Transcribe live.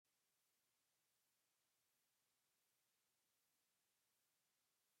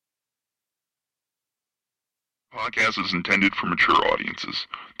Podcast is intended for mature audiences.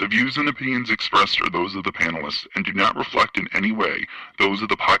 The views and opinions expressed are those of the panelists and do not reflect in any way those of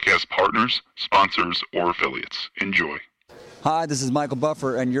the podcast partners, sponsors, or affiliates. Enjoy. Hi, this is Michael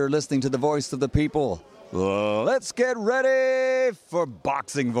Buffer, and you're listening to the Voice of the People. Let's get ready for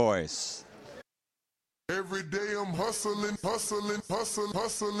Boxing Voice. Every day I'm hustling.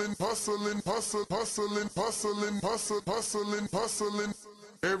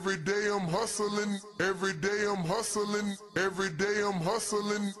 Every day I'm hustling. Every day I'm hustling. Every day I'm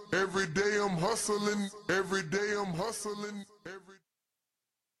hustling. Every day I'm hustling. Every day I'm hustling.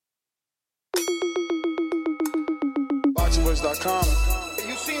 BoxingVoice.com.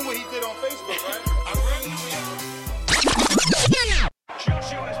 You seen what he did on Facebook, right?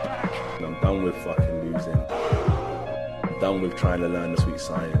 I'm done with fucking losing. I'm done with trying to learn the sweet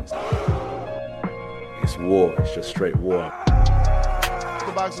science. It's war. It's just straight war.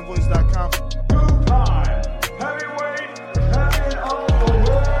 BoxingVoice.com. Two-time heavyweight champion of the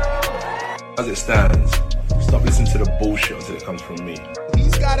world. As it stands, stop listening to the bullshit until it comes from me.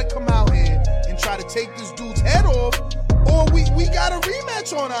 He's got to come out here and try to take this dude's head off, or we got a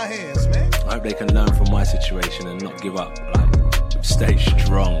rematch on our hands, man. I hope they can learn from my situation and not give up. Like, stay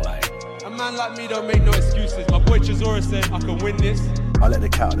strong. Like, a man like me don't make no excuses. My boy Chisora said I can win this. I let the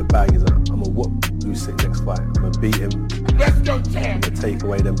cat out of the bag. I'm a whoop Usyk next fight. I'm gonna beat him. Let's go, champ. I'm gonna take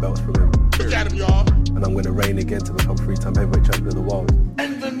away them belts from him. Look at him, y'all. And I'm gonna reign again to become 3-time heavyweight champion of the world.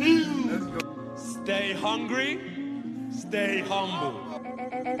 And the news. Stay hungry, stay humble.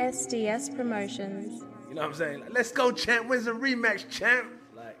 SDS Promotions. You know what I'm saying? Like, let's go, champ. Where's the rematch, champ?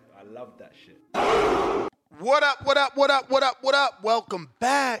 Like, I love that shit. What up? Welcome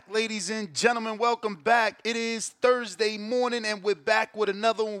back, ladies and gentlemen. Welcome back. It is Thursday morning, and we're back with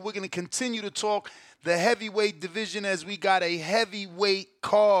another one. We're going to continue to talk the heavyweight division as we got a heavyweight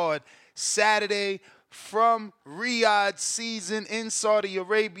card Saturday from Riyadh season in Saudi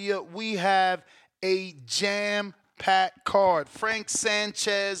Arabia. We have a jam-packed card. Frank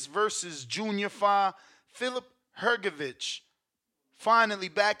Sanchez versus Junior Fa. Philip Hrgovic finally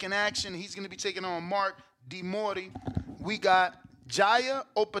back in action. He's going to be taking on Mark DeMorti. We got Jaya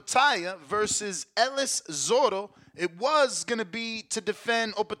Opataya versus Ellis Zotto. It was going to be to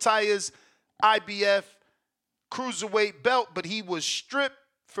defend Opataya's IBF cruiserweight belt, but he was stripped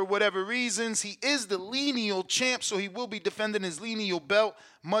for whatever reasons. He is the lineal champ, so he will be defending his lineal belt,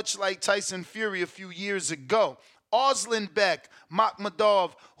 much like Tyson Fury a few years ago. Oslin Beck,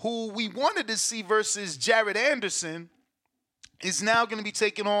 Makhmadov, who we wanted to see versus Jared Anderson, is now going to be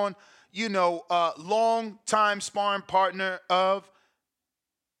taking on, long-time sparring partner of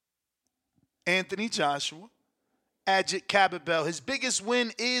Anthony Joshua, Ajit Kababel. His biggest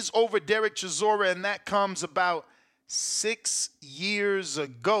win is over Derek Chisora, and that comes about 6 years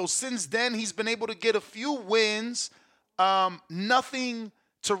ago. Since then, he's been able to get a few wins, nothing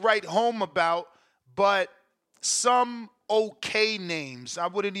to write home about, but some okay names. I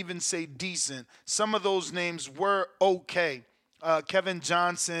wouldn't even say decent. Some of those names were okay. Kevin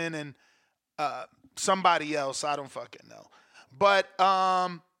Johnson and somebody else. I don't fucking know. But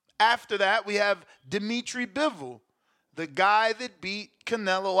after that, we have Dimitri Bivol, the guy that beat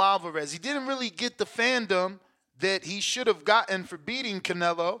Canelo Alvarez. He didn't really get the fandom that he should have gotten for beating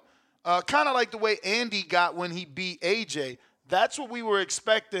Canelo, kind of like the way Andy got when he beat AJ. That's what we were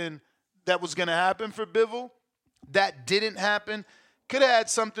expecting that was going to happen for Bivol. That didn't happen. Could have had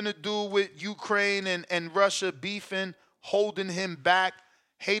something to do with Ukraine and Russia beefing, holding him back.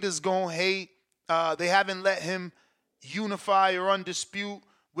 Haters gonna hate. They haven't let him unify or undispute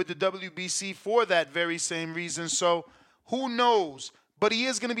with the WBC for that very same reason. So who knows? But he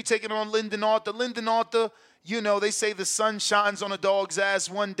is going to be taking on Lyndon Arthur. Lyndon Arthur, they say the sun shines on a dog's ass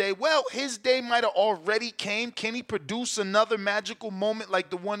one day. Well, his day might have already came. Can he produce another magical moment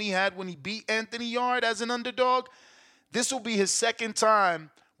like the one he had when he beat Anthony Yard as an underdog? This will be his second time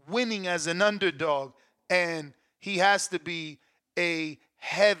winning as an underdog, and he has to be a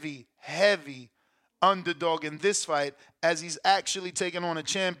heavy underdog in this fight as he's actually taking on a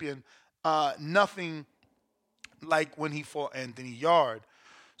champion. Nothing like when he fought Anthony Yard.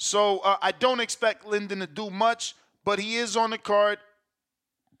 So I don't expect Lyndon to do much, but he is on the card.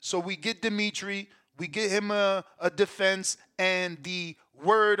 So we get Dimitri, we get him a defense, and the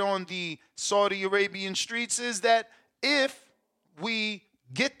word on the Saudi Arabian streets is that if we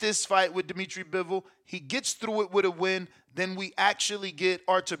get this fight with Dimitri Bivol, he gets through it with a win, then we actually get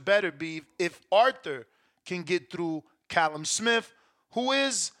Arthur Beterbiev if Arthur can get through Callum Smith, who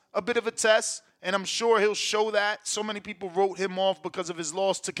is a bit of a test, and I'm sure he'll show that. So many people wrote him off because of his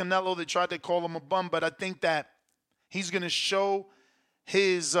loss to Canelo. They tried to call him a bum, but I think that he's going to show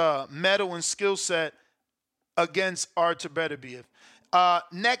his mettle and skill set against Artur Beterbiev.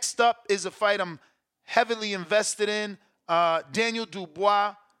 Next up is a fight I'm heavily invested in. Daniel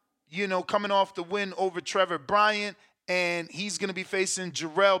Dubois, coming off the win over Trevor Bryant, and he's going to be facing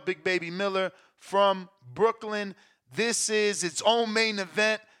Jarrell Big Baby Miller from Brooklyn. This is its own main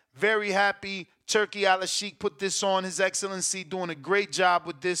event. Very happy Turki Al-Sheikh put this on. His Excellency doing a great job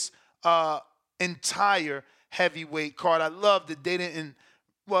with this entire heavyweight card. I love that they didn't,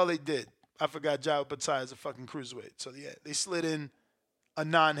 well, they did. I forgot Jao Patai is a fucking cruiserweight. So, yeah, they slid in a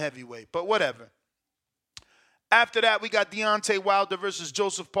non-heavyweight, but whatever. After that, we got Deontay Wilder versus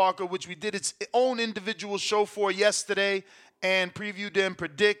Joseph Parker, which we did its own individual show for yesterday and previewed and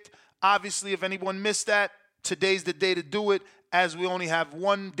predict. Obviously, if anyone missed that, today's the day to do it, as we only have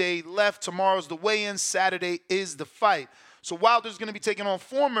 1 day left. Tomorrow's the weigh-in. Saturday is the fight. So Wilder's going to be taking on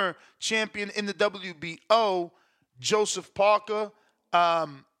former champion in the WBO, Joseph Parker.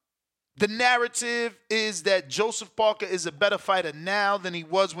 The narrative is that Joseph Parker is a better fighter now than he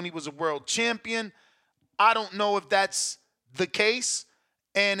was when he was a world champion. I don't know if that's the case.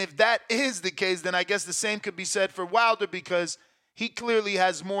 And if that is the case, then I guess the same could be said for Wilder, because he clearly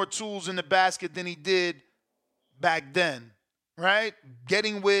has more tools in the basket than he did back then, right?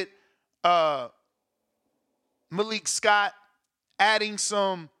 Getting with Malik Scott, adding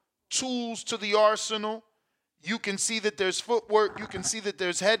some tools to the arsenal. You can see that there's footwork. You can see that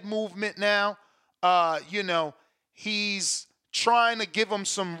there's head movement now. He's trying to give him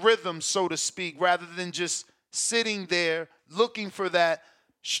some rhythm, so to speak, rather than just sitting there looking for that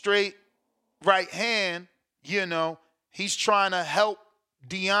straight right hand. He's trying to help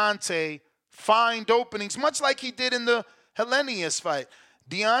Deontay find openings, much like he did in the Helenius fight.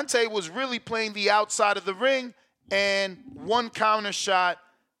 Deontay was really playing the outside of the ring, and one counter shot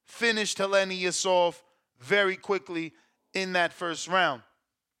finished Helenius off very quickly in that first round.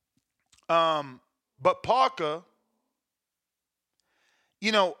 But Parker,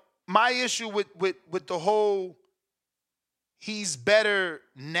 my issue with the whole he's better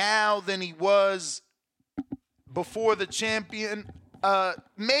now than he was before the champion,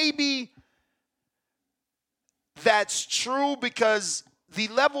 maybe that's true, because the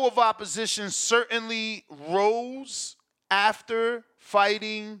level of opposition certainly rose after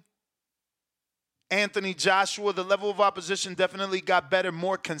fighting Anthony Joshua. The level of opposition definitely got better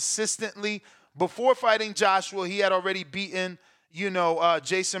more consistently. Before fighting Joshua, he had already beaten,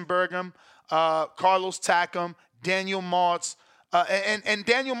 Jason Bergam, Carlos Takam, Daniel Martz. And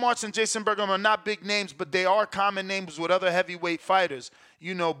Daniel Martz and Jason Bergam are not big names, but they are common names with other heavyweight fighters.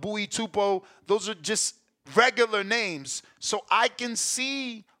 Bui Tupo, those are just regular names. So I can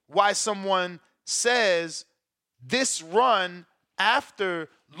see why someone says this run after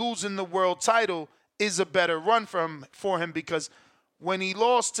losing the world title is a better run for him, because when he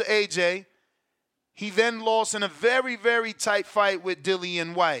lost to AJ, he then lost in a very, very tight fight with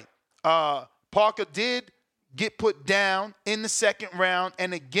Dillian White. Parker did get put down in the second round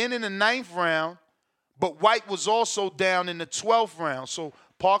and again in the 9th round, but White was also down in the 12th round. So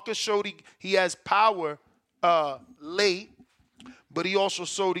Parker showed he has power late, but he also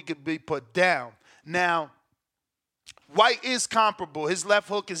showed he could be put down. Now, White is comparable. His left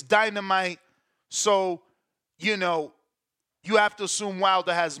hook is dynamite. So, you have to assume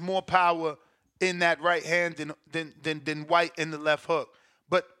Wilder has more power in that right hand than White in the left hook.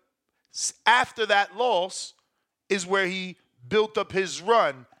 But after that loss is where he built up his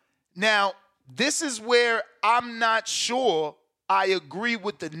run. Now, this is where I'm not sure I agree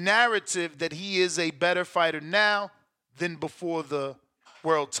with the narrative that he is a better fighter now than before the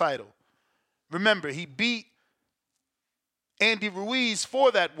world title. Remember, he beat Andy Ruiz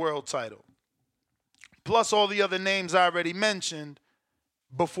for that world title, plus all the other names I already mentioned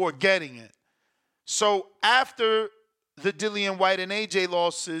before getting it. So after the Dillian White and AJ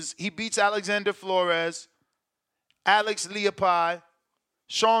losses, he beats Alexander Flores, Alex Leopai,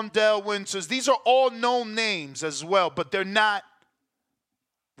 Shondell Winters. These are all known names as well, but they're not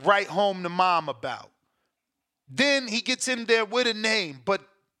right home to mom about. Then he gets in there with a name, but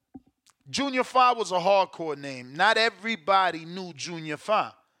Junior Fa was a hardcore name. Not everybody knew Junior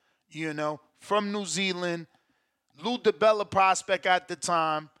Fa, from New Zealand. Lou DiBella prospect at the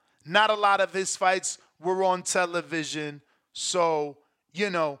time. Not a lot of his fights were on television. So,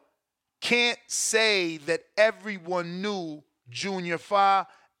 can't say that everyone knew Junior Fa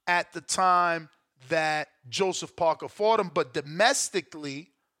at the time that Joseph Parker fought him. But domestically,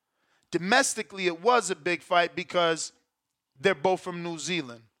 it was a big fight because they're both from New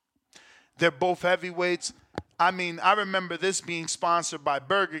Zealand. They're both heavyweights. I remember this being sponsored by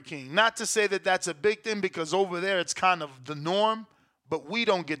Burger King. Not to say that that's a big thing, because over there it's kind of the norm, but we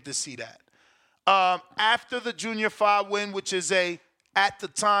don't get to see that. After the Junior 5 win, which is at the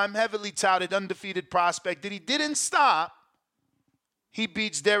time, heavily touted undefeated prospect, that he didn't stop, he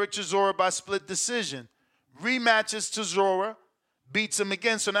beats Derek Chisora by split decision. Rematches Chisora, beats him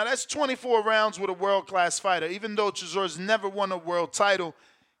again. So now that's 24 rounds with a world-class fighter. Even though Chisora's never won a world title,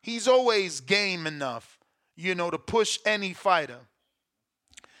 he's always game enough, to push any fighter.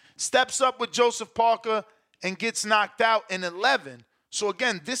 Steps up with Joseph Parker and gets knocked out in 11. So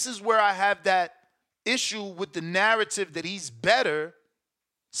again, this is where I have that issue with the narrative that he's better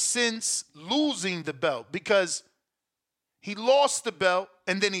since losing the belt, because he lost the belt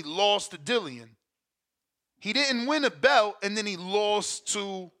and then he lost to Dillian. He didn't win a belt and then he lost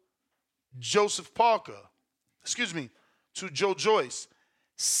to Joseph Parker. To Joe Joyce.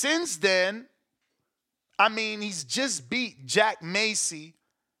 Since then, he's just beat Jack Macy,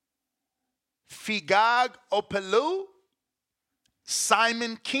 Figag Opelu,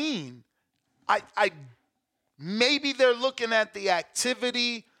 Simon Keane. Maybe they're looking at the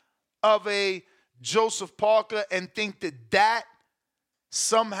activity of a Joseph Parker and think that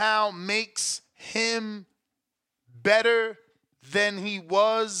somehow makes him better than he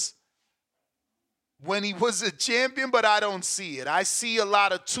was when he was a champion, but I don't see it. I see a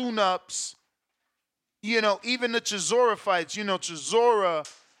lot of tune-ups. Even the Chisora fights, Chisora,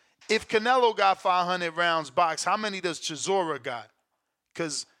 if Canelo got 500 rounds boxed, how many does Chisora got?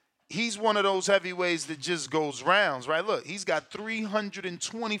 Because he's one of those heavyweights that just goes rounds, right? Look, he's got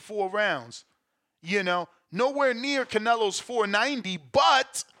 324 rounds. Nowhere near Canelo's 490,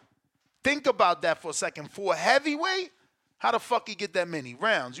 but think about that for a second. For a heavyweight, how the fuck he get that many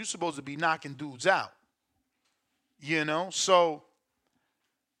rounds? You're supposed to be knocking dudes out. So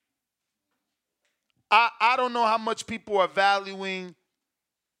I don't know how much people are valuing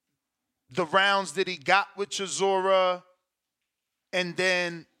the rounds that he got with Chisora and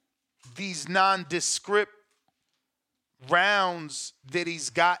then these nondescript rounds that he's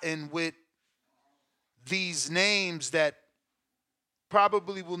gotten with these names that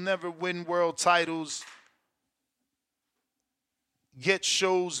probably will never win world titles, get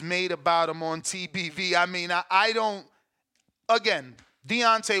shows made about him on TBV. I don't, again,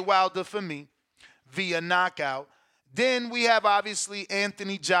 Deontay Wilder for me via knockout. Then we have obviously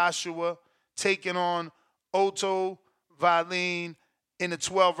Anthony Joshua taking on Otto Wallin in a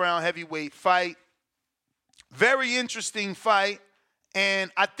 12-round heavyweight fight. Very interesting fight.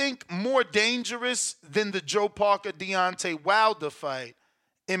 And I think more dangerous than the Joe Parker Deontay Wilder fight,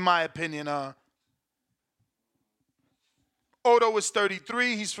 in my opinion. Otto is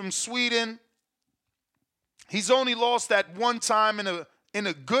 33. He's from Sweden. He's only lost that one time in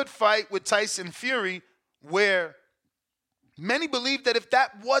a good fight with Tyson Fury, where many believe that if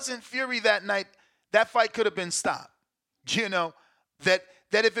that wasn't Fury that night, that fight could have been stopped. That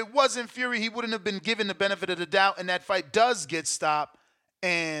if it wasn't Fury, he wouldn't have been given the benefit of the doubt, and that fight does get stopped.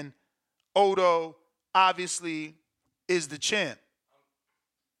 And Otto, obviously, is the champ.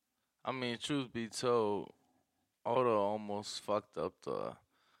 Truth be told, Otto almost fucked up the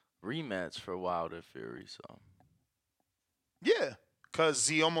rematch for Wilder Fury, so. Yeah, because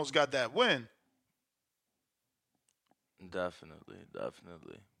he almost got that win. Definitely.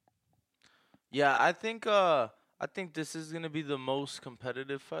 Yeah, I think this is gonna be the most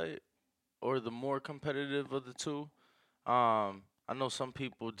competitive fight, or the more competitive of the two. I know some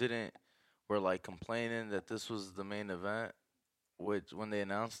people were complaining that this was the main event, which when they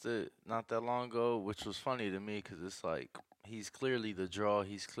announced it not that long ago, which was funny to me because it's he's clearly the draw,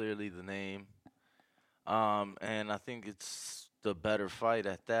 he's clearly the name, and I think it's the better fight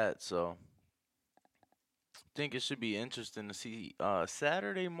at that. So I think it should be interesting to see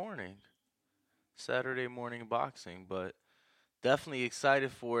Saturday morning boxing, but definitely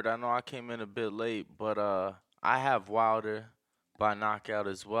excited for it. I know I came in a bit late, but I have Wilder by knockout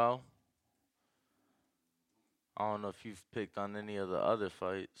as well. I don't know if you've picked on any of the other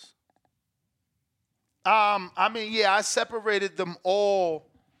fights. I separated them all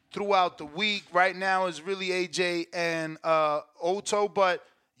throughout the week. Right now is really AJ and Otto, but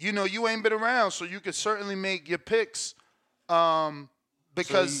you ain't been around, so you could certainly make your picks.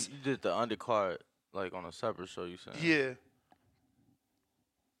 Because so you did the undercard on a separate show, you saying? Yeah.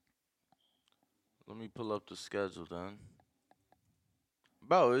 Let me pull up the schedule then.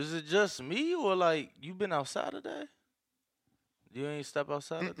 Bro, is it just me or you been outside today? You ain't step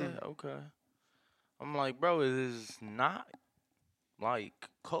outside today? Okay. I'm bro, it is not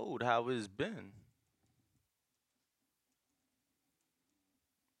cold how it's been.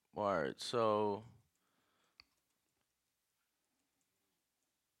 Alright, so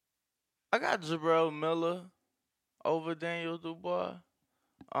I got Jarrell Miller over Daniel Dubois.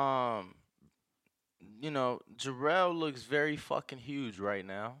 Jarrell looks very fucking huge right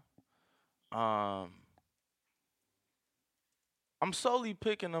now. I'm solely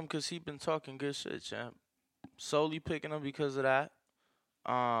picking him because he been talking good shit, champ. Solely picking him because of that.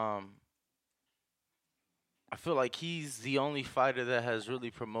 I feel like he's the only fighter that has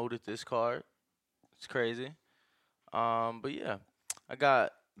really promoted this card. It's crazy. But yeah, I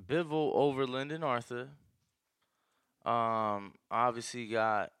got Bivol over Lyndon Arthur. Obviously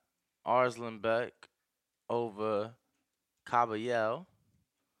got Arslan Beck over Caballel.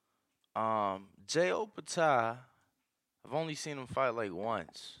 J.O. Patai, I've only seen him fight like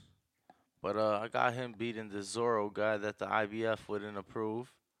once. But I got him beating the Zorro guy that the IBF wouldn't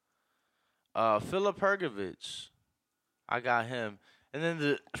approve. Philip Hergovich, I got him. And then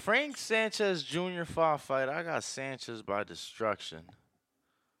the Frank Sanchez Jr. fight, I got Sanchez by destruction.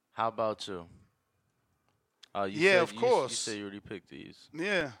 How about you? Of course. You said you already picked these.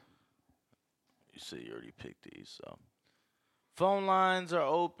 Yeah. You said you already picked these, so. Phone lines are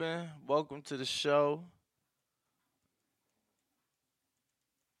open. Welcome to the show.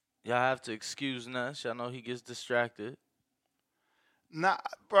 Y'all have to excuse Ness. Y'all know he gets distracted. Nah,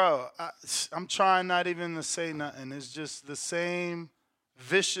 bro, I'm trying not even to say nothing. It's just the same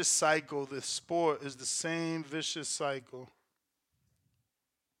vicious cycle. The sport is the same vicious cycle.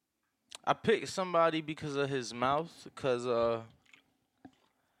 I picked somebody because of his mouth, because,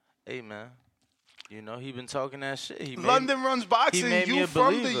 hey, man, he been talking that shit. London runs boxing. You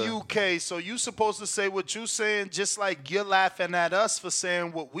from believer. the UK, so you supposed to say what you saying, just like you're laughing at us for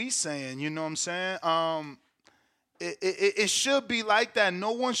saying what we saying. You know what I'm saying? It should be like that.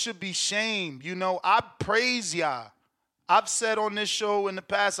 No one should be shamed. I praise y'all. I've said on this show in the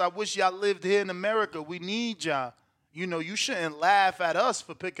past, I wish y'all lived here in America. We need y'all. You shouldn't laugh at us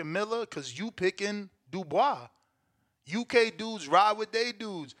for picking Miller because you picking Dubois. UK dudes ride with they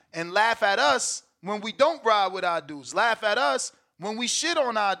dudes and laugh at us when we don't ride with our dudes. Laugh at us when we shit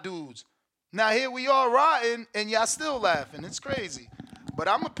on our dudes. Now here we are riding and y'all still laughing. It's crazy. But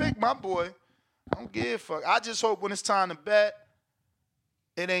I'm going to pick my boy. I don't give a fuck. I just hope when it's time to bet,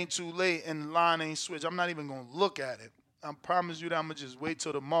 it ain't too late and the line ain't switched. I'm not even going to look at it. I promise you that I'm going to just wait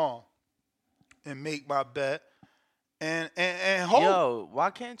till tomorrow and make my bet. And hope. Yo, why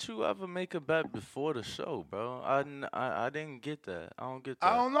can't you ever make a bet before the show, bro? I didn't get that. I don't get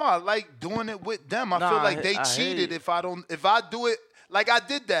that. I don't know. I like doing it with them. I feel like they cheated if I do it like I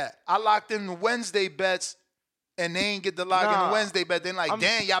did that. I locked in the Wednesday bets and they ain't get the lock in the Wednesday bet. Then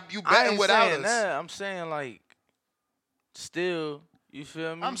damn, you betting without us. That. I'm saying like still, you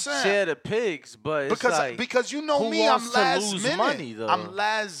feel me? I'm saying share the picks, but it's because you know me, I'm last minute. Money, though? I'm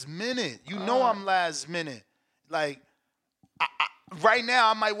last minute. I'm last minute. Like right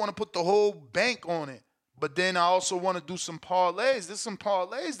now, I might want to put the whole bank on it, but then I also want to do some parlays. There's some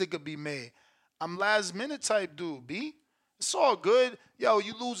parlays that could be made. I'm last minute type dude, B. It's all good. Yo,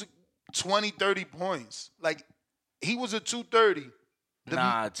 you lose 20, 30 points. Like, he was a 230.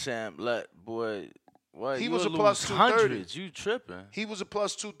 Champ, boy. What? He was a plus 230. You tripping. He was a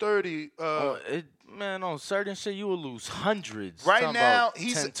plus 230. Man, on certain shit, you will lose hundreds. Right now,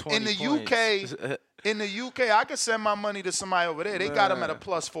 he's 10, in the points. UK. In the UK, I could send my money to somebody over there. They got him at a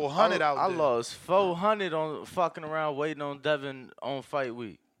plus 400 out there. I lost 400 on fucking around waiting on Devin on fight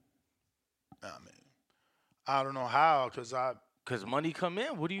week. I don't know how Because money come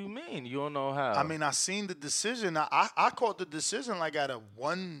in? What do you mean? You don't know how? I seen the decision. I caught the decision like at a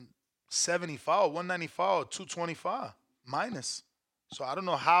 175, 195, 225 minus. So I don't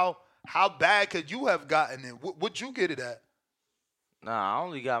know how bad could you have gotten it. What'd you get it at? Nah, I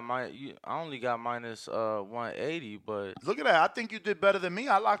only got minus 180, but look at that. I think you did better than me.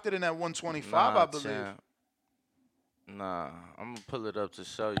 I locked it in at 125, I believe. Champ. Nah, I'm gonna pull it up to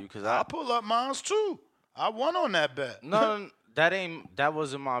show you because I'll pull up mine too. I won on that bet. No, that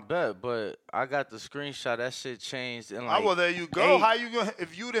wasn't my bet, but I got the screenshot. That shit changed in like. Well, there you go. How you gonna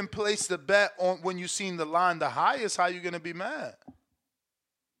if you didn't place the bet on when you seen the line the highest? How you gonna be mad?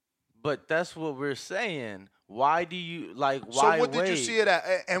 But that's what we're saying. Why do you like? Why? So what did you see it at?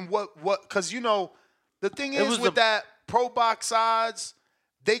 And what? Because the thing is with that Pro Box odds,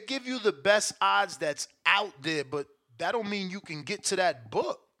 they give you the best odds that's out there, but that don't mean you can get to that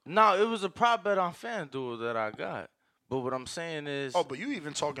book. No, it was a prop bet on FanDuel that I got. But what I'm saying is... Oh, but you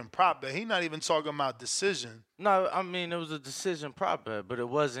even talking prop bet. He not even talking about decision. No, it was a decision prop bet, but it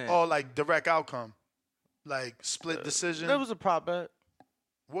wasn't... Oh, like direct outcome. Like split decision? It was a prop bet.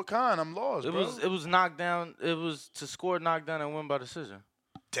 What kind? I'm lost, bro. It was knockdown. It was to score knockdown and win by decision.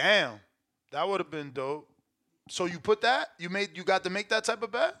 Damn. That would have been dope. So you put that? You got to make that type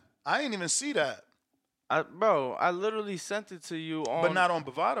of bet? I ain't even see that. I literally sent it to you on. But not on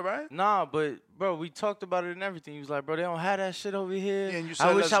Bovada, right? Nah, but bro, we talked about it and everything. He was like, bro, they don't have that shit over here. Yeah, and you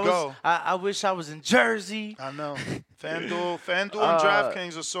said, let's go. I wish I was in Jersey. I know. FanDuel and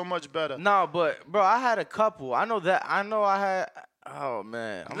DraftKings are so much better. Nah, but bro, I had a couple. I know I had. Oh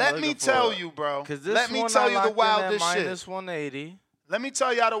man. Let me tell you, bro. Let me tell you the wildest shit. Minus 180. Let me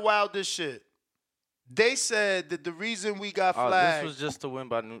tell y'all the wildest shit. They said that the reason we got flagged. This was just to win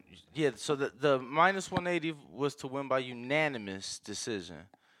by so the minus 180 was to win by unanimous decision.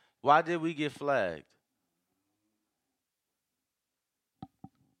 Why did we get flagged?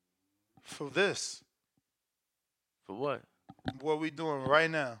 For this. For what? What we doing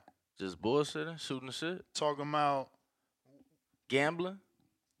right now? Just bullshitting, shooting shit, talking about gambling.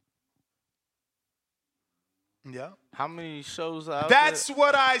 Yeah. How many shows out That's there?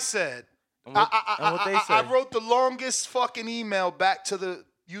 What I said. And what they said. I wrote the longest fucking email back to the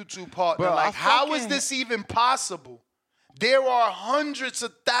YouTube partner. Bro, how is this even possible? There are hundreds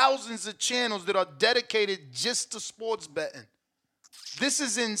of thousands of channels that are dedicated just to sports betting. This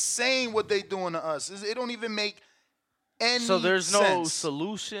is insane what they doing to us. It don't even make any sense. So there's no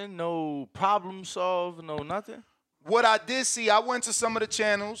solution, no problem solved, no nothing? What I did see, I went to some of the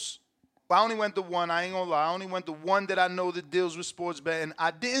channels. I only went to one. I ain't gonna lie. I only went to one that I know that deals with sports betting.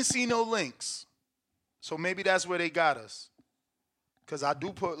 I didn't see no links. So maybe that's where they got us. Because I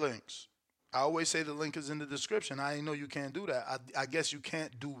do put links. I always say the link is in the description. I didn't know you can't do that. I guess you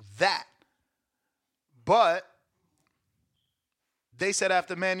can't do that. But they said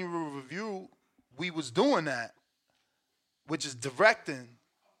after manual review, we was doing that, which is directing.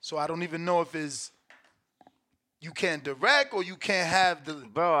 So I don't even know if it's you can't direct or you can't have the.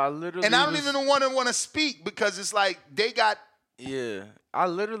 Bro, I literally. And I don't even want to speak because it's like they got. Yeah, I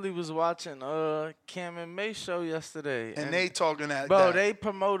literally was watching Cam and May show yesterday, and they talking that. Bro, they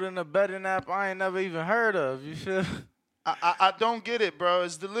promoting a betting app I ain't never even heard of. You feel? I don't get it, bro.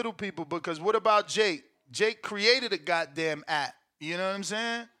 It's the little people because what about Jake? Jake created a goddamn app. You know what I'm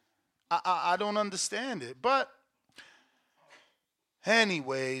saying? I don't understand it, but.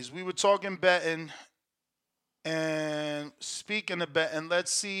 Anyways, we were talking betting. And speaking of betting,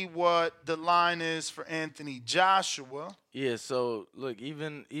 let's see what the line is for Anthony Joshua. Yeah, so look,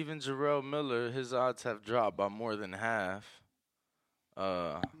 even Jarrell Miller, his odds have dropped by more than half.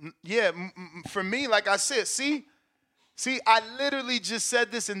 Yeah, for me, like I said, see, I literally just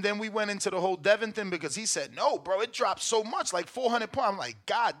said this, and then we went into the whole Devin thing because he said, no, bro, it dropped so much, like 400 points. I'm like,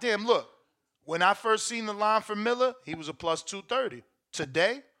 God damn, look, when I first seen the line for Miller, he was a plus 230.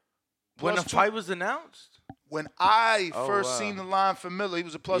 Today, when the fight was announced? When I first seen the line for Miller, he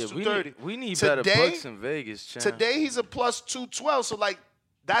was a plus 230. We need better books in Vegas, champ. Today, he's a plus 212. So, like,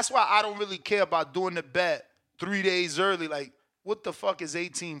 that's why I don't really care about doing the bet 3 days early. Like, what the fuck is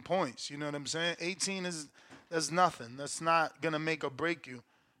 18 points? You know what I'm saying? 18 that's nothing. That's not going to make or break you.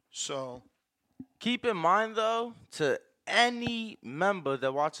 So. Keep in mind, though, to any member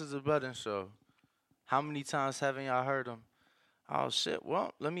that watches the betting show, how many times haven't y'all heard him? Oh, shit.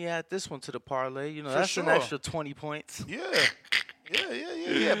 Well, let me add this one to the parlay. You know, that's an extra 20 points. Yeah.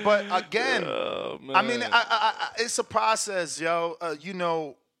 But, again, I mean, it's a process, yo. You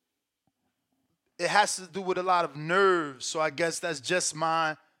know, it has to do with a lot of nerves. So I guess that's just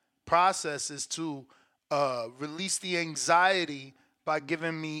my process is to release the anxiety by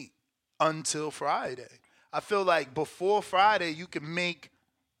giving me until Friday. I feel like before Friday, you can make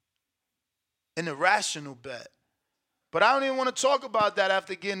an irrational bet. But I don't even want to talk about that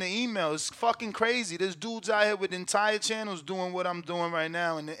after getting the email. It's fucking crazy. There's dudes out here with entire channels doing what I'm doing right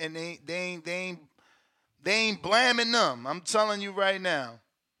now, and they ain't blaming them. I'm telling you right now.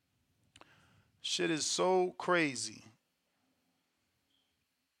 Shit is so crazy.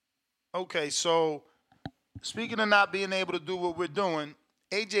 Okay, so speaking of not being able to do what we're doing,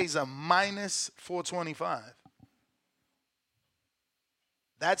 AJ's a minus 425.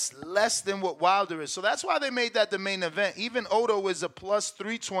 That's less than what Wilder is. So that's why they made that the main event. Even Otto is a plus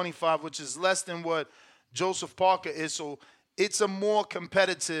 325, which is less than what Joseph Parker is. So it's a more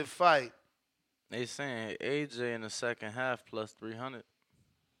competitive fight. They saying AJ in the second half plus 300.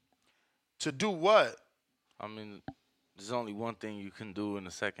 To do what? I mean, there's only one thing you can do in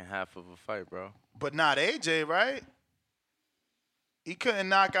the second half of a fight, bro. But not AJ, right? He couldn't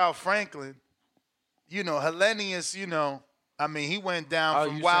knock out Franklin. You know, Hellenius, you know. I mean, he went down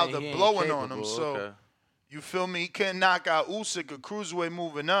from Wilder blowing on him. So, you feel me? He couldn't knock out Usyk, a cruiserweight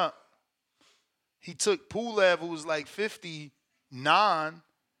moving up. He took Pulev, who was like 59,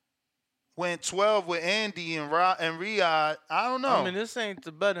 went 12 with Andy and Riyadh. I don't know. I mean, this ain't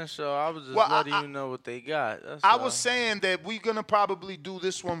the betting show. I was just letting you know what they got. That's I all. was saying that we're going to probably do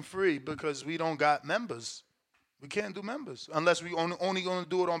this one free because we don't got members. We can't do members unless we only going to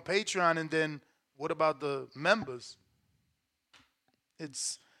do it on Patreon. And then what about the members?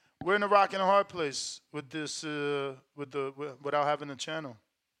 We're in a rock and a hard place with this without having a channel.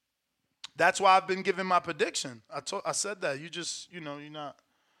 That's why I've been giving my prediction. I said that. You just, you're not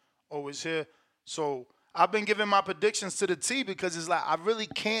always here. So I've been giving my predictions to the T because it's like I really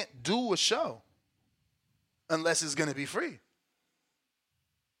can't do a show unless it's going to be free.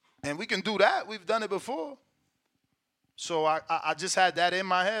 And we can do that. We've done it before. So I just had that in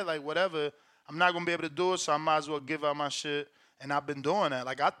my head, like whatever. I'm not going to be able to do it, so I might as well give out my shit. And I've been doing that.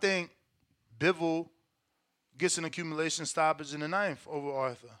 Like I think Bivol gets an accumulation stoppage in the 9th over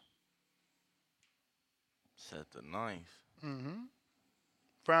Arthur. Set the 9th. Mm-hmm.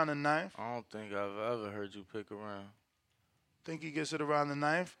 Around the 9th. I don't think I've ever heard you pick around. Think he gets it around the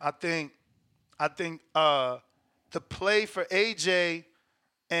 9th. I think the play for AJ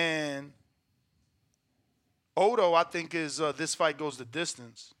and Otto, I think, is this fight goes the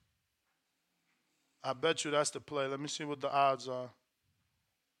distance. I bet you that's the play. Let me see what the odds are.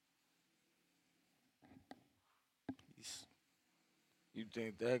 You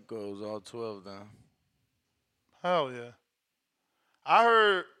think that goes all 12 down? Hell yeah. I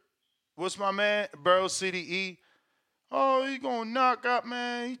heard, what's my man, Burrow City E? Oh, he gonna knock out,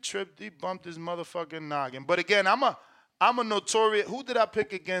 man. He tripped. He bumped his motherfucking noggin. But again, I'm a notorious. Who did I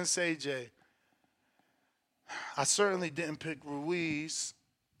pick against AJ? I certainly didn't pick Ruiz.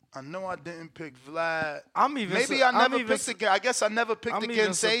 I know I didn't pick Vlad. Maybe I never picked against. I guess I never picked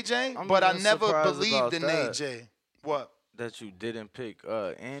against AJ, but I never believed in AJ. What? That you didn't pick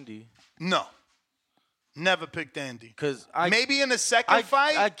Andy. No. Never picked Andy. Cause maybe in the second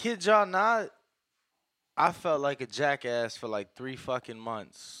fight. I kid y'all not. I felt like a jackass for like 3 fucking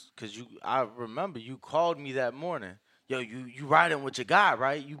months. Cause I remember you called me that morning. Yo, you riding with your guy,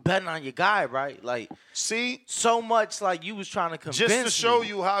 right? You betting on your guy, right? Like, see, so much like you was trying to convince me. Just to show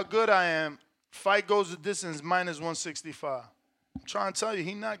you how good I am, fight goes the distance minus 165. I'm trying to tell you,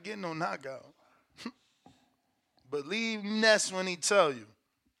 he not getting no knockout. Believe Ness when he tell you.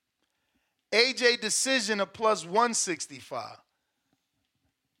 AJ decision a plus 165.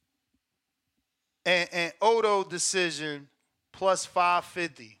 And Otto decision plus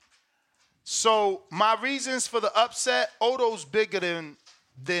 550. So my reasons for the upset, Otto's bigger than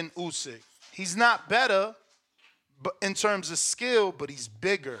Usyk. He's not better but in terms of skill, but he's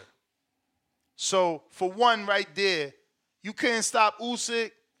bigger. So for one right there, you can't stop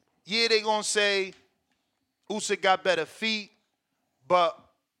Usyk. Yeah, they going to say Usyk got better feet, but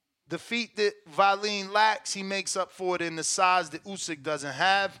the feet that Wallin lacks, he makes up for it in the size that Usyk doesn't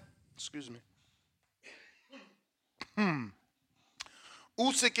have. Excuse me.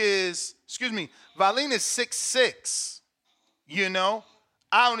 Wallin is 6'6",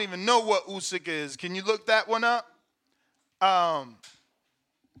 I don't even know what Usyk is. Can you look that one up?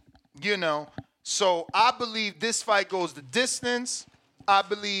 So I believe this fight goes the distance. I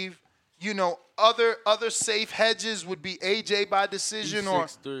believe, other safe hedges would be AJ by decision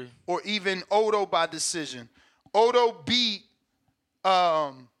or even Otto by decision. Otto beat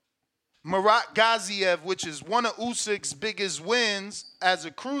Marat Gaziev, which is one of Usyk's biggest wins as a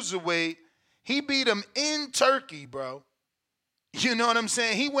cruiserweight. He beat him in Turkey, bro. You know what I'm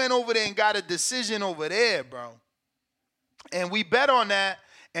saying? He went over there and got a decision over there, bro. And we bet on that,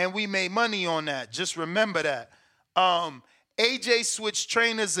 and we made money on that. Just remember that. AJ switched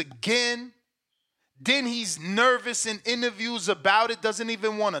trainers again. Then he's nervous in interviews about it, doesn't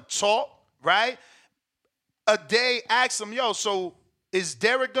even want to talk, right? A day asked him, yo, so is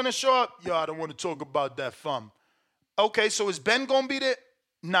Derek going to show up? Yo, I don't want to talk about that fum. Okay, so is Ben going to be there?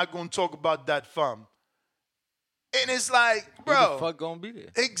 Not going to talk about that fum. And it's like, bro. Who the fuck going to be there?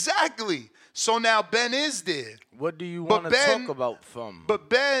 Exactly. So now Ben is there. What do you want to talk about fum? But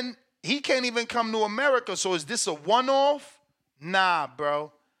Ben, he can't even come to America. So is this a one-off? Nah,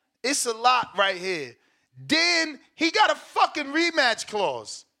 bro. It's a lot right here. Then he got a fucking rematch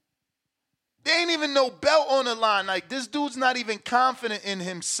clause. There ain't even no belt on the line. Like, this dude's not even confident in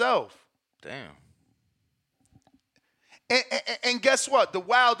himself. Damn. And guess what? The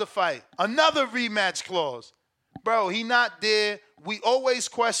Wilder fight, another rematch clause. Bro, he not there. We always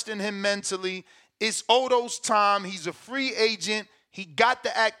question him mentally. It's Otto's time. He's a free agent. He got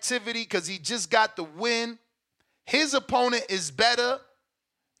the activity because he just got the win. His opponent is better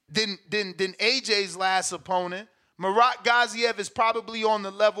than AJ's last opponent. Marat Gaziev is probably on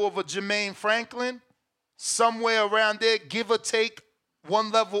the level of a Jermaine Franklin, somewhere around there, give or take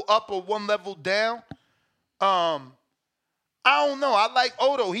one level up or one level down. I don't know. I like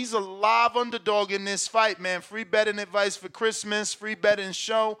Otto. He's a live underdog in this fight, man. Free betting advice for Christmas, free betting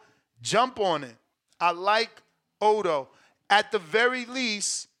show. Jump on it. I like Otto. At the very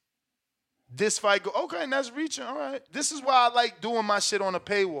least, this fight go, okay, and that's reaching. All right. This is why I like doing my shit on a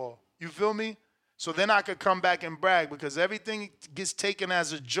paywall. You feel me? So then I could come back and brag because everything gets taken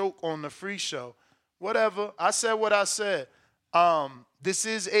as a joke on the free show. Whatever. I said what I said. This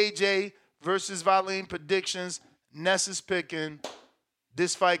is AJ versus Wallin predictions. Ness is picking.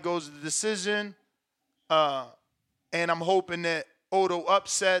 This fight goes to the decision. And I'm hoping that Otto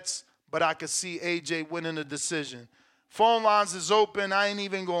upsets, but I could see AJ winning the decision. Phone lines is open. I ain't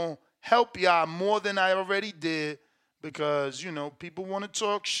even going to help y'all more than I already did because, you know, people want to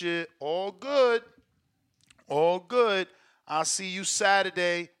talk shit. All good. All good. I'll see you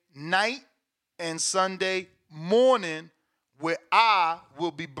Saturday night and Sunday morning where I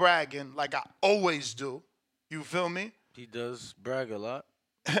will be bragging like I always do. You feel me? He does brag a lot.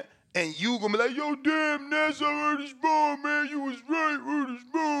 And you gonna be like, yo, damn, Ness, I heard his ball, man. You was right, heard his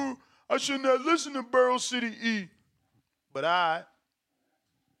ball. I shouldn't have listened to Barrel City E. But all right.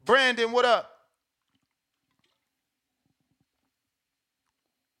 Brandon, what up?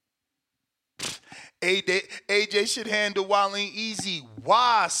 AJ should handle Wallin easy.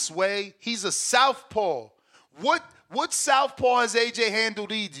 Why, Sway? He's a southpaw. What southpaw has AJ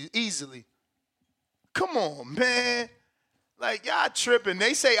handled easily? Come on, man. Like, y'all tripping.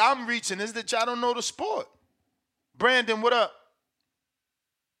 They say I'm reaching. Is that y'all don't know the sport. Brandon, what up?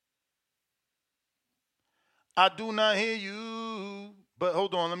 I do not hear you. But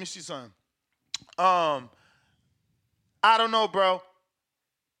hold on, let me see something. I don't know, bro.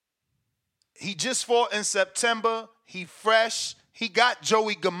 He just fought in September. He fresh. He got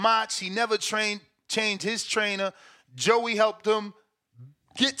Joey Gamach. He never changed his trainer. Joey helped him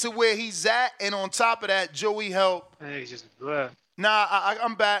get to where he's at. And on top of that, Joey helped. Hey, just left. Nah,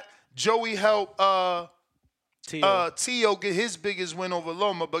 I'm back. Joey helped Tio get his biggest win over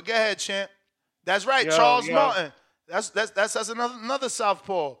Loma. But go ahead, champ. That's right, Charles Martin. That's another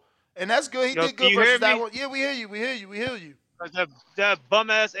southpaw. And that's good. He did good versus that one. Yeah, we hear you. That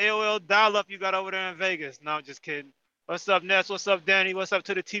bum-ass AOL dial-up you got over there in Vegas. No, I'm just kidding. What's up, Ness? What's up, Danny? What's up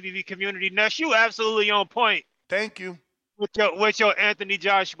to the TVV community? Ness, you absolutely on point. Thank you. With your Anthony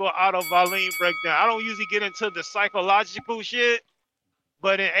Joshua Otto Wallin breakdown. I don't usually get into the psychological shit,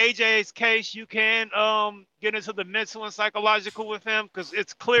 but in AJ's case, you can get into the mental and psychological with him because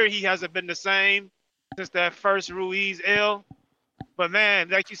it's clear he hasn't been the same since that first Ruiz L. But man,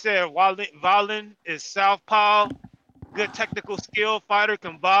 like you said, Wallin is southpaw. Good technical skill fighter,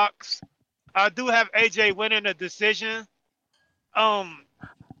 can box. I do have AJ winning a decision.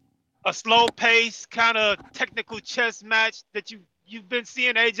 A slow pace, kind of technical chess match that you've been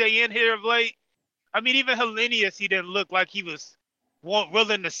seeing AJ in here of late. I mean, even Hellenius, he didn't look like he was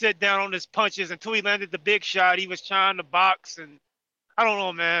willing to sit down on his punches until he landed the big shot. He was trying to box, and I don't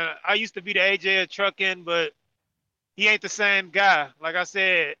know, man. I used to be the AJ of trucking, but he ain't the same guy. Like I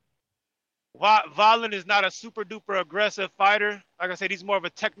said, Wallin is not a super duper aggressive fighter. Like I said, he's more of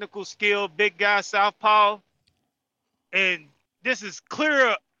a technical skill, big guy, southpaw. And this is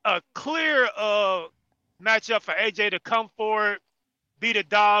a clear matchup for AJ to come forward, be the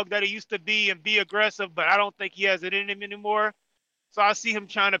dog that he used to be and be aggressive, but I don't think he has it in him anymore. So I see him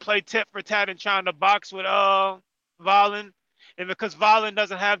trying to play tit for tat and trying to box with Wallin. And because Wallin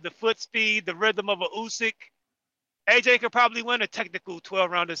doesn't have the foot speed, the rhythm of a Usyk, AJ could probably win a technical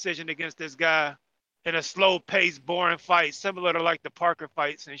 12-round decision against this guy in a slow-paced, boring fight, similar to like the Parker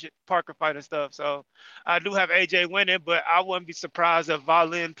fights and shit, Parker fight and stuff. So I do have AJ winning, but I wouldn't be surprised if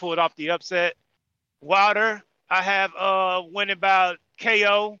Wallin pulled off the upset. Wilder, I have winning by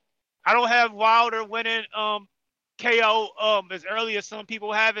KO. I don't have Wilder winning KO as early as some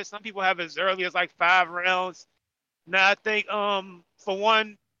people have it. Some people have it as early as like 5 rounds. Now I think for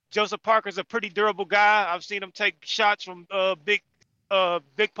one, Joseph Parker's a pretty durable guy. I've seen him take shots from big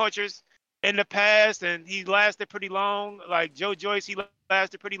punchers in the past, and he lasted pretty long. Like Joe Joyce, he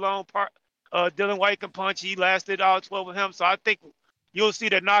lasted pretty long. Dylan White can punch. He lasted all 12 of him. So I think you'll see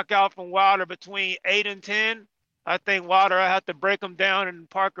the knockout from Wilder between 8 and 10. I think Wilder will have to break him down, and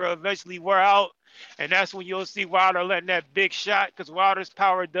Parker will eventually wear out. And that's when you'll see Wilder letting that big shot, because Wilder's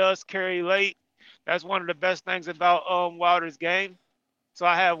power does carry late. That's one of the best things about Wilder's game. So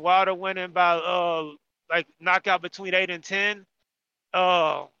I have Wilder winning by like knockout between 8 and 10.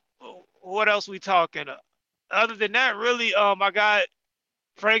 What else we talking? Other than that, really, I got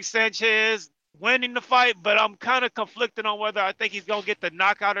Frank Sanchez winning the fight, but I'm kind of conflicted on whether I think he's gonna get the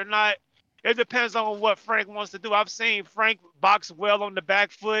knockout or not. It depends on what Frank wants to do. I've seen Frank box well on the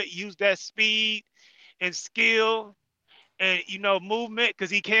back foot, use that speed and skill and movement because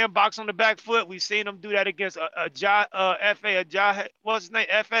he can box on the back foot. We've seen him do that against what's his name,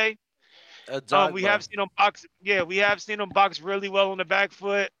 Fa. We Ajagba. have seen him box. Yeah, we have seen him box really well on the back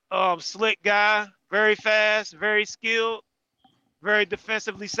foot. Slick guy, very fast, very skilled, very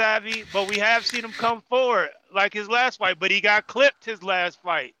defensively savvy. But we have seen him come forward like his last fight, but he got clipped his last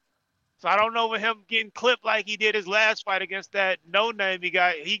fight. So I don't know with him getting clipped like he did his last fight against that no name he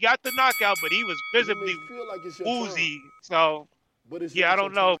got. He got the knockout, but he was You may visibly feel like it's your turn, woozy. So but it's yeah, I not your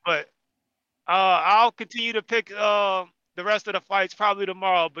don't know, turn. but I'll continue to pick the rest of the fights probably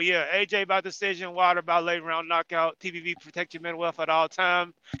tomorrow. But yeah, AJ by decision, Wilder by late round knockout. TBV protect your mental wealth at all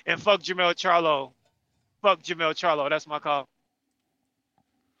time, and fuck Jamel Charlo. Fuck Jamel Charlo. That's my call.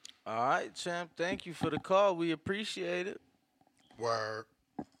 All right, champ. Thank you for the call. We appreciate it. Word.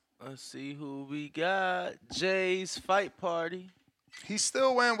 Let's see who we got. Jay's fight party. He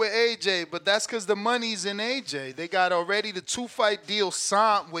still went with AJ, but that's because the money's in AJ. They got already the 2-fight deal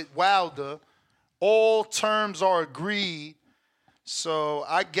signed with Wilder. All terms are agreed. So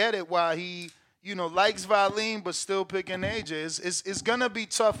I get it why he, likes Wallin, but still picking AJ. It's going to be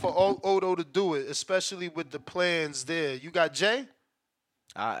tough for Otto to do it, especially with the plans there. You got Jay?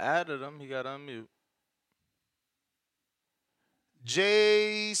 I added him. He got unmute.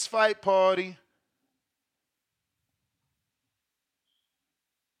 Jay's fight party.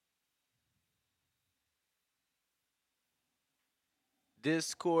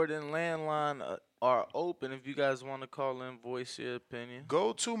 Discord and landline are open if you guys want to call in, voice your opinion.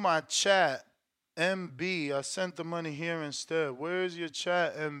 Go to my chat, MB. I sent the money here instead. Where's your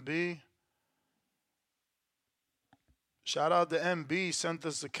chat, MB? Shout out to MB. Sent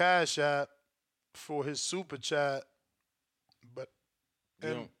us a cash app for his super chat. But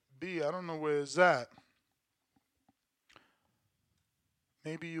Yeah. MB, I don't know where it's at.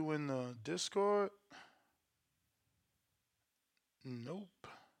 Maybe you in the Discord? Nope.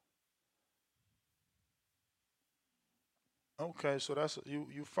 Okay, so that's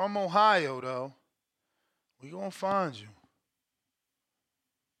you from Ohio though. We gonna find you.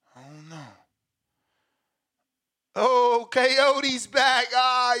 I don't know. Oh, Coyote's back.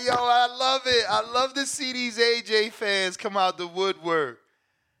 Ah, yo, I love it. I love to see these AJ fans come out the woodwork.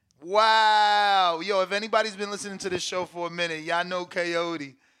 Wow. Yo, if anybody's been listening to this show for a minute, y'all know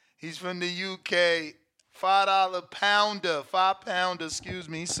Coyote. He's from the UK. $5 pounder, 5-pounder, excuse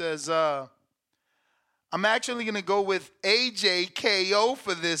me. He says, I'm actually going to go with AJ KO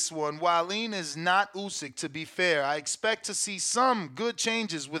for this one. Wallin is not Usyk, to be fair. I expect to see some good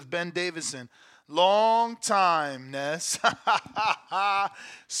changes with Ben Davison. Long time, Ness.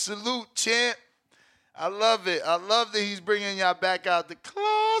 Salute, champ. I love it. I love that he's bringing y'all back out the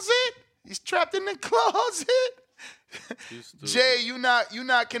closet. He's trapped in the closet. Jay, you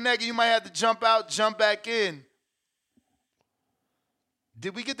not connected. You might have to jump out, jump back in.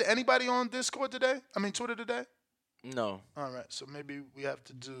 Did we get to anybody on Discord today? I mean, Twitter today? No. All right, so maybe we have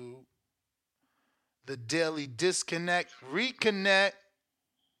to do the daily disconnect, reconnect.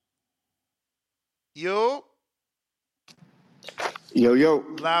 Yo. Yo.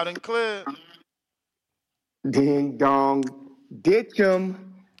 Loud and clear. Ding dong. Ditch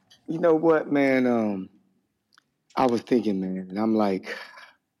 'em. You know what, man? I was thinking, man, and I'm like,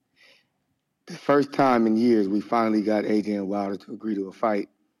 the first time in years we finally got AJ and Wilder to agree to a fight.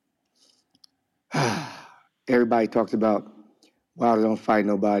 Everybody talks about Wilder don't fight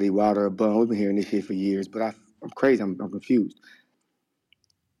nobody, Wilder a bum. We've been hearing this shit for years, but I'm crazy. I'm confused.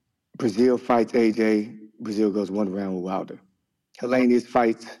 Brazil fights AJ. Brazil goes one round with Wilder. Helenius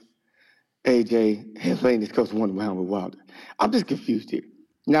fights AJ. Helenius goes one round with Wilder. I'm just confused here.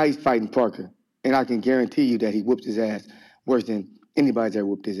 Now he's fighting Parker, and I can guarantee you that he whooped his ass worse than anybody's ever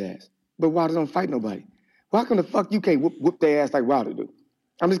whooped his ass. But Wilder don't fight nobody. Why come the fuck you can't whoop their ass like Wilder do?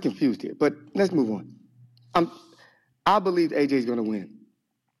 I'm just confused here. But let's move on. I believe AJ's gonna win,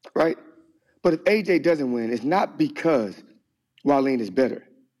 right? But if AJ doesn't win, it's not because Wallin is better.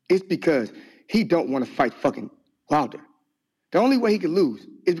 It's because he don't want to fight fucking Wilder. The only way he could lose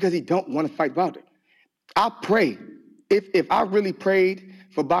is because he don't want to fight Wilder. I pray, if I really prayed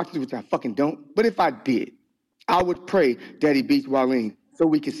for boxers, which I fucking don't, but if I did, I would pray that he beats Wallin so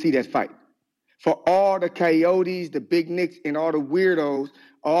we could see that fight. For all the coyotes, the big nicks, and all the weirdos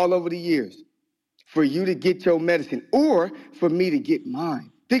all over the years, for you to get your medicine or for me to get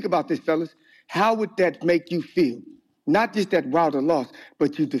mine. Think about this, fellas. How would that make you feel? Not just that Wilder lost,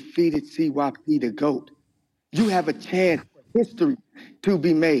 but you defeated CYP the GOAT. You have a chance for history to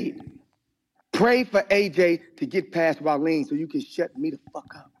be made. Pray for AJ to get past Wallin so you can shut me the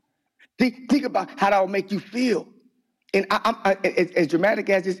fuck up. Think about how that will make you feel. And as dramatic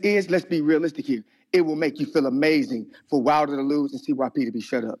as this is, let's be realistic here. It will make you feel amazing for Wilder to lose and CYP to be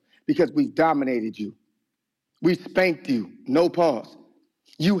shut up because we've dominated you. We spanked you. No pause.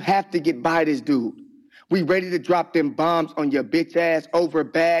 You have to get by this dude. We ready to drop them bombs on your bitch ass over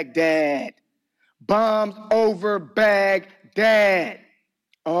Baghdad. Bombs over Baghdad.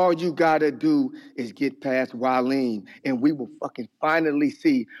 All you gotta do is get past Wallin, and we will fucking finally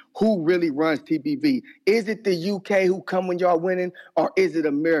see who really runs TBV. Is it the UK who come when y'all winning, or is it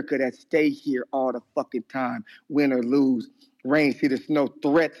America that stay here all the fucking time, win or lose, rain, see the snow,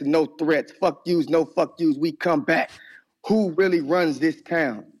 threats, no threats, fuck yous, no fuck yous, we come back. Who really runs this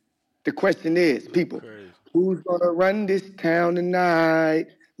town? The question is, people, who's gonna run this town tonight?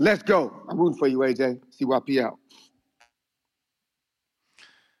 Let's go. I'm rooting for you, AJ. CYP out.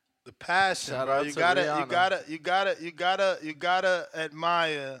 The passion, Shout bro. out You to gotta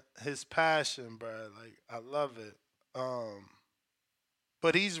admire his passion, bro. Like I love it.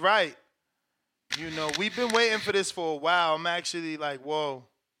 But he's right. You know, we've been waiting for this for a while. I'm actually like, whoa,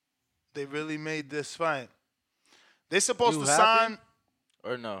 they really made this fight. They're supposed You to happy? sign.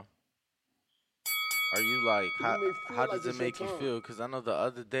 Or no? Are you like, how does it make you feel? Because I know the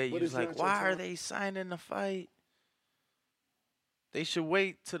other day you was like, why are they signing the fight? They should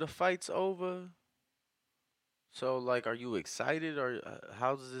wait till the fight's over. So, like, are you excited or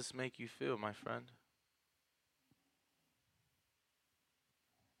how does this make you feel, my friend?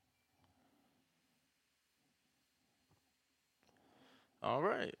 All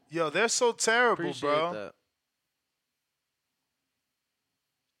right. Yo, they're so terrible, Appreciate bro. that.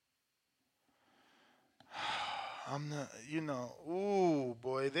 I'm not, ooh,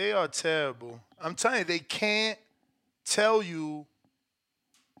 boy, they are terrible. I'm telling you, they can't tell you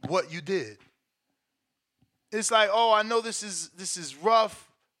what you did. It's like, oh, I know this is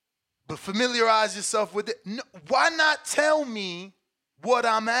rough, but familiarize yourself with it. No, why not tell me what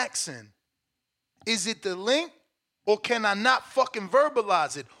I'm asking? Is it the link, or can I not fucking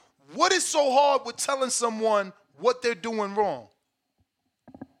verbalize it? What is so hard with telling someone what they're doing wrong?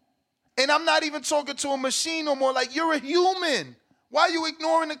 And I'm not even talking to a machine no more. Like, you're a human. Why are you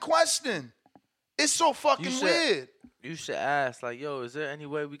ignoring the question? It's so fucking weird. You should ask, like, yo, is there any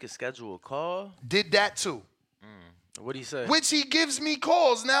way we could schedule a call? Did that too. What do you say? Which he gives me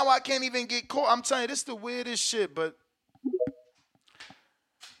calls. Now I can't even get called. I'm telling you, this is the weirdest shit, but.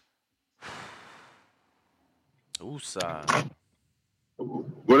 Usa.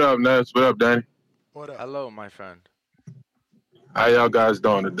 What up, Ness? What up, Danny? What up? Hello, my friend. How y'all guys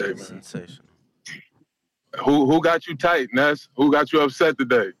doing today, man? Sensational. Who got you tight, Ness? Who got you upset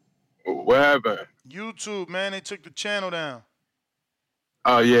today? What happened? YouTube, man, they took the channel down.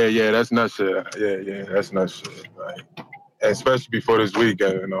 Oh yeah, that's nuts shit. Yeah, that's nuts shit. Like, especially before this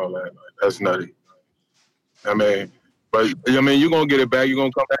weekend and all that. Like, that's nutty. I mean, but you're gonna get it back. You're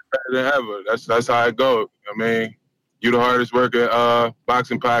gonna come back better than ever. That's how it goes. You the hardest working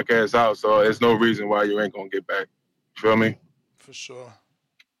boxing podcast out, so there's no reason why you ain't gonna get back. You feel me? For sure.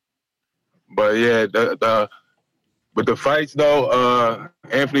 But yeah, with the fights though,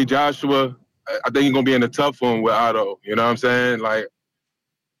 Anthony Joshua, I think he's gonna be in a tough one with Otto. You know what I'm saying? Like,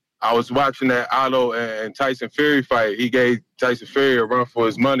 I was watching that Otto and Tyson Fury fight. He gave Tyson Fury a run for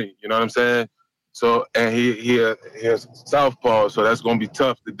his money. You know what I'm saying? So, and he has southpaw, so that's gonna be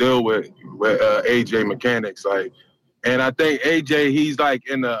tough to deal with AJ mechanics. Like, and I think AJ, he's like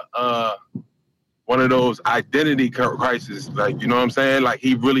in a one of those identity crises. Like, you know what I'm saying? Like,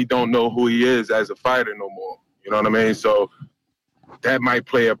 he really don't know who he is as a fighter no more. You know what I mean? So that might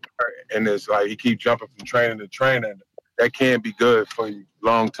play a part in this. Like, he keep jumping from training to training. That can't be good for you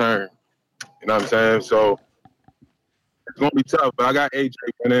long term. You know what I'm saying? So it's gonna be tough. But I got AJ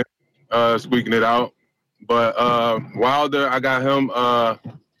in it, squeaking it out. But Wilder, I got him.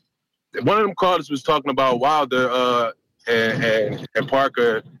 One of them callers was talking about Wilder and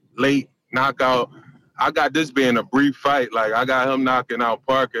Parker late knockout. I got this being a brief fight. Like, I got him knocking out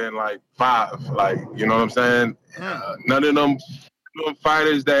Parker in like 5. Like, you know what I'm saying? None of them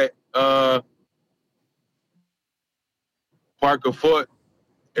fighters that Parker fought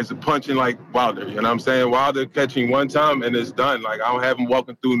is a punching like Wilder. You know what I'm saying? Wilder catching one time and it's done. Like, I don't have him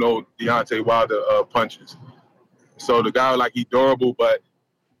walking through no Deontay Wilder punches. So the guy, like, he durable, but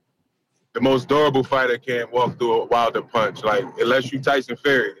the most durable fighter can't walk through a Wilder punch. Like, unless you Tyson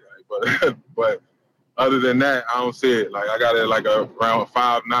Fury. Like, but other than that, I don't see it. Like, I got it like a round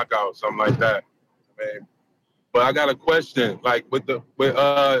 5 knockout, something like that. Man. But I got a question. Like, with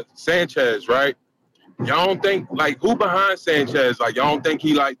Sanchez, right? Y'all don't think, like, who behind Sanchez? Like, y'all don't think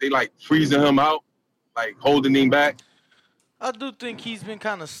they freezing him out, like holding him back? I do think he's been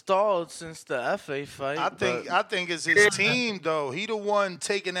kind of stalled since the FA fight. I think it's his team though. He the one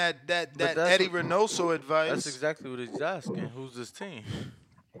taking that Eddie Reynoso advice. That's exactly what he's asking. Who's this team?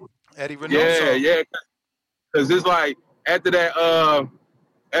 Eddie Reynoso. Yeah. Because it's like after that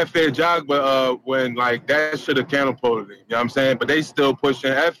FA jog, but when like that should have catapulted him. You know what I'm saying? But they still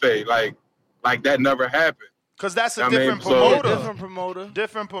pushing FA like that never happened. Because that's a different promoter. Different promoter.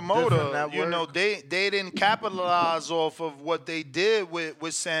 Different you know, they didn't capitalize off of what they did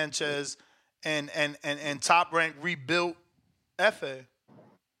with Sanchez and Top Rank rebuilt FA.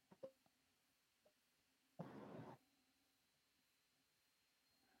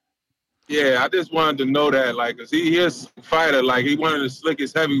 Yeah, I just wanted to know that, like, 'cause he is a fighter, like, he one of the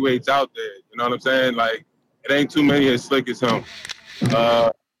slickest heavyweights out there. You know what I'm saying? Like, it ain't too many as slick as him.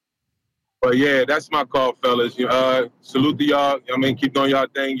 But yeah, that's my call, fellas. Salute to y'all. I mean, keep doing y'all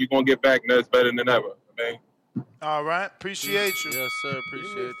thing. You're gonna get back, and that's better than ever. I mean. All right, appreciate you. Yes, sir.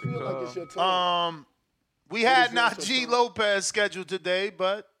 Appreciate the call. We had Najee Lopez scheduled today,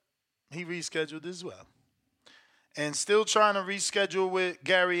 but he rescheduled as well. And still trying to reschedule with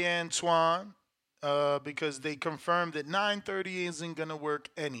Gary Antoine because they confirmed that 9:30 isn't gonna work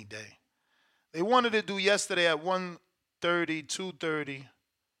any day. They wanted to do yesterday at 1:30, 2:30.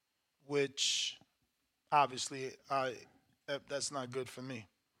 Which, obviously, that's not good for me.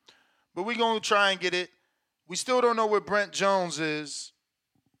 But we're going to try and get it. We still don't know where Brent Jones is.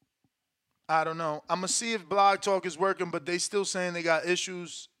 I don't know. I'm going to see if Blog Talk is working, but they still saying they got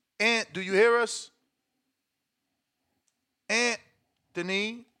issues. Ant, do you hear us?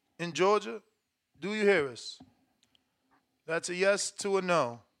 Anthony in Georgia, do you hear us? That's a yes to a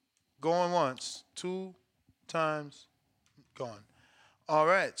no. Going once, 2 times, gone. All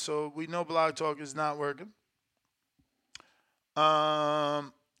right, so we know Blog Talk is not working.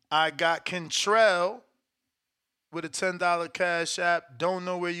 I got Kentrell with a $10 cash app. Don't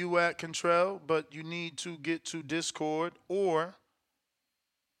know where you at, Kentrell, but you need to get to Discord or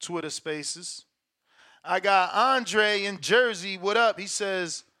Twitter Spaces. I got Andre in Jersey. What up? He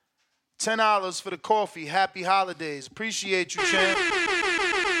says, $10 for the coffee. Happy holidays. Appreciate you, champ.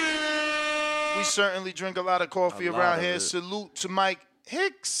 We certainly drink a lot of coffee around here. Salute to Mike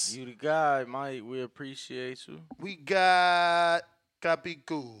Hicks. You the guy, Mike. We appreciate you. We got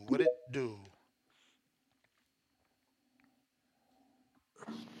Capicu. What it do?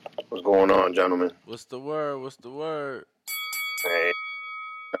 What's going on, gentlemen? What's the word? Hey,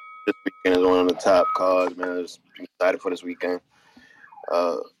 this weekend is one of the top cards, man. I'm excited for this weekend.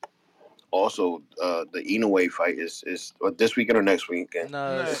 Also, the Inoue fight is this weekend or next weekend?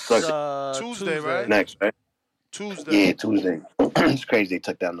 No, it's Tuesday, right? Next, right? Tuesday. Yeah, Tuesday. It's crazy they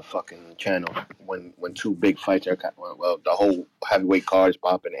took down the fucking channel when 2 big fights are well, the whole heavyweight card is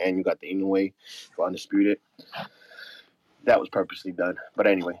popping, and you got the Inoue for Undisputed. That was purposely done. But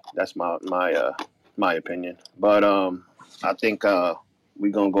anyway, that's my opinion. But I think we're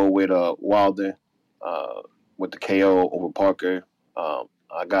gonna go with Wilder with the KO over Parker.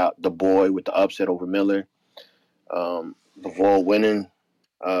 I got the boy with the upset over Miller. Bivol winning.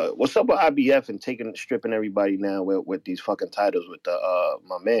 What's up with IBF and stripping everybody now with these fucking titles with the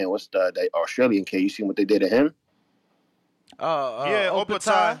my man? What's the Australian kid? You seen what they did to him?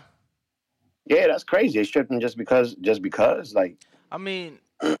 Opatai. Yeah, that's crazy. They stripped him just because. Like, I mean,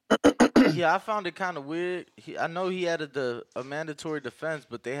 yeah, I found it kind of weird. I know he had a mandatory defense,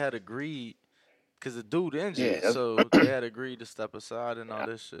 but they had agreed because the dude injured, so they had agreed to step aside and all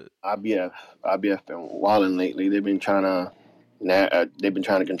this shit. IBF been wilding lately. They've been trying to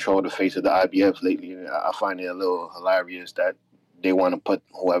control the face of the IBF lately. I find it a little hilarious that they want to put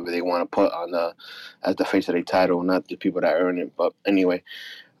whoever they want to put on as the face of their title, not the people that earn it. But anyway,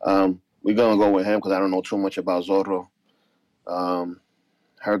 we're gonna go with him because I don't know too much about Zorro.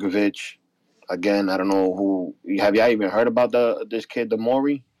 Hergovich, again, I don't know who. Have y'all even heard about this kid, the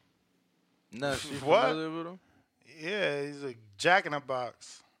Maury? No, What? With him? Yeah, he's a jack in a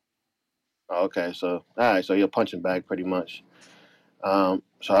box. Okay, so all right, so you're punching bag pretty much. So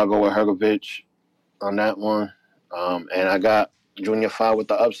I'll go with Hergovich on that one. And I got Junior Fa with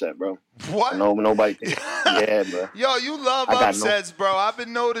the upset, bro. What? No, nobody. Yeah, bro. Yo, you love upsets, bro. I've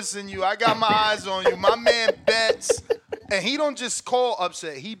been noticing you. I got my eyes on you. My man bets, and he don't just call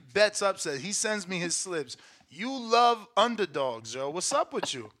upset. He bets upset. He sends me his slips. You love underdogs, yo. What's up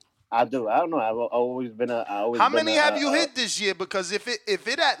with you? I do. I don't know. I've always been a. How many have you hit this year? Because if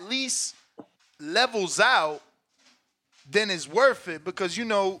it at least levels out, then it's worth it. Because you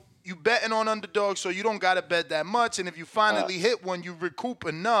betting on underdogs, so you don't gotta bet that much. And if you finally hit one, you recoup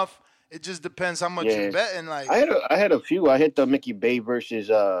enough. It just depends how much you're betting. Like I had a few. I hit the Mickey Bay versus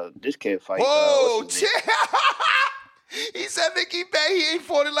this kid fight. Whoa, He said Mickey Bay. He ain't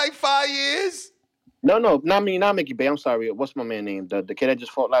fought in like 5 years. No, not me, not Mickey Bay. I'm sorry. What's my man name? The kid that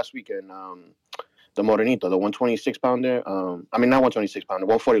just fought last weekend. The Morenito, the 126 pounder. I mean, not 126 pounder.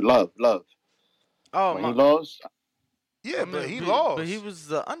 140. Love. Oh When my. he lost. Yeah, I mean, but he lost. But he was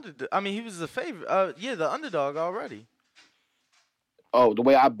the underdog. I mean, he was the favorite. Yeah, the underdog already. Oh, the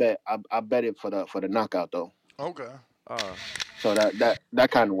way I bet it for the knockout though. Okay. So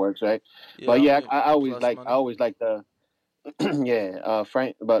that kind of works, right? Yeah, But yeah, I mean, I always plus like money. the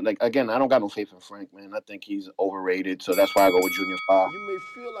Frank. But like again, I don't got no faith in Frank, man. I think he's overrated, so that's why I go with Junior Fa. You may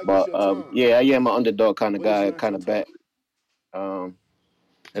feel like it's But your turn, yeah, I am an underdog kind of but it's guy, not kind your of turn. bet.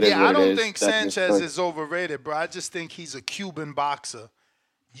 It is Yeah, what I it don't is. think That's his Sanchez choice. is overrated, bro. I just think he's a Cuban boxer.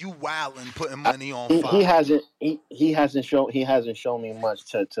 You Wallin putting money on Fa. He hasn't shown me much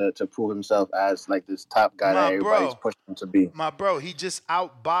to prove himself as like this top guy that everybody's pushing him to be. My bro, he just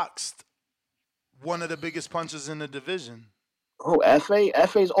outboxed one of the biggest punchers in the division. Oh,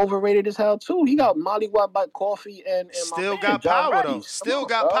 FA's overrated as hell too. He got Molly Watt by Coffee and Still my man, got John power though. Rice. Still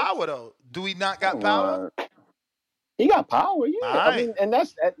got power though. Do he not got power? He got power, yeah. All I right. mean, and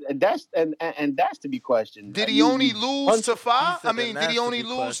that's to be questioned. Did he only lose to Fa? I mean, did he only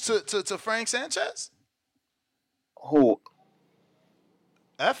lose to Frank Sanchez? Who?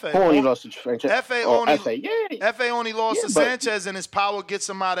 F.A. Who only lost to Frank? F.A. Oh, only F.A. Yeah. F.A. only lost to but- Sanchez, and his power gets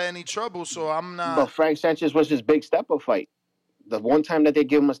him out of any trouble. So I'm not. But Frank Sanchez was his big step up fight. The one time that they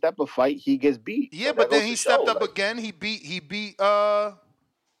give him a step up fight, he gets beat. Yeah, So but that then goes he to stepped show, up like, again. He beat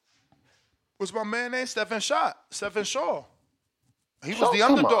what's my man name? Stephen Shaw. He was Shaw, the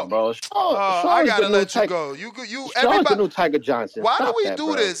come underdog. on, bro. Shaw I is gotta the new let you Tiger- go. You Shaw's everybody. the new Tiger Johnson. Why Stop do we that, do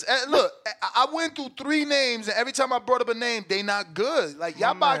bro. this? Look, I went through 3 names, and every time I brought up a name, they not good. Like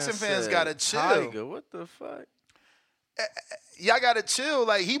y'all boxing fans gotta chill. Tiger, what the fuck? Y'all gotta chill.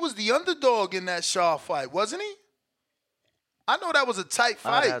 Like he was the underdog in that Shaw fight, wasn't he? I know that was a tight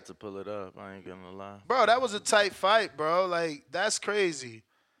I fight. had to pull it up. I ain't gonna lie. Bro, that was a tight fight, bro. Like, that's crazy.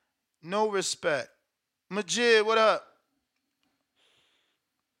 No respect. Majid, what up?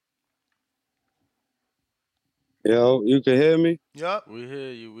 Yo, you can hear me? Yup. We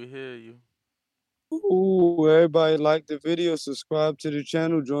hear you. Ooh, everybody like the video, subscribe to the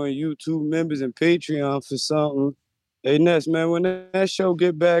channel, join YouTube members and Patreon for something. Hey, Ness, man, when that show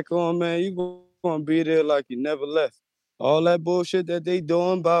get back on, man, you gonna be there like you never left. All that bullshit that they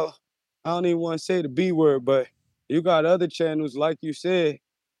doing about, I don't even want to say the B word, but you got other channels, like you said,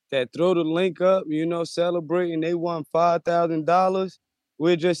 that throw the link up, celebrating they won $5,000.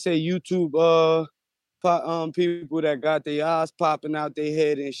 We'll just say YouTube, people that got their eyes popping out their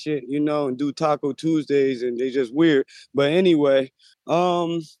head and shit, and do Taco Tuesdays and they just weird. But anyway,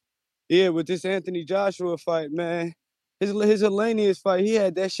 yeah, with this Anthony Joshua fight, man, his Hellenius fight, he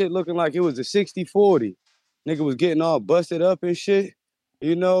had that shit looking like it was a 60-40. Nigga was getting all busted up and shit.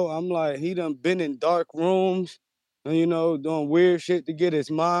 I'm like, he done been in dark rooms and, doing weird shit to get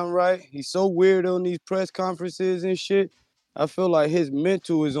his mind right. He's so weird on these press conferences and shit. I feel like his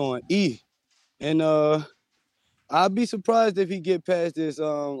mental is on E. And I'd be surprised if he get past this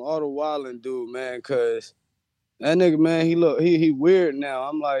Otto Wallin dude, man, cause that nigga, man, he weird now.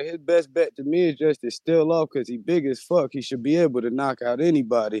 I'm like, his best bet to me is just to still off, cause he big as fuck. He should be able to knock out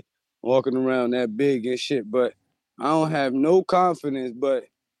anybody walking around that big and shit. But I don't have no confidence. But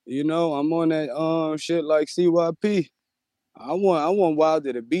I'm on that shit like CYP. I want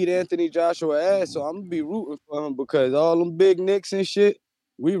Wilder to beat Anthony Joshua ass, so I'm gonna be rooting for him because all them big nicks and shit,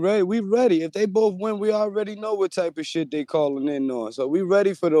 we ready. If they both win, we already know what type of shit they calling in on. So we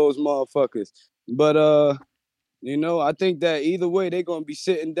ready for those motherfuckers. But I think that either way they gonna be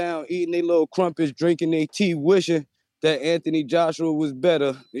sitting down, eating their little crumpets, drinking their tea, wishing that Anthony Joshua was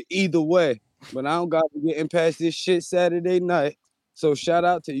better. Either way. But I don't got to getting past this shit Saturday night. So shout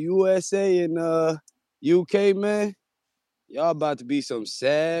out to USA and UK, man. Y'all about to be some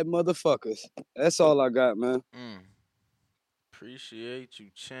sad motherfuckers. That's all I got, man. Appreciate you,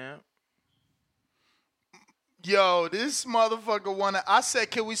 champ. Yo, this motherfucker I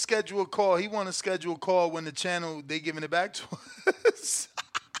said, can we schedule a call? He want to schedule a call when the channel, they giving it back to us.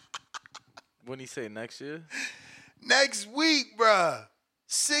 When he say next year? Next week, bruh.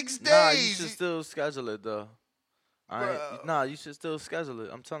 6 days. Nah, you should still schedule it, though. Nah, you should still schedule it.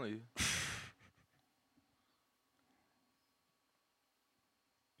 I'm telling you.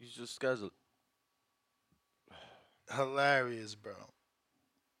 You should schedule it. Hilarious, bro.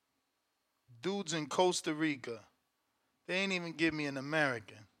 Dudes in Costa Rica. They ain't even give me an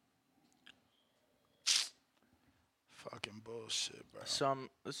American. Fucking bullshit, bro.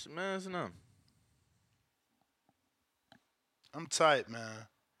 I'm tight, man.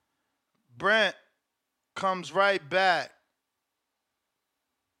 Brent, comes right back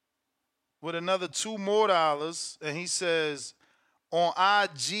with another $2 more, and he says, on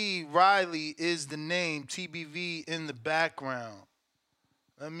IG, Riley is the name, TBV in the background.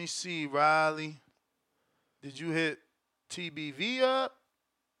 Let me see, Riley. Did you hit TBV up?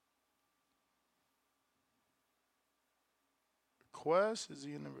 Request? Is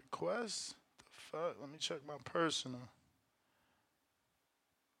he in the request? The fuck? Let me check my personal.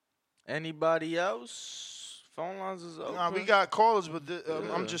 Anybody else? Phone lines is open. Nah, we got callers, but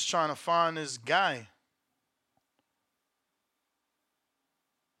I'm just trying to find this guy.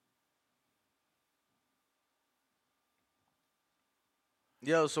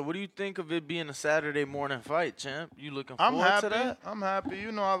 Yo, so what do you think of it being a Saturday morning fight, champ? You looking forward to that? I'm happy.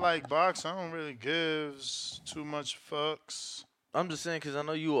 You know I like boxing. I don't really give too much fucks. I'm just saying because I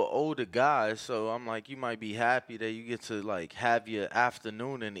know you an older guy, so I'm like, you might be happy that you get to, like, have your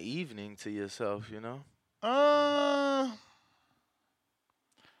afternoon and evening to yourself, you know?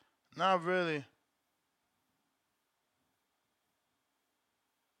 Not really.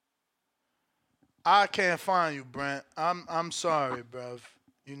 I can't find you, Brent. I'm sorry, bruv.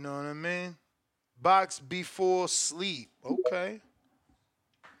 You know what I mean? Box before sleep. Okay.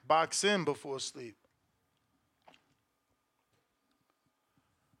 Box in before sleep.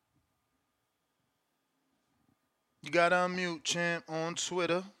 You gotta unmute, champ, on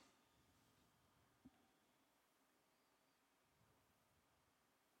Twitter.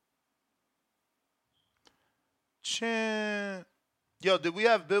 Champ. Yo, did we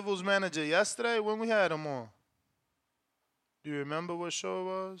have Bibble's manager yesterday? When we had him on? Do you remember what show it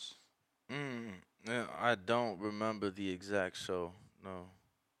was? Yeah, I don't remember the exact show, no.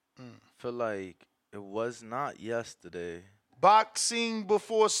 Feel like it was not yesterday. Boxing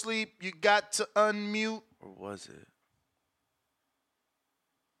before sleep, you got to unmute. Or was it?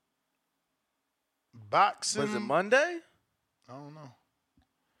 Boxing. Was it Monday? I don't know.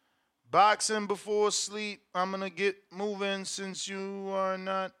 Boxing before sleep. I'm going to get moving since you are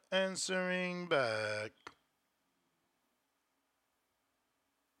not answering back.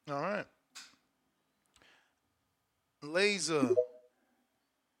 All right. Laser.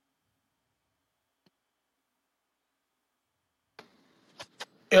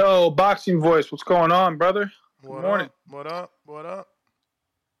 Yo, boxing voice, what's going on, brother? Good morning. What up? What up?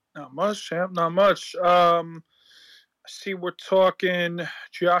 Not much, champ. Not much. I see we're talking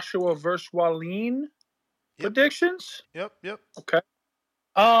Joshua versus Wallin predictions. Yep. Okay.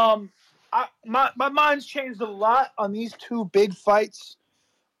 My mind's changed a lot on these two big fights,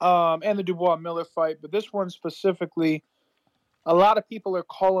 and the Dubois Miller fight, but this one specifically, a lot of people are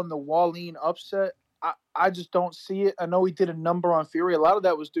calling the Wallin upset. I just don't see it. I know he did a number on Fury. A lot of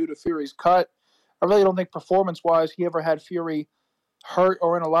that was due to Fury's cut. I really don't think performance-wise he ever had Fury hurt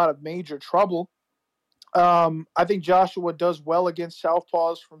or in a lot of major trouble. I think Joshua does well against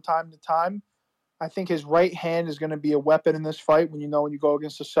southpaws from time to time. I think his right hand is going to be a weapon in this fight. When you go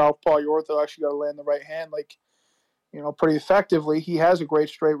against a southpaw, your orthodox, you got to land the right hand, pretty effectively. He has a great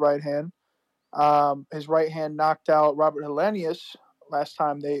straight right hand. His right hand knocked out Robert Helenius last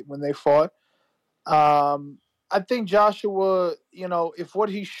time when they fought. I think Joshua, if what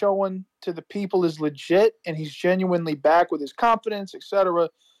he's showing to the people is legit and he's genuinely back with his confidence, etc.,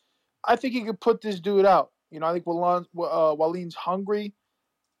 I think he could put this dude out. I think Wallin's hungry.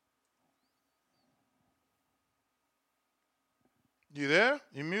 You there?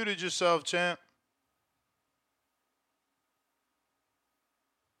 You muted yourself, champ.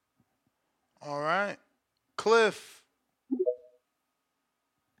 All right. Cliff.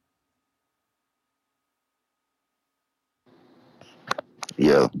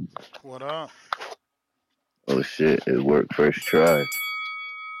 Yo. What up? Oh shit, it worked first try.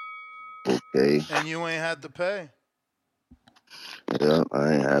 Okay. And you ain't had to pay. Yeah,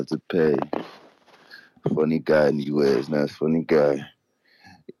 I ain't have to pay. Funny guy in the US, nice funny guy.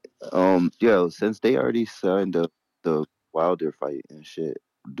 Yo, since they already signed up the Wilder fight and shit,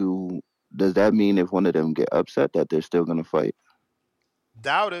 does that mean if one of them get upset that they're still gonna fight?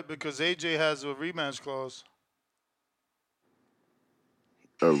 Doubt it because AJ has a rematch clause.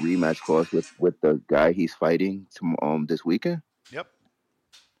 A rematch clause with the guy he's fighting this weekend? Yep.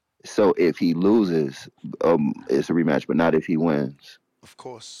 So if he loses, it's a rematch, but not if he wins. Of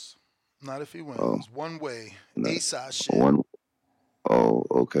course. Not if he wins. One way. ASAP shit.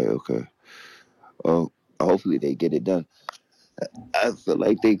 Okay. Oh, hopefully they get it done. I feel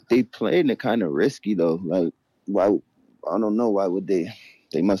like they playing it kind of risky though. Like, why? I don't know. Why would they?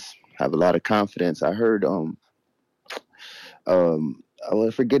 They must have a lot of confidence. I heard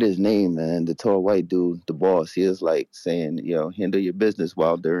I forget his name, man. The tall white dude, the boss. He is like saying, handle your business,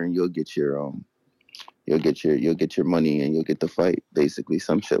 Wilder, and you'll get your you'll get your money and you'll get the fight, basically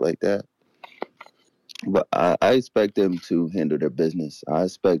some shit like that. But I expect them to handle their business. I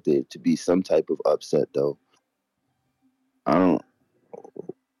expect it to be some type of upset though. I don't.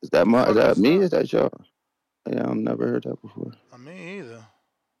 Is that me? Is that y'all? Yeah, I've never heard that before. Me either.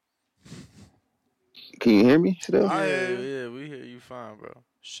 Can you hear me still? Yeah, we hear you fine, bro.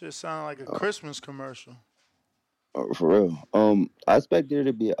 Shit sound like a Christmas commercial. For real. I expect there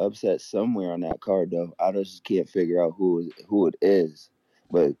to be an upset somewhere on that card though. I just can't figure out who it is.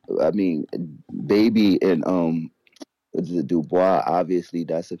 But I mean, Baby and the Dubois, obviously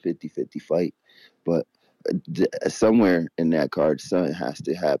that's a 50-50 fight. But somewhere in that card, something has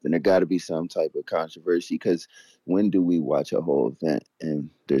to happen. There got to be some type of controversy because when do we watch a whole event and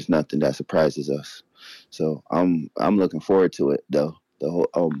there's nothing that surprises us? So I'm looking forward to it though. The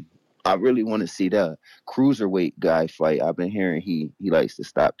whole I really want to see the cruiserweight guy fight. I've been hearing he likes to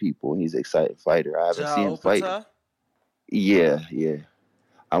stop people. He's an excited fighter. I haven't seen him fight. Yeah.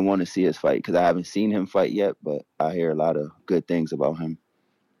 I want to see his fight because I haven't seen him fight yet, but I hear a lot of good things about him.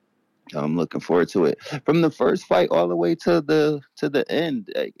 I'm looking forward to it. From the first fight all the way to the end,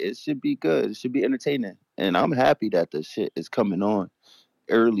 like, it should be good. It should be entertaining, and I'm happy that the shit is coming on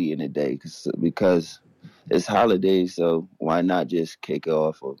early in the day because it's holidays. So why not just kick it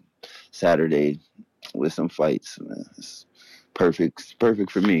off on Saturday with some fights? Man, it's perfect. It's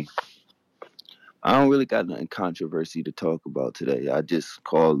perfect for me. I don't really got nothing controversy to talk about today. I just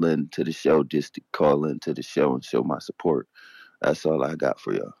called in to the show just to call into the show and show my support. That's all I got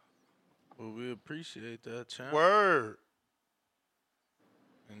for y'all. Well, we appreciate that, champ. Word.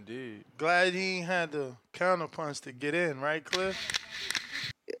 Indeed. Glad he ain't had the counterpunch to get in, right, Cliff?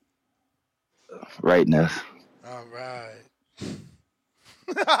 Right, Ness. All right.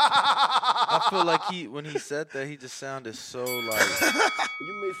 I feel like when he said that, he just sounded so like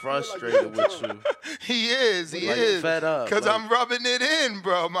frustrated with you. He is. Fed up. Because I'm rubbing it in,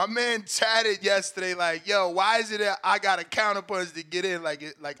 bro. My man chatted yesterday like, yo, why is it that I got a counterpunch to get in? Like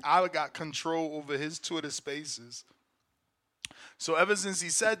I got control over his Twitter spaces. So ever since he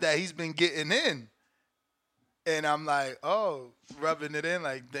said that, he's been getting in. And I'm like, oh, rubbing it in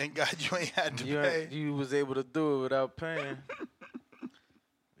like, thank God you ain't had to pay. You was able to do it without paying.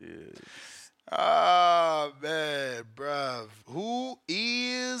 Yeah. Oh, man, bruv. Who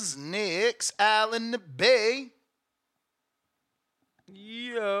is next? Allen the Bay.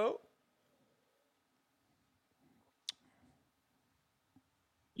 Yo.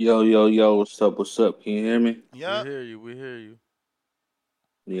 Yo, what's up? Can you hear me? Yeah. We hear you.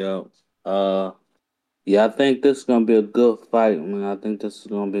 Yo. Yeah, I think this is gonna be a good fight, man. I think this is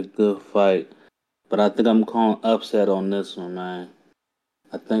gonna be a good fight. But I think I'm calling upset on this one, man.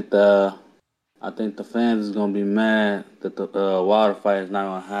 I think the fans is gonna be mad that the water fight is not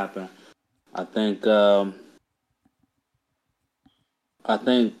gonna happen. I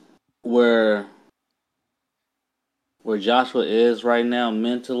think where Joshua is right now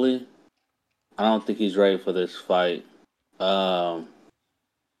mentally, I don't think he's ready for this fight.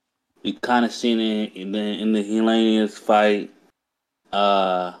 You kind of seen it in the Hellenius fight.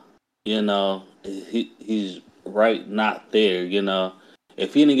 He's right not there.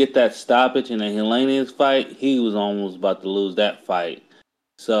 If he didn't get that stoppage in the Hellenius fight, he was almost about to lose that fight.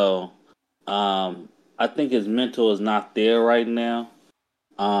 So, I think his mental is not there right now.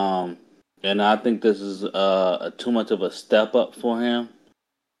 And I think this is too much of a step up for him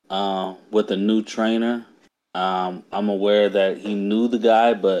with a new trainer. I'm aware that he knew the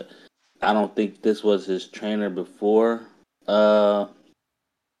guy, but I don't think this was his trainer before.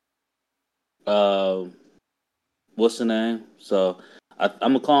 What's the name? So I'm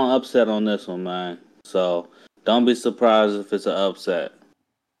gonna call an upset on this one, man. So don't be surprised if it's an upset.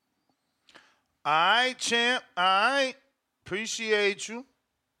 All right, champ. All right. Appreciate you.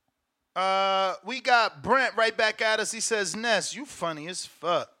 We got Brent right back at us. He says, Ness, you funny as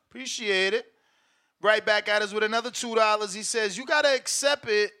fuck. Appreciate it. Right back at us with another $2. He says, you got to accept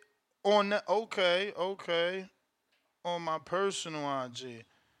it on the, okay. On my personal IG.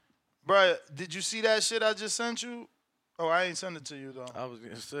 Bruh, did you see that shit I just sent you? Oh, I ain't sent it to you, though. I was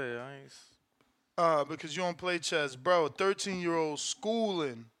going to say, I ain't. Because you don't play chess. Bro, a 13-year-old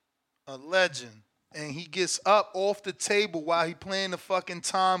schooling a legend. And he gets up off the table while he playing the fucking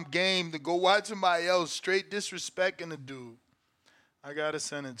Tom game to go watch somebody else, straight disrespecting the dude. I got to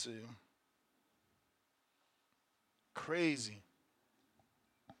send it to you. Crazy.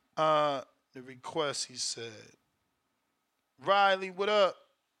 The request, he said. Riley, what up?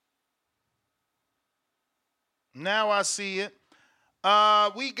 Now I see it.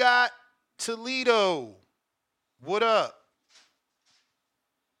 We got Toledo. What up?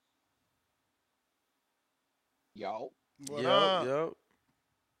 Yo. What Yep, up? yep.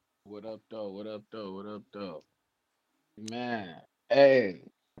 What up, though? What up, though? What up, though? Man, hey,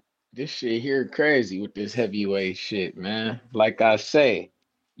 this shit here crazy with this heavyweight shit, man. Like I say,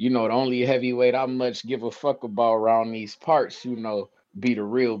 the only heavyweight I much give a fuck about around these parts, be the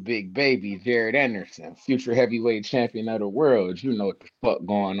real big baby, Jared Anderson, future heavyweight champion of the world. You know what the fuck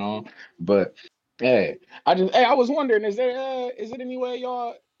going on. But hey, I was wondering, is it any way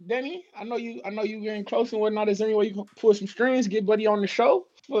y'all, Denny? I know you getting close and whatnot. Is there any way you can pull some strings, get Buddy on the show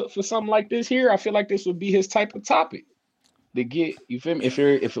for something like this here? I feel like this would be his type of topic to get, you feel me? If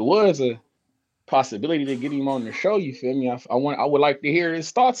it was a possibility to get him on the show, you feel me? I would like to hear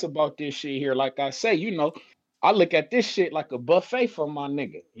his thoughts about this shit here. Like I say, I look at this shit like a buffet for my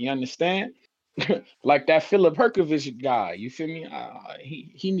nigga. You understand? Like that Philip Herkovich guy. You feel me?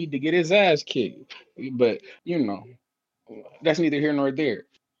 He need to get his ass kicked. But that's neither here nor there.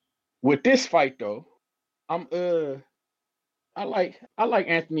 With this fight though, I'm I like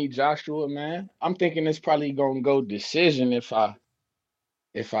Anthony Joshua, man. I'm thinking it's probably gonna go decision if I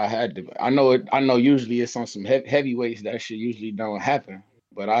had to. I know usually it's on some heavyweights that shit usually don't happen,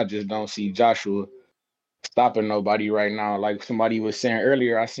 but I just don't see Joshua stopping nobody right now. Like somebody was saying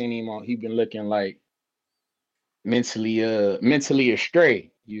earlier, I seen him on. He been looking like mentally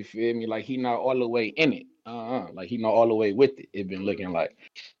astray. You feel me? Like he not all the way in it. Like he not all the way with it. It been looking like.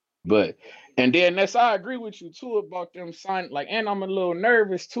 But and then that's I agree with you too about them sign like, and I'm a little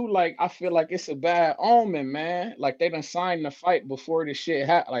nervous too. Like I feel like it's a bad omen, man. Like they done signed the fight before this shit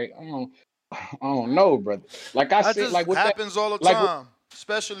happened. Like I don't know, brother. Like I That said, just like with that, happens all the like time,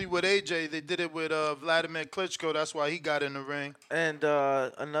 especially with AJ. They did it with Vladimir Klitschko. That's why he got in the ring. And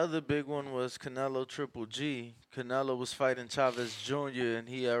another big one was Canelo Triple G. Canelo was fighting Chavez Jr. and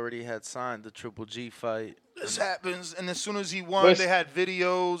he already had signed the Triple G fight. This happens, and as soon as he won, But they had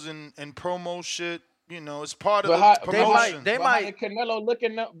videos and promo shit. It's part of but the how promotion. They but how might. did Canelo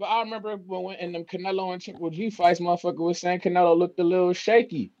looking up? But I remember when in them Canelo and Triple G fights, motherfucker was saying Canelo looked a little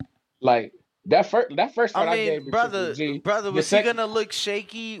shaky. Like that first I fight I mean, gave to Triple G. brother, The was he second, gonna look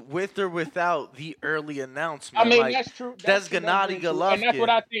shaky with or without the early I announcement? mean, Like that's true. that's That's Gennady very true. And that's what Golovkin,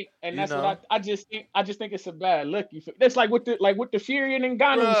 I think. And you that's what know. I just think it's a bad look. You feel? That's like with the Fury and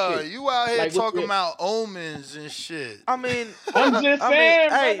Ngannou Bruh, shit. you out here Like with talking the about omens and shit. I mean, I'm just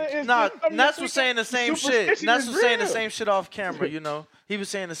saying, hey, brother. It's nah, just something to Nats think was of. saying the The same shit. superstition Nats is was saying the real. same shit off camera. He was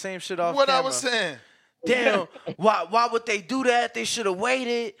saying the same shit off What camera. I was saying. Damn, why would they do that? They should have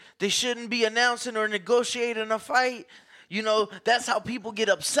waited. They shouldn't be announcing or negotiating a fight. That's how people get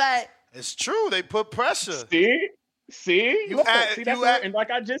upset. It's true. They put pressure. See, You look, add, see that's you add, and like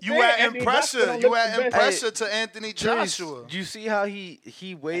I just you said, adding Anthony Joshua pressure. don't You look the adding best. pressure to Anthony Trees, Joshua. do you see how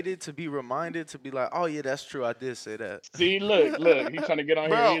he waited to be reminded to be like, oh yeah, that's true. I did say that. See, look, he's trying to get on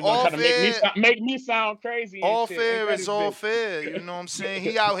here. Bro, He's gonna try to make me sound crazy and all shit. Ain't fair that is his all bitch? fair. You know what I'm saying?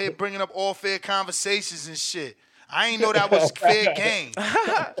 He out here bringing up all fair conversations and shit. I ain't know that was fair game.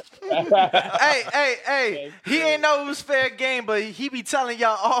 Hey, he ain't know it was fair game, but he be telling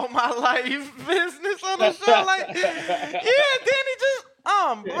y'all all my life business on the show. Like, yeah, Danny just,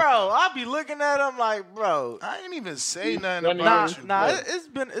 bro. I be looking at him like, bro. I ain't even say nothing about you. Nah, bro. it's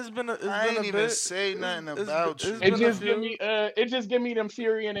been I been ain't a even bit. say nothing about you. It just give me them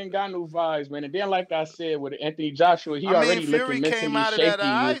Fury and Ngannou vibes, man. And then like I said with Anthony Joshua, he I mean, already Fury looking came mentally out of that shaky.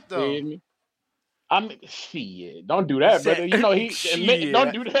 You alright though. feel me? Shit, don't do that, brother. Shit.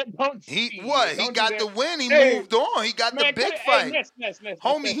 Don't do that. He Don't got do the that. win. He Hey, moved on. He got the man, big Hey, fight. Ness,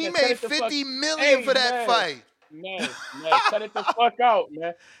 Homie, he cut made it the fuck. $50 million for that fight. Ness, cut it the fuck out,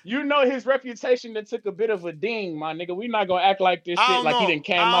 man. You know his reputation that took a bit of a ding, my nigga. We not gonna act like this I shit don't like he know. didn't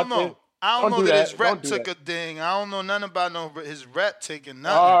came I out don't there. know. I don't Don't know do that that. his rep Don't do took that. a ding. I don't know nothing about his rep taking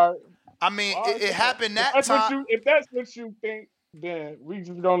nothing. All right. I mean, it happened that If time. that's what you think, then we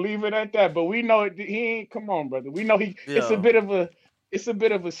just gonna leave it at that. But we know he ain't. Come on, brother. We know he. It's a bit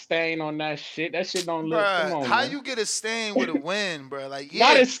of a stain on that shit. That shit don't look. Come Bruh, on, how man. you get a stain with a win, bruh? Like,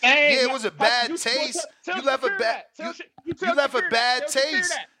 Not yeah, a stain. yeah, it was a bad taste. You left a bad, you left a bad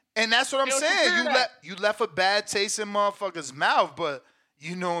taste, and that's what I'm saying. You left a bad taste in motherfuckers' mouth, but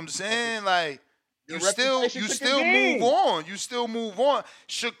you know what I'm saying, like. You still move on. You still move on.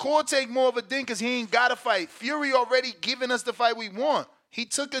 Shakur take more of a ding because he ain't got a fight. Fury already giving us the fight we want. He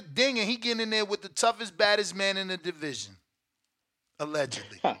took a ding and he getting in there with the toughest, baddest man in the division.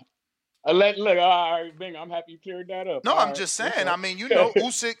 Allegedly. Look, all right, Bing, I'm happy you cleared that up. No, All I'm right, just that's saying. all. I mean,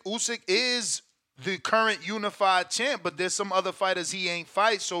 Usyk is the current unified champ, but there's some other fighters he ain't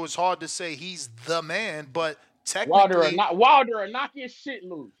fight, so it's hard to say he's the man. But technically, Wilder or knock your shit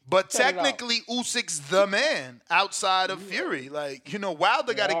loose. But Cut it out. technically, Usyk's the man outside of Fury. Like,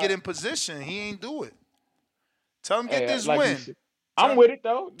 Wilder got to get in position. He ain't do it. Tell him get Hey, this like you win. said, I'm with it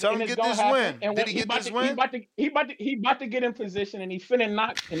though, Tell and him it's get gonna this happen. win. And Did when he get this win? he about to get in position, and he finna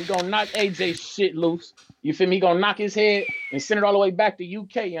knock, and he gonna knock AJ shit loose. You feel me? He gonna knock his head and send it all the way back to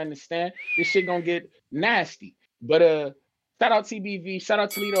UK. You understand? This shit gonna get nasty. But shout out TBV, shout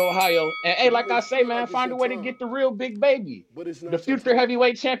out Toledo, Ohio, and hey, like I say, man, find a way to get the real big baby, the future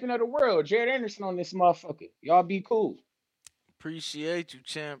heavyweight champion of the world, Jared Anderson on this motherfucker. Y'all be cool. Appreciate you,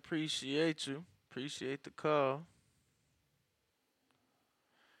 champ. Appreciate you. Appreciate the call.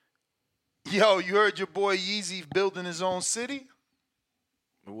 Yo, you heard your boy Yeezy building his own city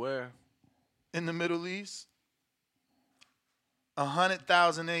Where? in the Middle East?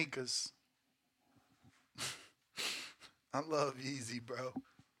 100,000 acres. I love Yeezy, bro.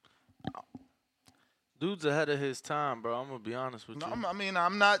 Dude's ahead of his time, bro. I'm gonna be honest with you. I mean,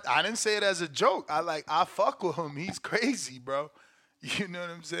 I'm not. I didn't say it as a joke. I fuck with him. He's crazy, bro. You know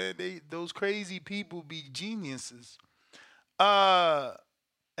what I'm saying? Those crazy people be geniuses. SDX.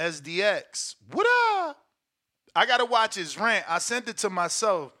 What up? I gotta watch his rant. I sent it to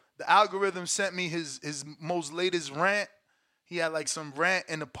myself. The algorithm sent me his most latest rant. He had like some rant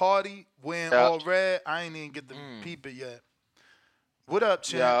in the party wearing all red. I ain't even get to peep it yet. What up,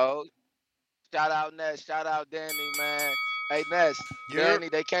 champ? Yo, shout out Ness, shout out Danny, man. Hey Ness, Danny,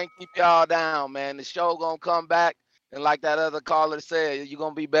 they can't keep y'all down, man. The show gonna come back, and like that other caller said, you're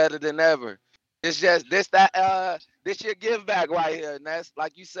gonna be better than ever. It's just this your give back right here, Ness.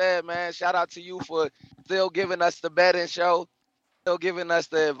 Like you said, man, shout out to you for still giving us the betting show, still giving us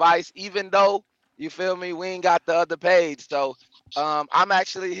the advice, even though you feel me, we ain't got the other page. So I'm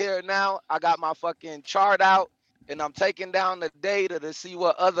actually here now. I got my fucking chart out, and I'm taking down the data to see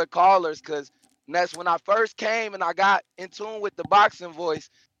what other callers, because Ness, when I first came and I got in tune with the boxing voice,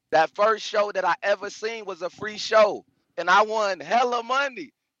 that first show that I ever seen was a free show, and I won hella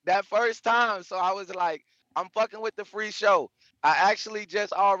money that first time. So I was like, I'm fucking with the free show. I actually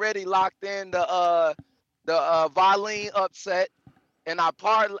just already locked in the Wallin upset, and I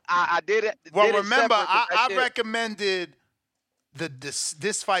did it. Well, did it remember, separate 'cause I that shit- recommended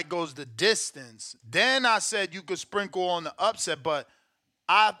this fight goes the distance. Then I said you could sprinkle on the upset, but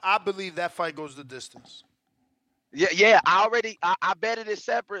I believe that fight goes the distance. Yeah. I betted it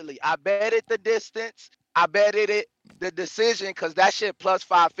separately. I betted the distance. I betted it the decision, because that shit plus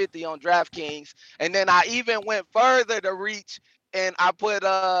 550 on DraftKings. And then I even went further to reach, and I put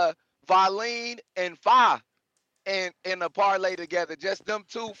Wallin and Fa in a parlay together. Just them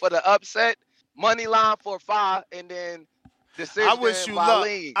two for the upset, money line for Fa, and then decision. I wish you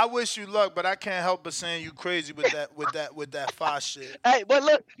Wallin. luck. I wish you luck, but I can't help but saying you crazy with that five shit. Hey, but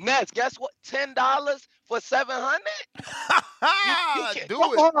look, Nets, guess what? $10 for 700. Do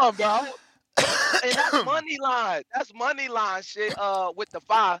it. Come on, bro. And that's money line. That's money line shit. With the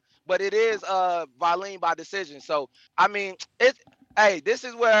five, but it is Wallin by decision. So I mean, it's. Hey, this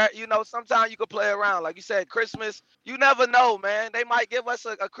is where, sometimes you could play around. Like you said, Christmas, you never know, man. They might give us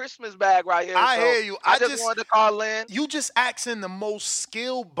a Christmas bag right here. I So hear you. I just wanted to call in. You just asking the most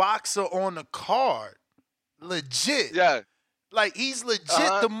skilled boxer on the card. Legit. Yeah. Like, he's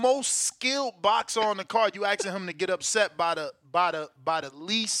legit the most skilled boxer on the card. You asking him to get upset by the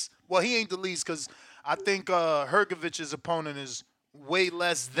least. Well, he ain't the least, because I think Hergovich's opponent is way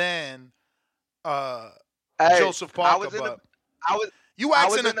less than Joseph Parker. You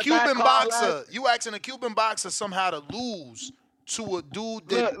asking a Cuban boxer. You asking a Cuban boxer somehow to lose to a dude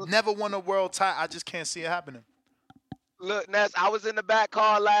that never won a world title. I just can't see it happening. Look, Ness, I was in the back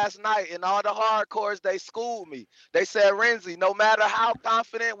car last night, and all the hardcores, they schooled me. They said, Renzi, no matter how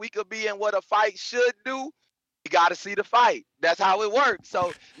confident we could be in what a fight should do, you got to see the fight. That's how it works.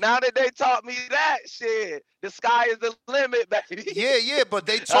 So now that they taught me that shit, the sky is the limit, baby. Yeah, but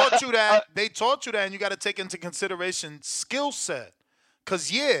they taught you that. They taught you that, and you got to take into consideration skill set.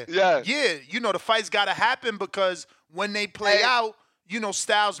 Because, the fights got to happen, because when they play out,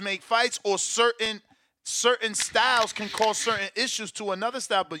 styles make fights, or certain styles can cause certain issues to another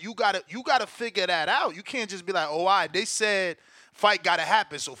style, but you gotta figure that out. You can't just be like, oh, they said fight gotta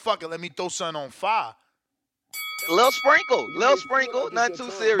happen, so fuck it, let me throw something on fire. Little sprinkle, nothing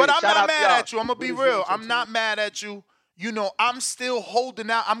too serious. But I'm not mad at you. I'm gonna be real. I'm not mad at you. I'm still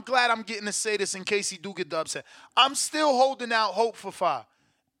holding out. I'm glad I'm getting to say this in case he do get the upset. I'm still holding out hope for Fa.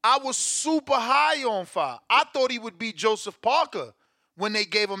 I was super high on Fa. I thought he would beat Joseph Parker when they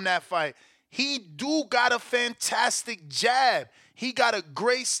gave him that fight. He do got a fantastic jab. He got a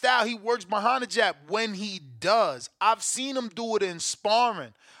great style. He works behind the jab when he does. I've seen him do it in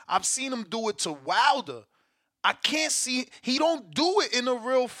sparring. I've seen him do it to Wilder. I can't see, he don't do it in a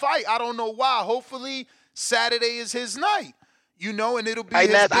real fight. I don't know why. Hopefully Saturday is his night, and it'll be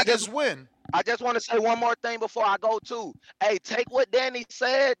his biggest win. I just want to say one more thing before I go too. Hey, take what Danny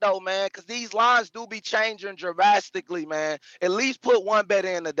said though, man, because these lines do be changing drastically, man. At least put one bet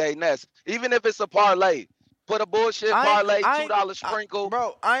in today, Ness. Even if it's a parlay. Put a bullshit parlay, $2 sprinkle.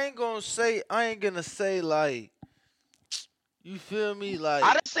 Bro, I ain't gonna say like, you feel me? Like,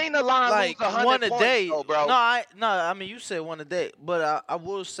 I done seen the line lose 100 one a points day. though, bro. I mean, you said one a day, but I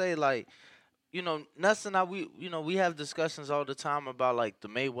will say like, Ness and I, we have discussions all the time about like the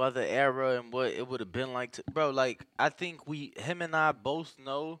Mayweather era and what it would have been like to, bro. Like, I think him and I both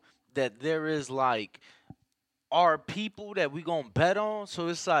know that there is like our people that we gonna bet on. So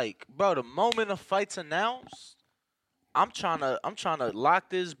it's like, bro, the moment a fight's announced, I'm trying to lock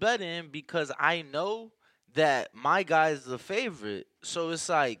this bet in because I know that my guy is the favorite. So it's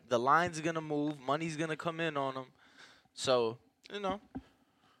like the line's gonna move, money's gonna come in on him. So,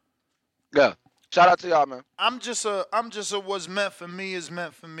 Yeah. Shout out to y'all, man. I'm just a what's meant for me is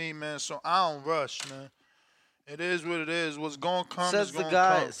meant for me, man. So I don't rush, man. It is what it is. What's gonna come is gonna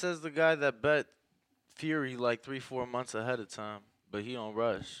come. Says the guy that bet Fury like 3-4 months ahead of time, but he don't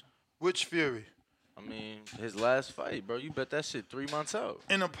rush. Which Fury? I mean, his last fight, bro. You bet that shit 3 months out.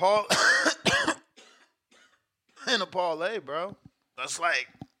 In a parlay, bro. That's like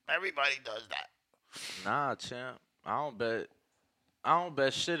everybody does that. Nah, champ. I don't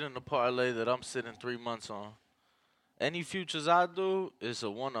bet shit in the parlay that I'm sitting 3 months on. Any futures I do, it's a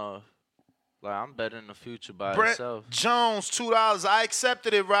one-off. Like, I'm betting the future by Brett itself. Jones, $2. I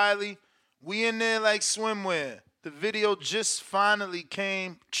accepted it, Riley. We in there like swimwear. The video just finally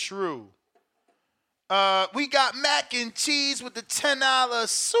came true. We got mac and cheese with the $10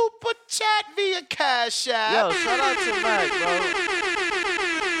 super chat via Cash App. Yo, shout out to Mac, bro.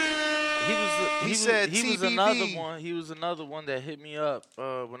 He said he was TBV. another one. He was another one that hit me up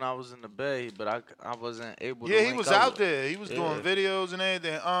when I was in the Bay, but I wasn't able to. Yeah, he link was up out with- there. He was doing videos and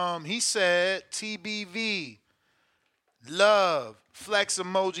everything. He said TBV. Love. Flex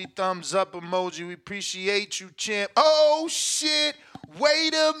emoji, thumbs up emoji. We appreciate you, champ. Oh, shit.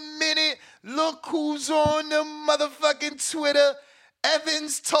 Wait a minute. Look who's on the motherfucking Twitter.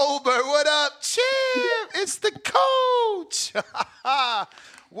 Evans Tolbert. What up, champ? It's the coach.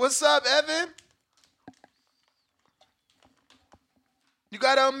 What's up, Evan? You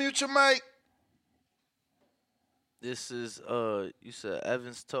got to unmute your mic. This is you said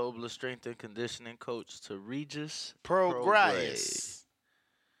Evans Tobler, strength and conditioning coach to Regis Progress.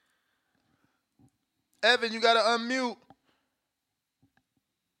 Evan, you got to unmute.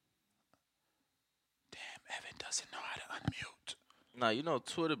 Damn, Evan doesn't know how to unmute. Nah,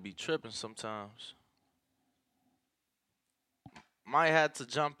 Twitter be tripping sometimes. Might have to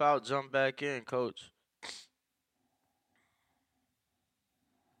jump out, jump back in, coach.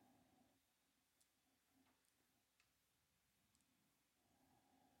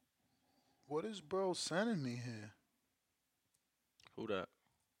 What is bro sending me here? Who that?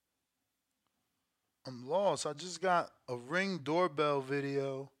 I'm lost. I just got a Ring doorbell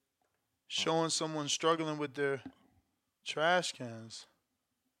video showing someone struggling with their trash cans.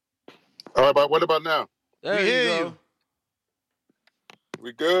 All right, but what about now? There We you hear go. you.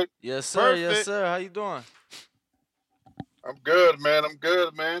 We good? Yes, sir. Yes, Perfect. sir. How you doing? I'm good, man.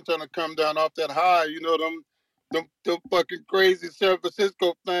 Trying to come down off that high. You know them fucking crazy San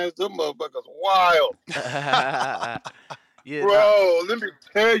Francisco fans. Them motherfuckers wild. Yeah, Bro, let me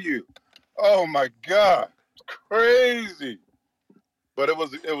tell you. Oh my God, it's crazy. But it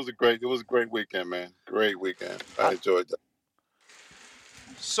was a great weekend, man. Great weekend. I enjoyed that.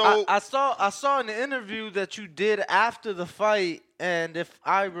 So I saw in the interview that you did after the fight, and if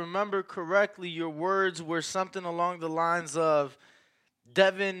I remember correctly, your words were something along the lines of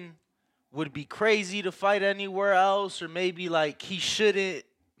Devin would be crazy to fight anywhere else, or maybe like he shouldn't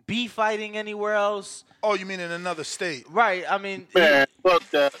be fighting anywhere else. Oh, you mean in another state? Right. I mean, Man, fuck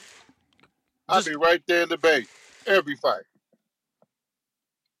that. I'll be right there in the Bay. Every fight.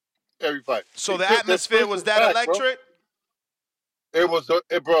 So the atmosphere was that electric? It was,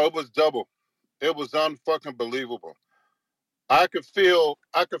 it was double. It was unfucking believable. I could feel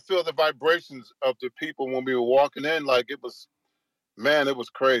the vibrations of the people when we were walking in. Like it was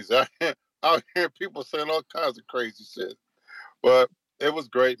crazy. I hear people saying all kinds of crazy shit, but it was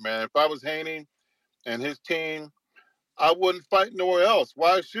great, man. If I was Haney and his team, I wouldn't fight nowhere else.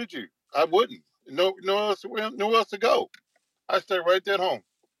 Why should you? I wouldn't. Nowhere else to go. I stay right there at home.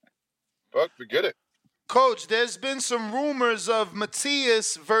 Fuck, forget it. Coach, there's been some rumors of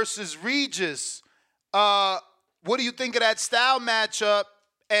Matias versus Regis. What do you think of that style matchup?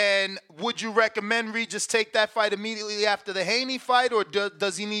 And would you recommend Regis take that fight immediately after the Haney fight, or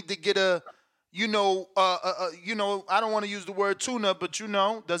does he need to get a, I don't want to use the word tune-up, but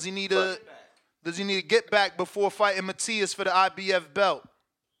does he need Does he need to get back before fighting Matias for the IBF belt?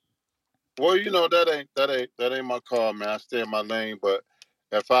 Well, that ain't my call, man. I stay in my lane. But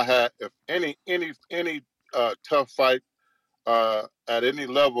if any tough fight at any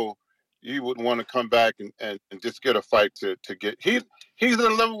level, you would want to come back and just get a fight to get. He's at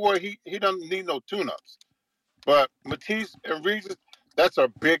a level where he doesn't need no tune-ups. But Matisse and Regis, that's a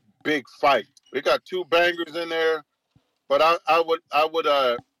big fight. We got two bangers in there. But I want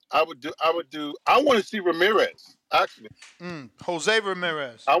to see Ramirez actually. Jose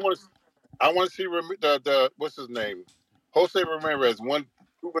Ramirez. I want to see the what's his name, Jose Ramirez, one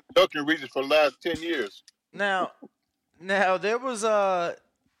who been ducking Regis for the last 10 years. Now there was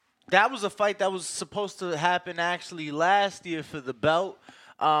that was a fight that was supposed to happen actually last year for the belt.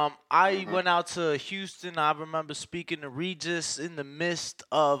 I went out to Houston. I remember speaking to Regis in the midst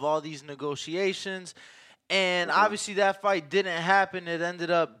of all these negotiations. And obviously that fight didn't happen. It ended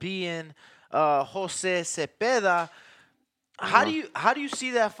up being Jose Cepeda. How do you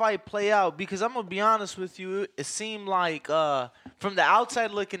see that fight play out? Because I'm gonna be honest with you, it seemed like from the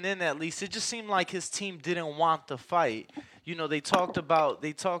outside looking in, at least, it just seemed like his team didn't want the fight. You know, they talked about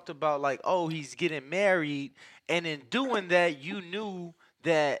like, oh, he's getting married, and in doing that, you knew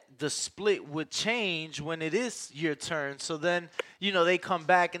that the split would change when it is your turn. So then, you know, they come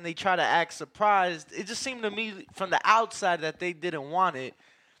back and they try to act surprised. It just seemed to me from the outside that they didn't want it.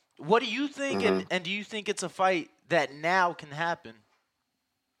 What do you think, and do you think it's a fight that now can happen?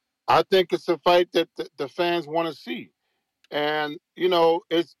 I think it's a fight that the fans want to see, and you know,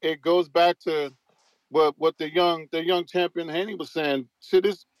 it goes back to what the young champion Haney was saying. See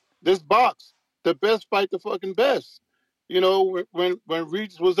this box, the best fight the fucking best. You know, when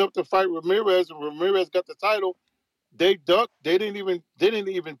Regis was up to fight Ramirez and Ramirez got the title, they ducked. They didn't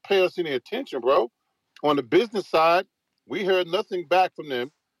even pay us any attention, bro. On the business side, we heard nothing back from them.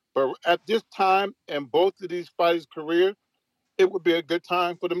 But at this time in both of these fighters' career, it would be a good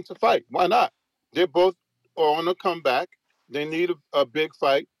time for them to fight. Why not? They're both on a comeback. They need a big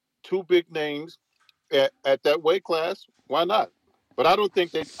fight, two big names at that weight class. Why not? But I don't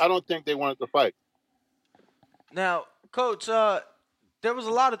think they wanted to fight. Now, Coach, there was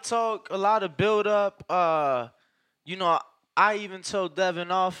a lot of talk, a lot of build up. You know, I even told Devin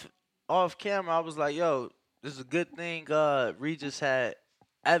off camera, I was like, yo, this is a good thing Regis had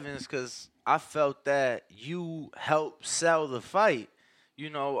Evans, because I felt that you helped sell the fight. You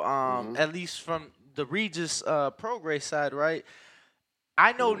know, at least from the Regis Prograis side, right?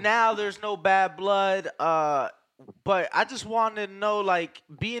 I know now there's no bad blood, but I just wanted to know, like,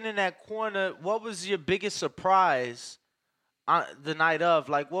 being in that corner, what was your biggest surprise on the night of?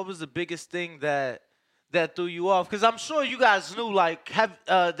 Like, what was the biggest thing that threw you off? Because I'm sure you guys knew, like,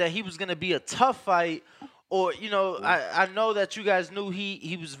 that he was gonna be a tough fight, or you know, I know that you guys knew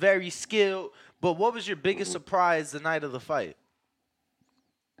he was very skilled. But what was your biggest surprise the night of the fight?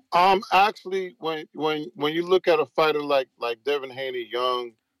 Actually, when you look at a fighter like Devin Haney,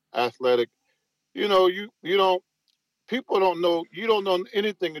 young, athletic, you know, you don't people don't know you don't know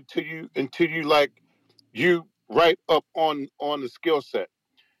anything until you like you right up on the skill set.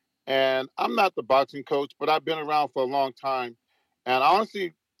 And I'm not the boxing coach, but I've been around for a long time. And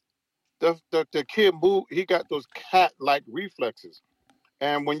honestly, the kid moved. He got those cat like reflexes.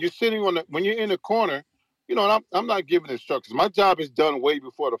 And when when you're in the corner, you know, and I'm not giving instructions. My job is done way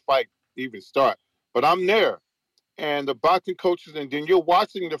before the fight even start. But I'm there, and the boxing coaches, and then you're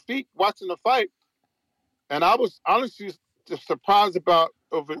watching the fight. And I was honestly just surprised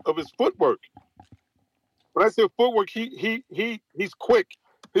of his footwork. When I say footwork, he's quick.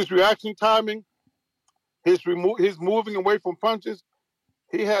 His reaction timing, his moving away from punches,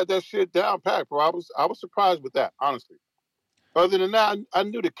 he had that shit down pat, bro. I was surprised with that, honestly. Other than that, I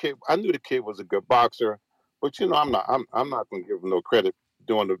knew the kid. I knew the kid was a good boxer, but you know, I'm not going to give him no credit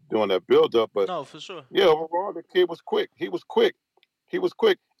doing that build up. But No, for sure. yeah, overall, the kid was quick. He was quick. He was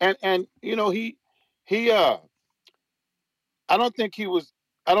quick, and you know, he I don't think he was.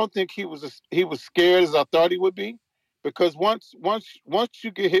 I don't think he was scared as I thought he would be, because once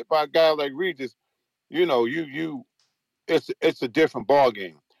you get hit by a guy like Regis, you know, it's a different ball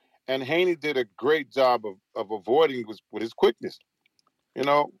game. And Haney did a great job of avoiding with his quickness. You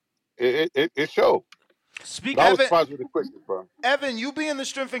know, it showed. But I was surprised with the quickness, bro. Evan, you being the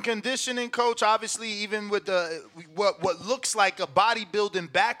strength and conditioning coach, obviously, even with the what looks like a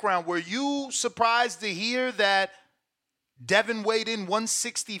bodybuilding background, were you surprised to hear that Devin weighed in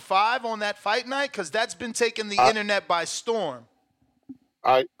 165 on that fight night? Because that's been taking the internet by storm.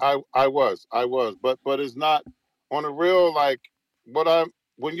 I was, but it's not on a real like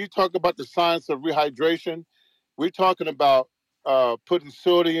when you talk about the science of rehydration, we're talking about putting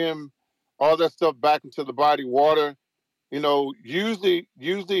sodium all that stuff back into the body, water. Usually,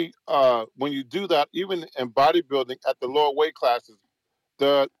 when you do that, even in bodybuilding at the lower weight classes,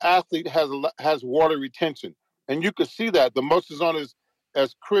 the athlete has water retention, and you can see that the muscles aren't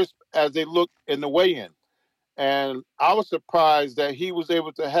as crisp as they look in the weigh-in. And I was surprised that he was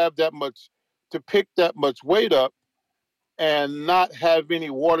able to have that much, to pick that much weight up, and not have any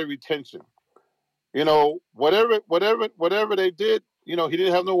water retention. Whatever they did, he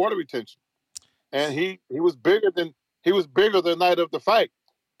didn't have no water retention, and he was bigger the night of the fight.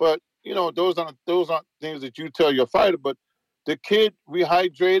 But those aren't things that you tell your fighter. But the kid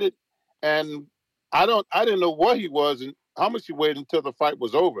rehydrated, and I didn't know what he was and how much he weighed until the fight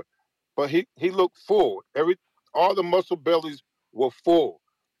was over. But he looked full. All the muscle bellies were full.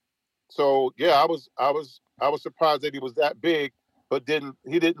 So yeah, I was surprised that he was that big, but I didn't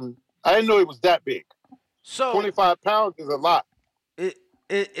know he was that big. So 25 pounds is a lot.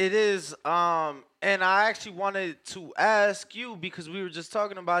 it is and I actually wanted to ask you because we were just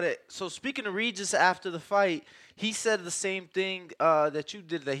talking about it. So speaking of Regis after the fight, he said the same thing that you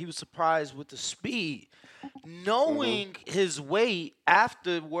did, that he was surprised with the speed. Knowing his weight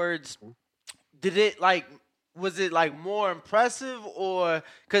afterwards, was it like more impressive, or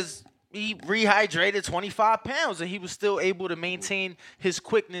because he rehydrated 25 pounds and he was still able to maintain his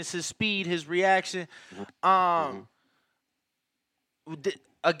quickness, his speed, his reaction.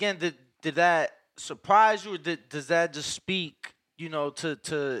 Did that surprise you, or does that just speak,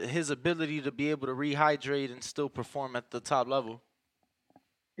 to his ability to be able to rehydrate and still perform at the top level?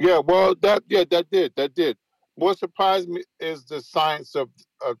 Yeah, well, that did. What surprised me is the science of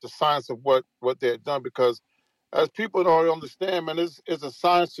what they had done, because as people don't understand, man, there's a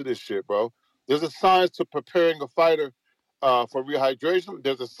science to this shit, bro. There's a science to preparing a fighter for rehydration.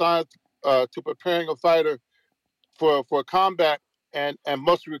 There's a science to preparing a fighter for combat and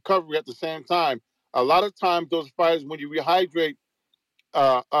muscle recovery at the same time. A lot of times, those fighters, when you rehydrate,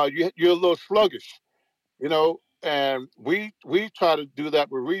 you're a little sluggish, and we try to do that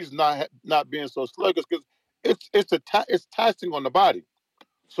with reason not being so sluggish, because it's taxing on the body.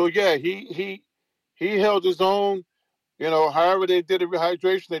 So yeah, he held his own. However they did the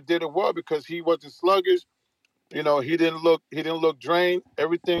rehydration, they did it well because he wasn't sluggish. He didn't look drained.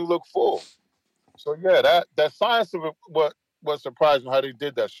 Everything looked full. So yeah, that science of it, what surprised me how they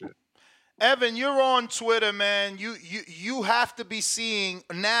did that shit. Evan, you're on Twitter, man. You have to be seeing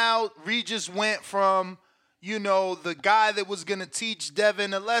now. Regis went from the guy that was gonna teach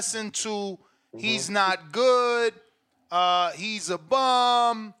Devin a lesson to he's not good. He's a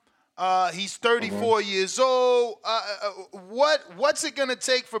bum. He's 34 years old. What's it gonna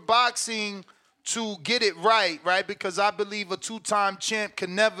take for boxing to get it right? Right, because I believe a two-time champ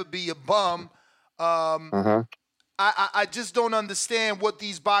can never be a bum. I just don't understand what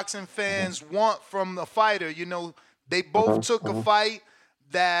these boxing fans want from the fighter. They both took a fight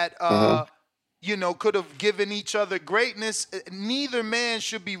that could have given each other greatness. Neither man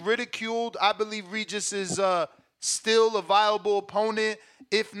should be ridiculed. I believe Regis is still a viable opponent,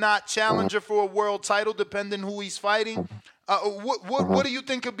 if not challenger for a world title, depending who he's fighting. What do you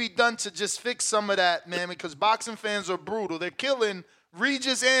think could be done to just fix some of that, man? Because boxing fans are brutal. They're killing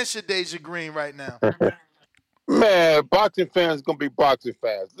Regis and Shadeja Green right now. Man, boxing fans gonna be boxing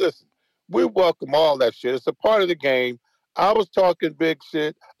fans. Listen, we welcome all that shit. It's a part of the game. I was talking big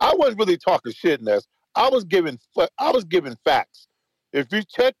shit. I wasn't really talking shit, Ness. I was giving facts. If you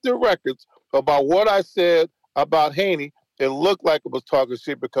check the records about what I said about Haney, it looked like it was talking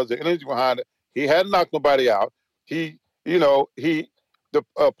shit because the energy behind it. He hadn't knocked nobody out. The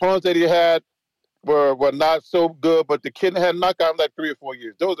opponents that he had were not so good, but the kid hadn't knocked out in like 3 or 4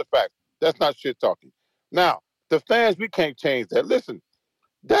 years. Those are facts. That's not shit talking. Now, the fans, we can't change that. Listen,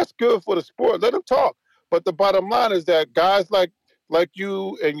 that's good for the sport. Let them talk. But the bottom line is that guys like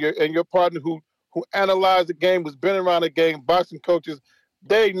you and your partner who analyze the game, who's been around the game, boxing coaches,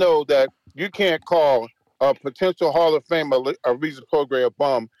 they know that you can't call a potential Hall of Famer a Regis Prograis a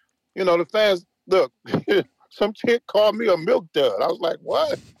bum. The fans, look, some kid called me a milk dud. I was like,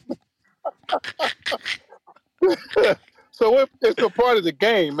 what? So it's a part of the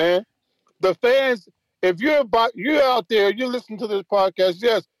game, man. The fans, if you're out there, you listen to this podcast,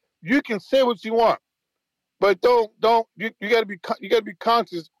 yes, you can say what you want, but you gotta be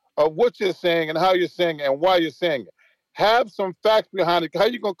conscious of what you're saying and how you're saying it and why you're saying it. Have some facts behind it. How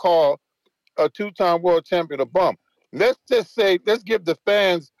you gonna call a two-time world champion a bum? Let's give the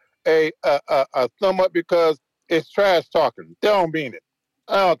fans a thumb up because it's trash talking. They don't mean it.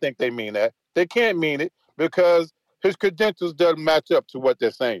 I don't think they mean that. They can't mean it because his credentials doesn't match up to what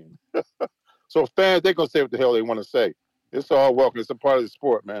they're saying. So fans, they're gonna say what the hell they want to say. It's all welcome. It's a part of the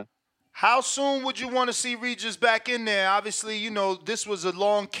sport, man. How soon would you want to see Regis back in there? Obviously, this was a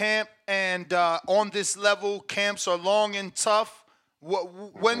long camp, and on this level, camps are long and tough.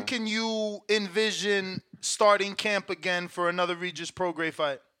 When can you envision starting camp again for another Regis Prograis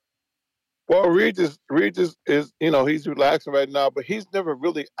fight? Well, Regis is, he's relaxing right now, but he's never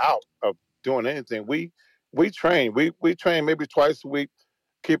really out of doing anything. We train. We train maybe twice a week,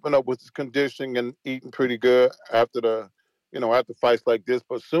 keeping up with his conditioning and eating pretty good after fights like this.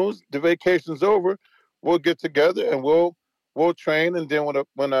 But as soon as the vacation's over, we'll get together and we'll train. And then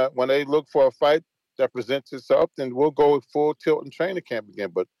when they look for a fight that presents itself, then we'll go full tilt and training camp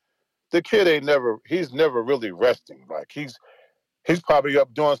again. But the kid he's never really resting. Like he's probably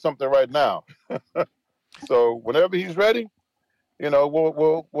up doing something right now. So whenever he's ready,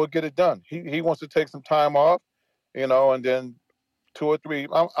 we'll get it done. He wants to take some time off, and then 2 or 3.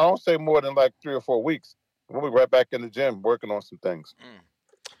 I don't say more than like 3 or 4 weeks. We'll be right back in the gym working on some things.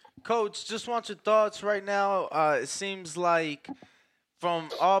 Coach, just want your thoughts right now. It seems like from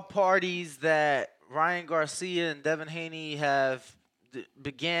all parties that Ryan Garcia and Devin Haney have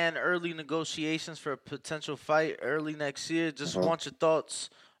began early negotiations for a potential fight early next year. Just want your thoughts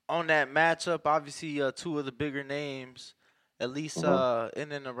on that matchup. Obviously, two of the bigger names, at least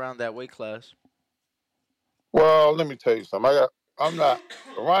in and around that weight class. Well, let me tell you something. I'm not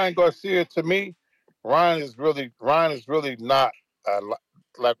Ryan Garcia. To me, Ryan is really not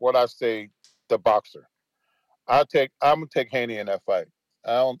like what I say, the boxer. I'm gonna take Haney in that fight.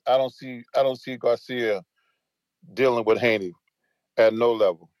 I don't see Garcia dealing with Haney at no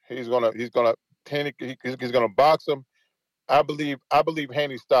level. Haney, he's gonna box him. I believe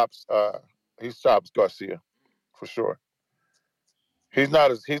Haney stops Garcia for sure. He's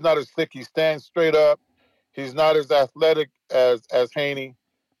not as thick. He stands straight up. He's not as athletic as Haney.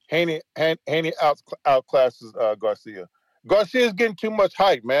 Haney outclasses Garcia. Garcia's getting too much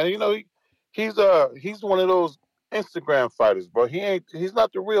hype, man. He's one of those Instagram fighters, bro. He's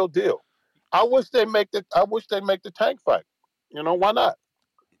not the real deal. I wish they make the tank fight. Why not?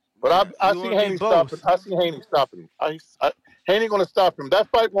 But I see Haney stopping. I see Haney stopping him. Haney gonna stop him. That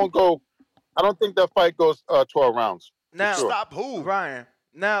fight won't go. I don't think that fight goes 12 rounds. Now, sure. Stop who? Ryan.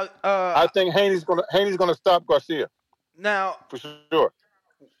 Now, I think Haney's gonna stop Garcia. Now, for sure.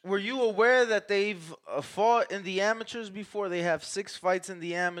 Were you aware that they've fought in the amateurs before? They have 6 fights in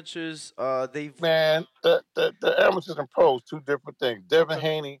the amateurs. Man, the amateurs and pros, two different things. Devin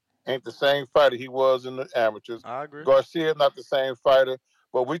Haney ain't the same fighter he was in the amateurs. I agree. Garcia not the same fighter.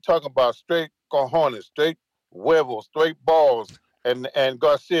 But we talking about straight cojones, straight huevos, straight balls, and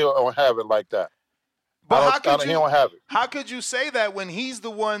Garcia don't have it like that. But he don't have it. How could you say that when he's the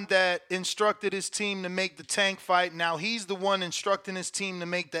one that instructed his team to make the tank fight? Now he's the one instructing his team to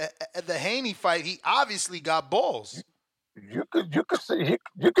make the Haney fight. He obviously got balls. You can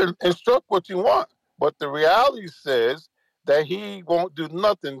instruct what you want, but the reality says that he won't do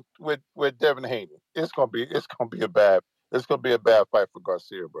nothing with Devin Haney. It's gonna be a bad fight for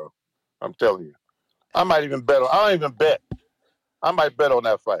Garcia, bro. I'm telling you. I don't even bet. I might bet on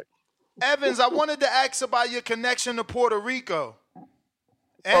that fight. Evans, I wanted to ask about your connection to Puerto Rico.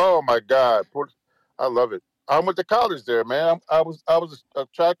 Oh my God, I love it. I went to college there, man. I was a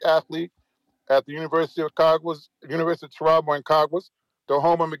track athlete at the University of Caguas, University of Toronto in Caguas, the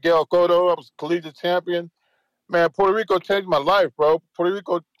home of Miguel Cotto. I was collegiate champion. Man, Puerto Rico changed my life, bro. Puerto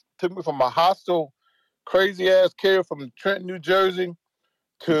Rico took me from a hostile, crazy ass kid from Trenton, New Jersey,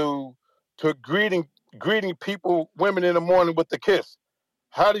 to greeting people, women in the morning with the kiss.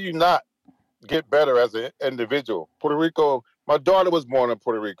 How do you not get better as an individual? Puerto Rico. My daughter was born in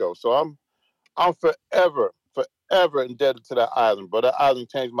Puerto Rico, so I'm forever indebted to that island. But that island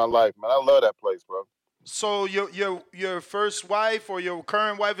changed my life, man. I love that place, bro. So your first wife or your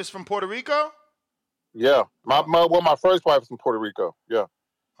current wife is from Puerto Rico? Yeah, my first wife was from Puerto Rico. Yeah.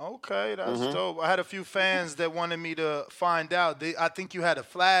 Okay, that's dope. I had a few fans that wanted me to find out. I think you had a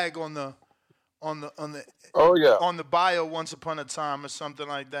flag on the oh yeah on the bio once upon a time or something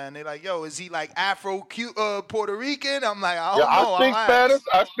like that. And they're like, "Yo, is he like Afro Puerto Rican?" I'm like, I don't know. I speak Spanish.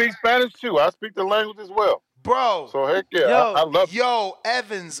 I speak Spanish too. I speak the language as well. Bro. So heck yeah, I love it. Yo,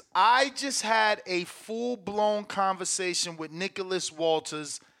 Evans, I just had a full-blown conversation with Nicholas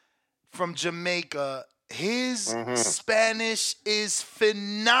Walters from Jamaica. His Spanish is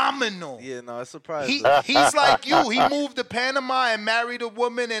phenomenal. Yeah, no, it's surprising. He's like you. He moved to Panama and married a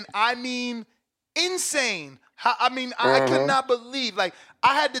woman, and I mean, insane. I could not believe. Like,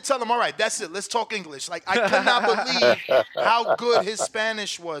 I had to tell him, all right, that's it. Let's talk English. Like, I could not believe how good his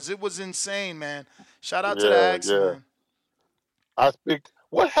Spanish was. It was insane, man. Shout out to the accent. I speak.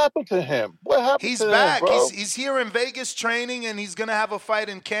 What happened to him? What happened He's to him, back. bro? He's here in Vegas training, and he's gonna have a fight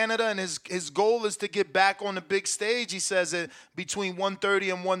in Canada. And his goal is to get back on the big stage. He says it between 130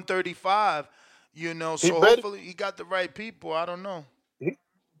 and 135. You know, He so better hopefully he got the right people. I don't know.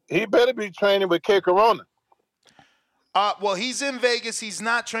 he better be training with K Corona. Well, he's in Vegas. He's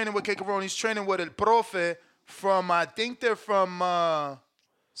not training with Kekarone. He's training with El Profe from, I think they're from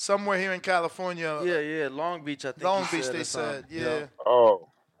somewhere here in California. Yeah, Long Beach. I think Long he Beach, said they or something. said. Yeah. Oh,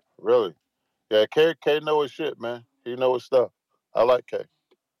 really? Yeah, K know his shit, man. He know his stuff. I like K.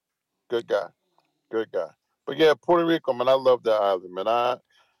 Good guy. Good guy. But yeah, Puerto Rico, man, I love that island, man.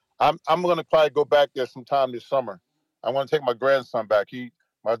 I'm gonna probably go back there sometime this summer. I want to take my grandson back.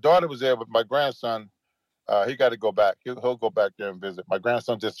 My daughter was there, but my grandson, he got to go back. He'll go back there and visit. My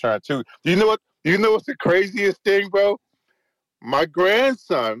grandson just turned 2. Do you know what? You know what's the craziest thing, bro? My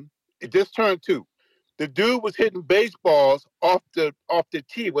grandson, it just turned 2. The dude was hitting baseballs off the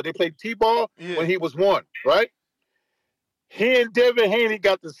tee where they played t-ball when he was 1, right? He and Devin Haney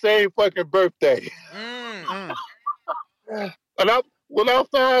got the same fucking birthday. And when I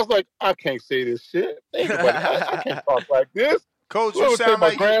found out, I was like, I can't say this shit. Ain't nobody, I can't talk like this. Coach, You say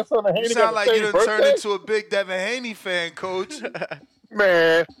my grandson and you Haney got sound the like you same done birthday? turned into a big Devin Haney fan, Coach.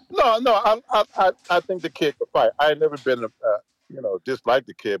 Man, no, I think the kid could fight. I ain't never been, dislike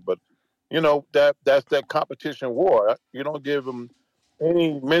the kid, but that's that competition war. You don't give him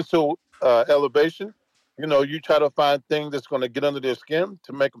any mental elevation. You try to find things that's going to get under their skin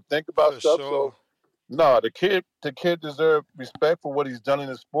to make them think about For stuff. sure. So, no, the kid deserves respect for what he's done in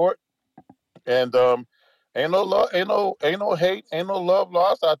the sport, and ain't no love, ain't no hate, ain't no love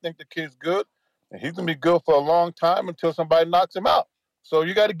lost. I think the kid's good, and he's gonna be good for a long time until somebody knocks him out. So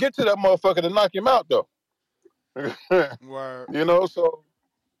you got to get to that motherfucker to knock him out, though. Word. So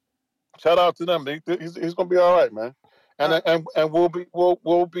shout out to them. He's gonna be all right, man. And we'll be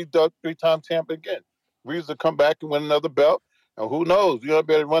the 3-time champ again. We used to come back and win another belt, and who knows? You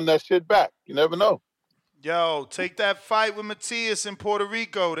better run that shit back. You never know. Yo, take that fight with Matias in Puerto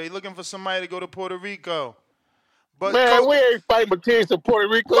Rico. They looking for somebody to go to Puerto Rico. But Man, we ain't fighting Matias in Puerto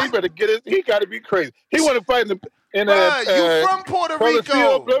Rico. He better get it. He got to be crazy. He want to fight in you from Puerto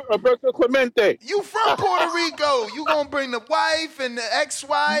Coliseo Rico. Alberto Clemente. You from Puerto Rico. You gonna bring the wife and the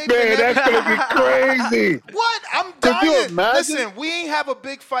ex-wife. Man, and that's gonna be crazy. What? I'm Could you dying. imagine? Listen, we ain't have a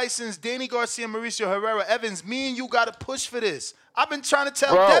big fight since Danny Garcia, Mauricio Herrera, Evans. Me and you got to push for this. I've been trying to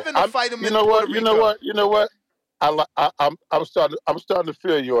tell Bro, Devin to fight him in Puerto Rico. You know what? I'm starting to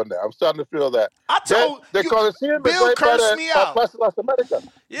feel you on that. I'm starting to feel that. I told the you, Coliseum is Bill right by cursed me out. Plaza Las Americas.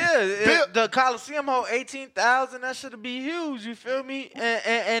 Yeah, the Coliseum hold 18,000. That should be huge. You feel me?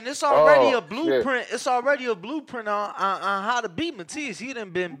 And it's already a blueprint. Shit. It's already a blueprint on how to beat Matias. He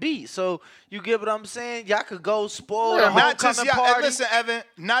done been beat. So you get what I'm saying? Y'all could go spoil the homecoming party. And listen, Evan,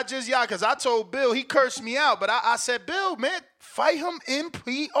 not just y'all, because I told Bill, he cursed me out, but I said, Bill, man, fight him in PR.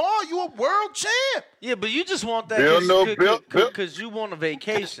 You a world champ. Yeah, but you just want that because you want a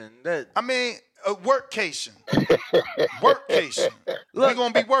vacation. I mean, a workcation. Workcation. We're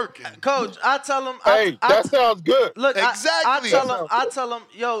going to be working. Coach, I tell him. Hey, that sounds good. Look, exactly. I tell him,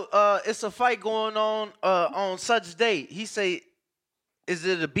 yo, it's a fight going on such date. He say, is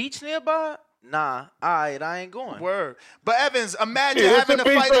it a beach nearby? Nah, all right, I ain't going. Word. But Evans, imagine having the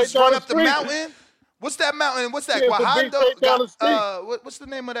fighters run up the mountain. What's that mountain? What's that? Guajando? What's the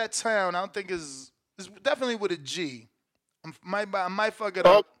name of that town? I don't think it's definitely with a G. I might fuck it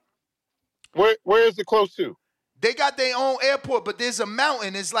up. Where is it close to? They got their own airport, but there's a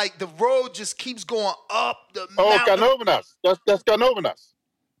mountain. It's like the road just keeps going up the mountain. Canóvanas. That's Canóvanas.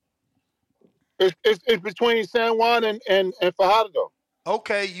 It's between San Juan and Fajardo.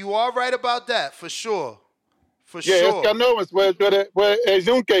 Okay, you are right about that for sure. For sure. Yeah, it's Canóvanas where El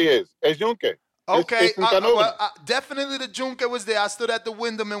Yunque is. El Yunque. Okay, It's definitely the Junque was there. I stood at the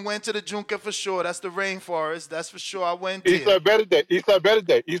Wyndham and went to the Junque for sure. That's the rainforest. That's for sure. I went there. Isla Verde. Isla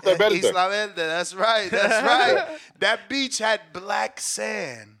Verde. That's right. That's right. That beach had black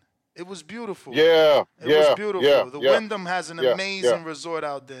sand. It was beautiful. Yeah. It was beautiful. The Wyndham has an amazing resort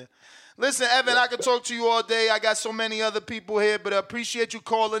out there. Listen, Evan, I could talk to you all day. I got so many other people here, but I appreciate you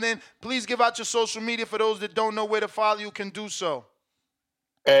calling in. Please give out your social media for those that don't know where to follow you can do so.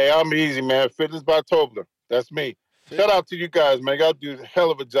 Hey, I'm easy, man. Fitness by Tobler. That's me. Shout out to you guys, man. Y'all do a hell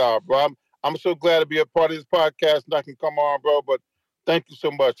of a job, bro. I'm so glad to be a part of this podcast and I can come on, bro. But thank you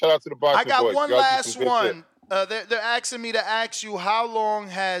so much. Shout out to the Boxing Boys. I got one Y'all last one. They're asking me to ask you, how long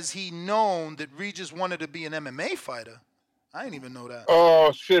has he known that Regis wanted to be an MMA fighter? I didn't even know that.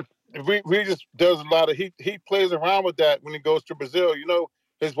 Oh, shit. Regis does a lot of, he plays around with that when he goes to Brazil. You know,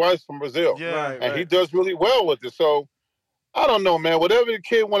 his wife's from Brazil. Yeah. And he does really well with it. So, I don't know, man. Whatever the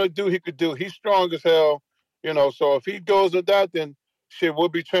kid want to do, he could do. He's strong as hell, you know. So if he goes with that, then shit, we'll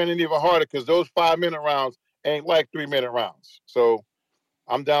be training even harder because those 5-minute rounds ain't like 3-minute rounds. So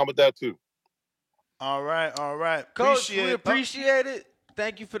I'm down with that too. All right, all right. Coach, we Appreciate. appreciate it.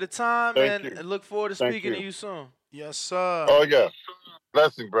 Thank you for the time, Thank and you. look forward to Thank speaking to you. you soon. Yes, sir. Oh yeah,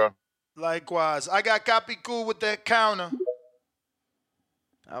 blessing, bro. Likewise. I got copy cool with that counter.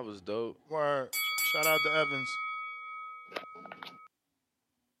 That was dope. Word. Shout out to Evans.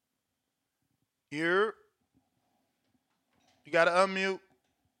 Here. You gotta unmute.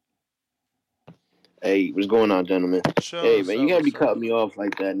 Hey, what's going on, gentlemen? Sure. Hey, What's man, you up? can't be What's up? cutting me off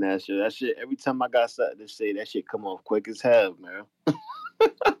like that, Nasser. That shit, every time I got something to say, that shit come off quick as hell, man.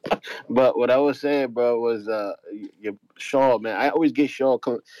 But what I was saying, bro, was your Shaw, man. I always get Shaw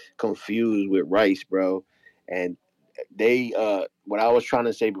confused with Rice, bro. And they, what I was trying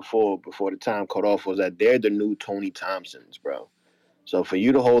to say before the time cut off was that they're the new Tony Thompsons, bro. So for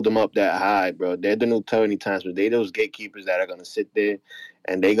you to hold them up that high, bro, they're the new Tony Thompsons. They those gatekeepers that are gonna sit there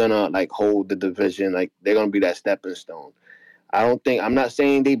and they're gonna like hold the division, like they're gonna be that stepping stone. I'm not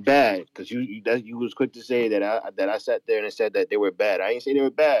saying they bad because you was quick to say that I sat there and said that they were bad. I ain't say they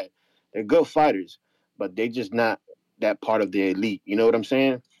were bad. They're good fighters, but they just not that part of the elite. You know what I'm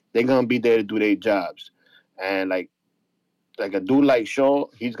saying? They're gonna be there to do their jobs, and like a dude like Shaw,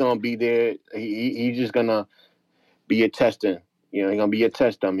 he's gonna be there. He's just gonna be a testing. You know, he's gonna be a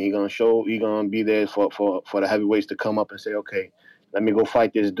test dummy. He's gonna be there for the heavyweights to come up and say, okay, let me go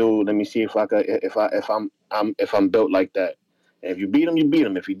fight this dude. Let me see if I could if I'm built like that. And if you beat him, you beat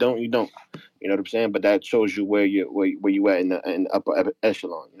him. If you don't, you don't. You know what I'm saying? But that shows you where you at in the upper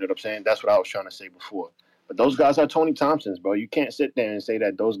echelon. You know what I'm saying? That's what I was trying to say before. But those guys are Tony Thompsons, bro. You can't sit there and say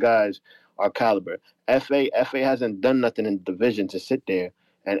that those guys are caliber. FA hasn't done nothing in the division to sit there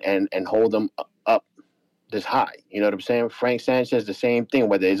and hold them up this high. You know what I'm saying? Frank Sanchez, the same thing.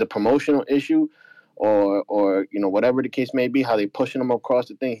 Whether it's a promotional issue or you know whatever the case may be, how they pushing him across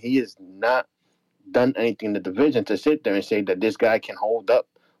the thing, he has not done anything in the division to sit there and say that this guy can hold up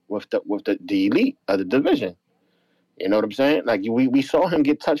with the elite of the division. You know what I'm saying? Like we saw him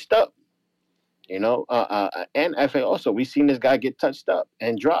get touched up. You know, and FA also we seen this guy get touched up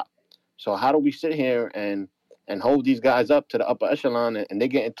and drop. So how do we sit here and hold these guys up to the upper echelon and they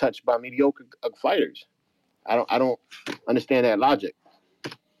getting touched by mediocre fighters? I don't understand that logic.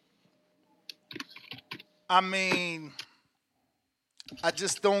 I mean, I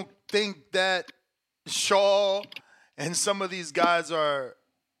just don't think that Shaw and some of these guys are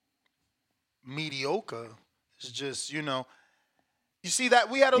mediocre. It's just, you see that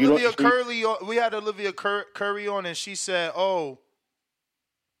we had You don't. Olivia Curry Curry on, and she said, "Oh,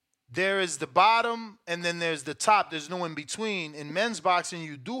 there is the bottom and then there's the top. There's no in between. In men's boxing,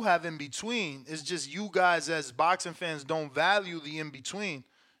 you do have in between. It's just you guys as boxing fans don't value the in between.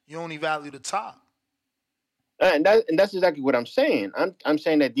 You only value the top." And that's exactly what I'm saying. I'm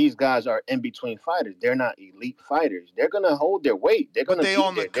saying that these guys are in between fighters. They're not elite fighters. They're gonna hold their weight. They're But gonna they be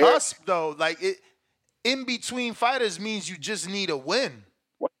on the there. cusp though. Like in between fighters means you just need a win.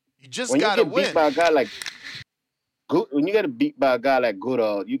 You just When you gotta get beat win. by a guy like when you get beat by a guy like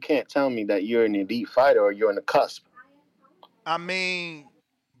Goodall, you can't tell me that you're an elite fighter or you're on the cusp. I mean,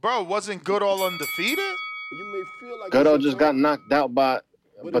 bro, wasn't Goodall undefeated? Goodall just got knocked out by.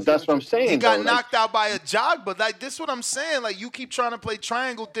 But that's what I'm saying. He got though. knocked out by a jog, but like this, what I'm saying. Like you keep trying to play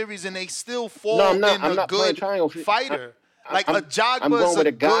triangle theories, and they still fall No, I'm not. in I'm a not playing good triangle. fighter. Like I'm a Jogba going is with a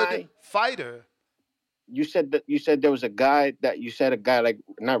a guy. good fighter. You said there was a guy that you said a guy like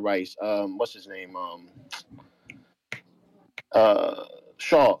not Rice. What's his name?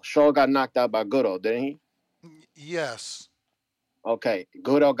 Shaw. Shaw got knocked out by Goodall, didn't he? Yes. Okay.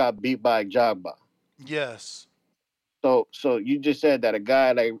 Goodall got beat by Jagba. Yes. So you just said that a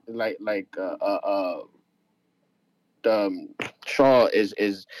guy Shaw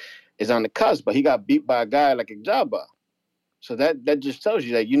is on the cusp, but he got beat by a guy like a Jagba. So that just tells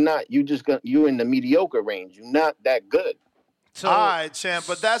you that you're in the mediocre range. You're not that good. So, all right, champ,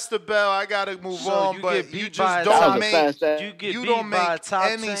 but that's the bell. I gotta move on. You But get you beat by just a don't top, make you get you beat don't by a make top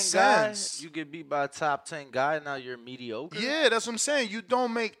any 10 sense. guy. You get beat by a top 10 guy. Now you're mediocre. Yeah, that's what I'm saying. You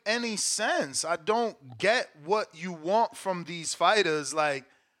don't make any sense. I don't get what you want from these fighters. Like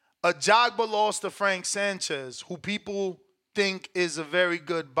a Jogba lost to Frank Sanchez, who people think is a very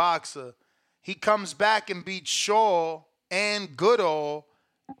good boxer. He comes back and beats Shaw and Goodall,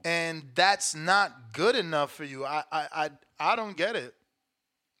 and that's not good enough for you. I don't get it.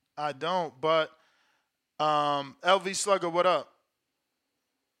 I don't. But LV Slugger, what up?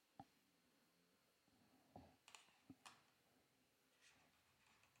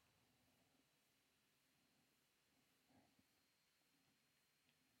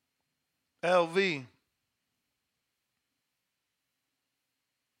 LV.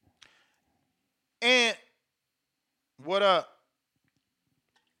 And what up?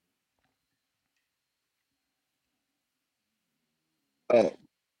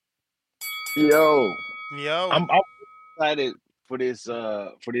 Yo, Yo. I'm excited for this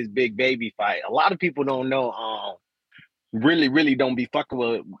big baby fight. A lot of people don't know really don't be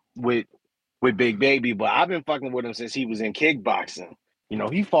fucking with Big Baby, but I've been fucking with him since he was in kickboxing. You know,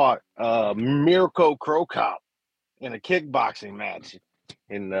 he fought Mirko Crow Cop in a kickboxing match.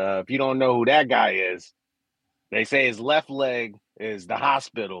 And if you don't know who that guy is, they say his left leg is the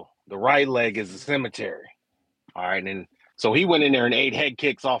hospital, the right leg is the cemetery. All right, and so he went in there and ate head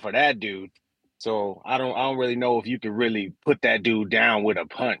kicks off of that dude. So I don't really know if you could really put that dude down with a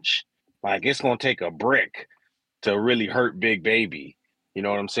punch. Like it's gonna take a brick to really hurt Big Baby. You know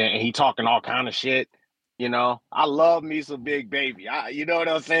what I'm saying? And he talking all kind of shit. You know, I love me some Big Baby. You know what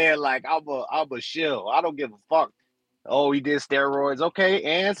I'm saying? Like I'm a shill. I don't give a fuck. Oh, he did steroids. Okay,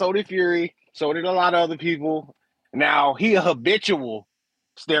 and so did Fury. So did a lot of other people. Now he a habitual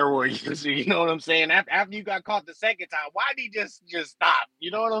steroid user. You know what I'm saying? After you got caught the second time, why did he just stop? You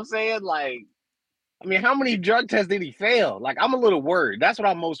know what I'm saying? Like, I mean, how many drug tests did he fail? Like, I'm a little worried. That's what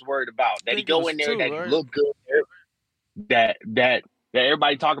I'm most worried about. I That he think it go was in there, 2, that he right? look good, that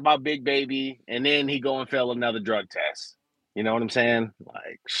everybody talk about Big Baby, and then he go and fail another drug test. You know what I'm saying?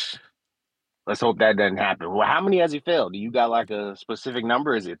 Like, let's hope that doesn't happen. Well, how many has he failed? Do you got like a specific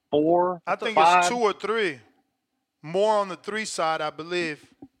number? Is it 4, I think it's 5? 2 or 3. More on the 3 side, I believe.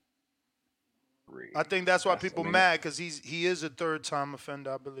 3. I think that's why I people mean, mad because he is a 3rd-time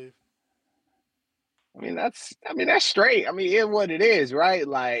offender, I believe. that's straight. I mean, it's what it is, right?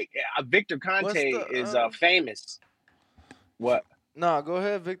 Like Victor What's Conte is the famous. What? Nah, go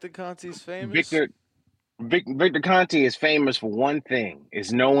ahead. Victor Conti's famous. Victor Conte is famous for one thing: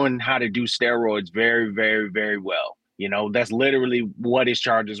 is knowing how to do steroids very, very, very well. You know, that's literally what his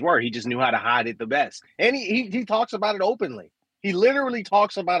charges were. He just knew how to hide it the best, and he talks about it openly. He literally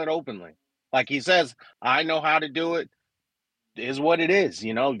talks about it openly. Like he says, "I know how to do it. Is what it is.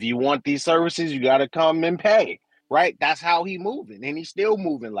 You know, if you want these services, you got to come and pay." Right? That's how he moving, and he's still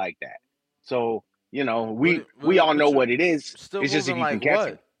moving like that. So you know, we all know What you what it is. still It's just if moving you like can catch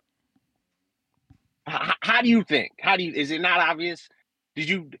him. what? How do you think? How do you? Is it not obvious? Did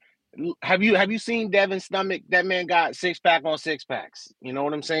you have you seen Devin's stomach? That man got 6-pack on 6-packs. You know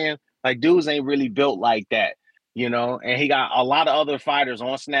what I'm saying? Like dudes ain't really built like that. You know, and he got a lot of other fighters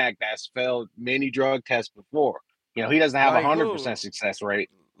on Snack that's failed many drug tests before. You know, he doesn't have Like 100% who? success rate.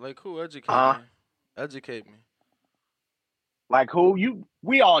 Like who? Educate Uh me. Educate me. like who?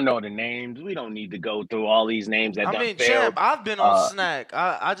 We all know the names. We don't need to go through all these names that I done mean, champ, failed. I've been on snack.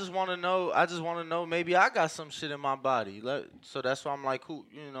 I just want to know. I just want to know. Maybe I got some shit in my body. So that's why I'm like, who?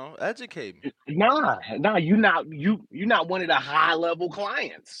 You know, educate me. Nah, you not one of the high level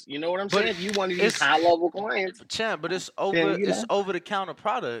clients. You know what I'm But saying? If you one of these it's high level clients, champ. But it's then over. you It's know. over the counter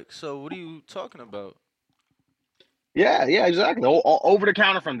product. So what are you talking about? Yeah, exactly. Over the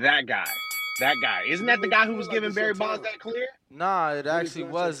counter from that guy. That guy. Isn't that the guy who was giving Barry Bonds that clear? Nah, it What is actually that your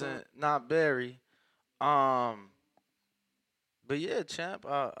turn? wasn't. Not Barry. Um. But yeah, champ.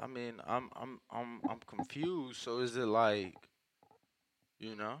 I mean, I'm confused. So is it like,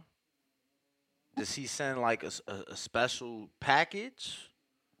 you know, does he send like a special package?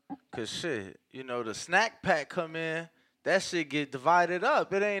 Cause shit, you know, the snack pack come in, that shit get divided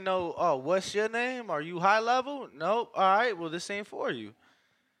up. It ain't no, oh, what's your name? Are you high level? Nope. All right, well, this ain't for you.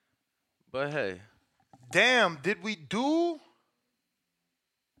 But hey, Damn, did we do?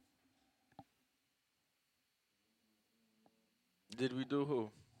 did we do who?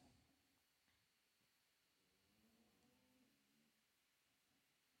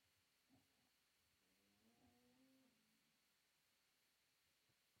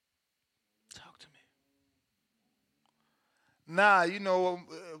 Talk to me. Nah, you know,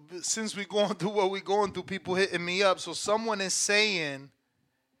 since we going through what we going through, people hitting me up. So someone is saying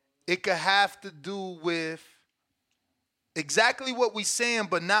it could have to do with exactly what we saying,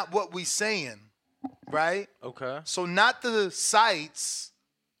 but not what we saying, right? Okay. So not the sites,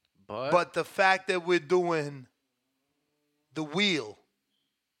 but the fact that we're doing the wheel,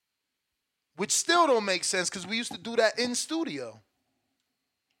 which still don't make sense because we used to do that in studio,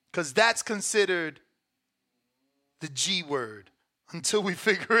 because that's considered the G word until we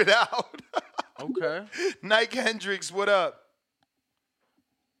figure it out. Okay. Nike Hendricks, what up?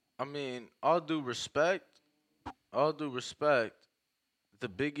 I mean, all due respect, the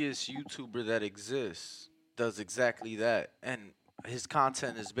biggest YouTuber that exists does exactly that. And his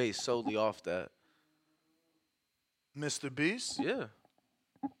content is based solely off that. Mr. Beast? Yeah.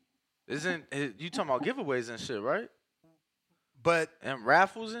 Isn't you talking about giveaways and shit, right? But and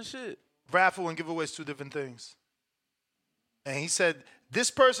raffles and shit. Raffle and giveaways 2 different things. And he said,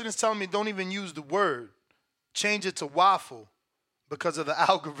 this person is telling me don't even use the word. Change it to waffle because of the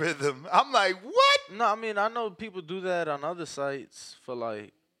algorithm. I'm like, what? No, I mean, I know people do that on other sites for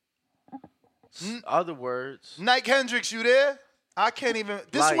like other words. Nike Hendrix, you there? I can't even.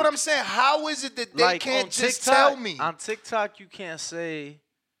 This is what I'm saying. How is it that they like can't on just TikTok, tell me? On TikTok, you can't say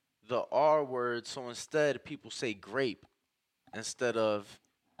the R word, so instead people say grape instead of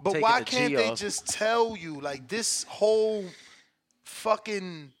But taking why the can't G they off. just tell you? Like this whole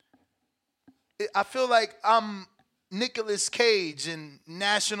fucking. I feel like I'm Nicolas Cage in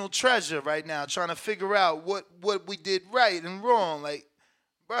National Treasure right now, trying to figure out what we did right and wrong. Like,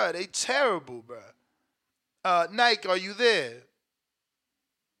 bruh, they terrible, bruh. Nike, are you there?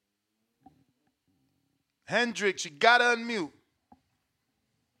 Hendrix, you gotta unmute.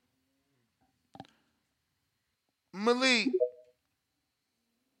 Malik.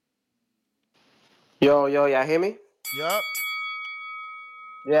 Yo, y'all hear me? Yup.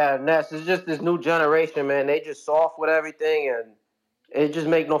 Yeah, Ness, it's just this new generation, man. They just soft with everything, and it just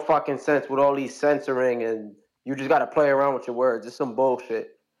make no fucking sense with all these censoring, and you just gotta play around with your words. It's some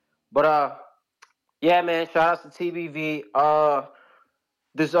bullshit. But yeah, man. Shout out to TBV.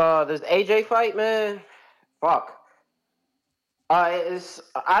 This AJ fight, man. Fuck.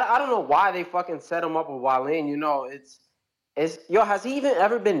 I don't know why they fucking set him up with Wallin. You know, it's yo. Has he even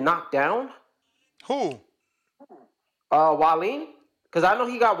ever been knocked down? Who? Wallin? Because I know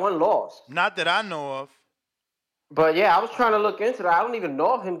he got one loss. Not that I know of. But yeah, I was trying to look into that. I don't even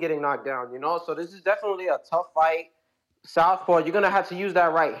know of him getting knocked down, you know? So this is definitely a tough fight. Southpaw, you're going to have to use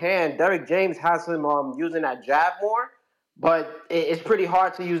that right hand. Derek James has him using that jab more, but it's pretty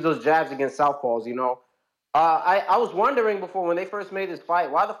hard to use those jabs against Southpaws, you know? I was wondering before when they first made this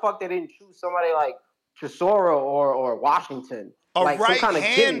fight, why the fuck they didn't choose somebody like Chisora or Washington? A Like some kind of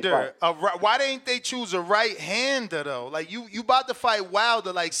gimme fight. right-hander. Why didn't they choose a right-hander though? Like you about to fight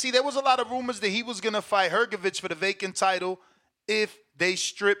Wilder. Like, see, there was a lot of rumors that he was gonna fight Hergovich for the vacant title if they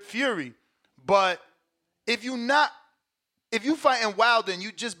strip Fury. But if you fighting Wilder and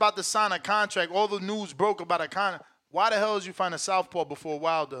you just about to sign a contract, all the news broke about a contract. Why the hell is you fighting Southpaw before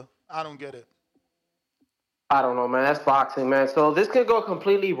Wilder? I don't get it. I don't know, man. That's boxing, man. So this could go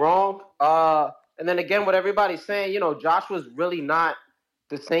completely wrong. And then again, what everybody's saying, you know, Joshua's really not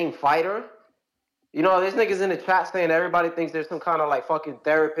the same fighter. You know, there's niggas in the chat saying everybody thinks there's some kind of like fucking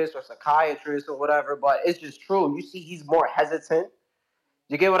therapist or psychiatrist or whatever, but it's just true. You see, he's more hesitant.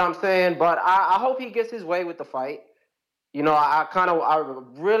 You get what I'm saying? But I hope he gets his way with the fight. You know, I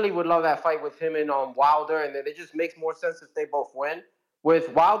really would love that fight with him and Wilder, and then it just makes more sense if they both win.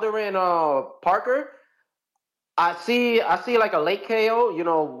 With Wilder and Parker, I see like a late KO. You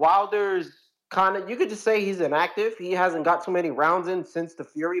know, Wilder's kind of, you could just say he's inactive. He hasn't got too many rounds in since the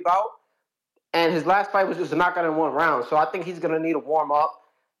Fury bout. And his last fight was just a knockout in 1 round. So I think he's going to need a warm up.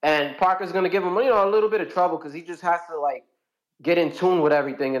 And Parker's going to give him, you know, a little bit of trouble because he just has to, like, get in tune with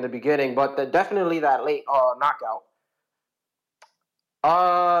everything in the beginning. But definitely that late knockout.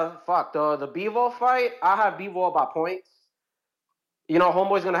 The Bivol fight, I have Bivol by points. You know,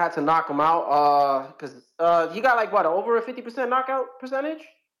 Homeboy's gonna have to knock him out. Cause he got like what, over a 50% knockout percentage,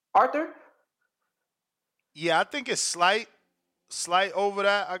 Arthur? Yeah, I think it's slight over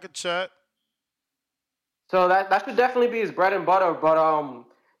that. I could check. So that should definitely be his bread and butter. But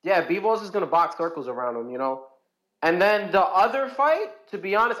yeah, Bivol's is gonna box circles around him, you know. And then the other fight, to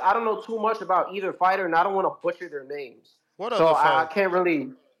be honest, I don't know too much about either fighter, and I don't want to butcher their names. What so other I fight? can't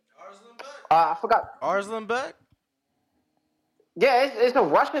really. I forgot. Arslanbek? Yeah, it's a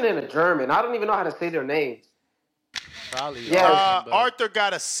Russian and a German. I don't even know how to say their names. Probably. Yeah. Arthur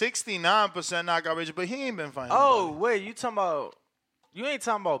got a 69% knockout rate, but he ain't been fighting. Oh, wait, you talking about? You ain't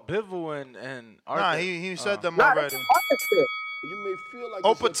talking about Bivol and Arthur. Nah, he said them Nah, already. You may feel like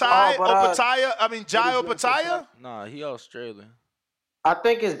Jai Opataya? Nah, he Australian. I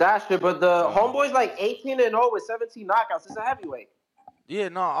think it's that shit, but the homeboy's like 18-0 with 17 knockouts. It's a heavyweight. Yeah,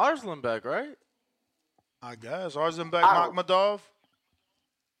 no, Arslanbek, right? I guess Arslanbek Makhmadov.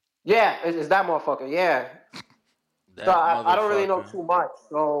 Yeah, it's that motherfucker. Yeah. So I don't really know too much.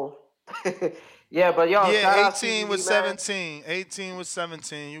 So yeah, but yo, shout out 18 CBV, with man. 17. 18 with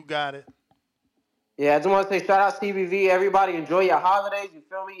 17. You got it. Yeah, I just want to say shout out CBV. Everybody enjoy your holidays. You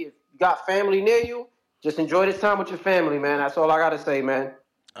feel me? If you got family near you, just enjoy this time with your family, man. That's all I gotta say, man.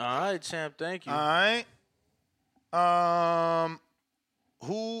 All right, champ. Thank you. All right.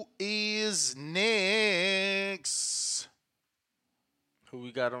 Who is next? Who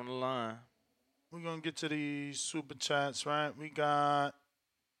we got on the line? We're going to get to these super chats, right? We got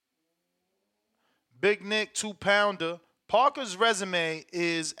Big Nick, 2-pounder. Parker's resume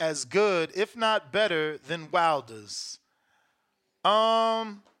is as good, if not better, than Wilder's.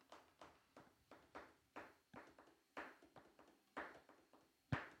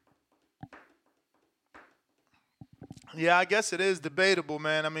 Yeah, I guess it is debatable,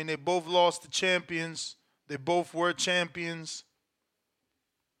 man. I mean, they both lost to champions. They both were champions.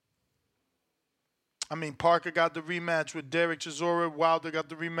 I mean, Parker got the rematch with Derek Chisora. Wilder got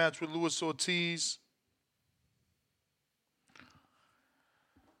the rematch with Luis Ortiz.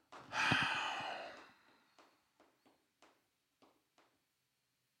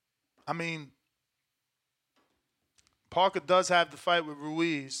 I mean, Parker does have the fight with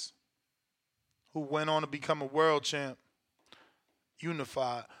Ruiz, who went on to become a world champ.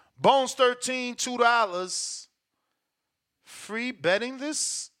 Unified. Bones 13, $2. Free betting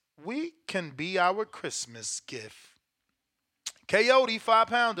this week can be our Christmas gift. Coyote,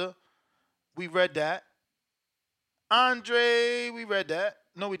 5-pounder. We read that. Andre, we read that.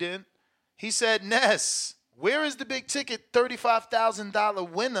 No, we didn't. He said, Ness, where is the big ticket $35,000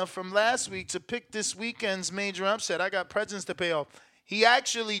 winner from last week to pick this weekend's major upset? I got presents to pay off. He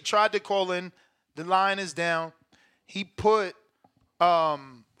actually tried to call in. The line is down. He put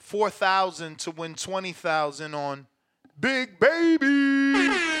 $4,000 to win $20,000 on Big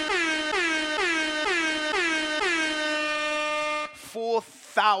Baby.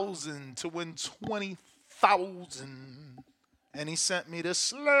 4,000 to win 20,000, and he sent me the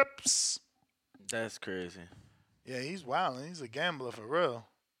slips. That's crazy. Yeah, he's wild. He's a gambler for real.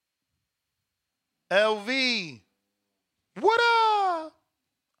 LV, what up?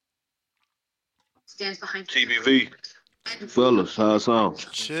 Stands behind TBV. Fellas, how it sound?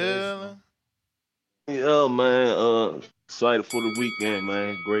 Chillin'. Yeah, man. Excited for the weekend,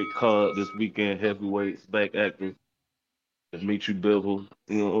 man. Great card this weekend. Heavyweights back active. Dimitri Bivol,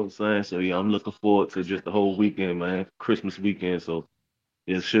 you know what I'm saying? So yeah, I'm looking forward to just the whole weekend, man. Christmas weekend, so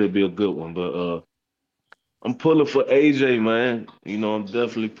it should be a good one. But I'm pulling for AJ, man. You know, I'm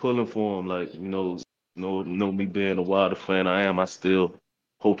definitely pulling for him. Like, know me being a Wilder fan I still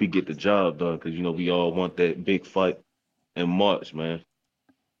hope he get the job done because we all want that big fight in March, man.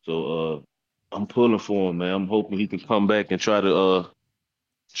 So I'm pulling for him, man. I'm hoping he can come back and try to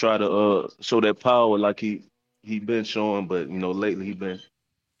show that power like he been showing, but lately he been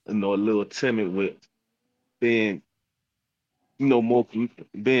a little timid with being more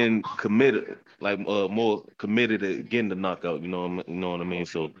being committed, like more committed to getting the knockout. You know what I mean.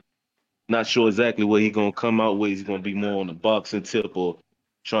 So not sure exactly what he gonna come out with. He's gonna be more on the boxing tip or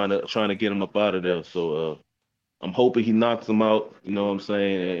trying to get him up out of there. So I'm hoping he knocks him out. You know what I'm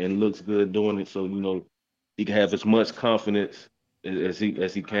saying, and looks good doing it. So he can have as much confidence as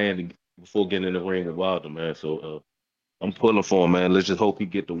he can before getting in the ring with Wilder, man. So I'm pulling for him, man. Let's just hope he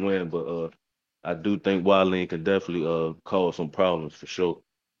get the win. But I do think Wallin can definitely cause some problems for sure.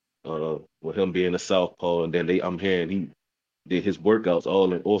 With him being a southpaw, and then I'm hearing he did his workouts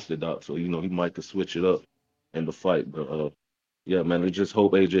all in orthodox, so he might could switch it up in the fight. But yeah, man, let's just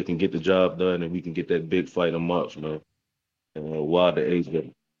hope AJ can get the job done and we can get that big fight in March, man. And Wilder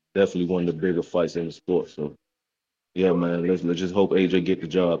AJ, definitely one of the bigger fights in the sport. So yeah, man, let's just hope AJ get the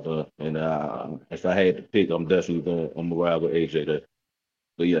job done. And if I had to pick, I'm gonna ride with AJ there.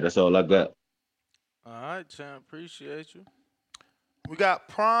 But yeah, that's all I got. All right, champ. Appreciate you. We got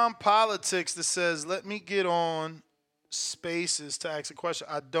Prime Politics that says, let me get on Spaces to ask a question.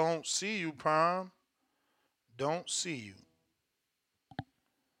 I don't see you, Prime. Don't see you.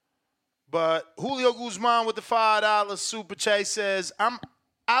 But Julio Guzman with the $5 super chat says, I'm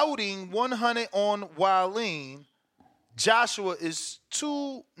outing 100 on Wallin. Joshua is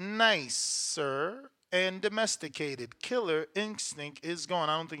too nice, sir, and domesticated. Killer instinct is gone.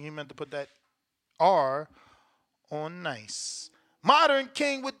 I don't think he meant to put that R on nice. Modern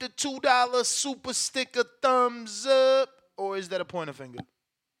King with the $2 super sticker thumbs up. Or is that a pointer finger?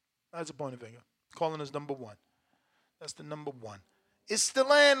 That's a pointer finger. Calling us number one. That's the number one. It's the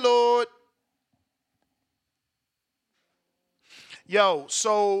landlord. Yo,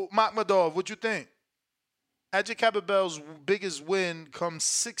 so Makhmadov, what you think? Ajit Kababel's biggest win comes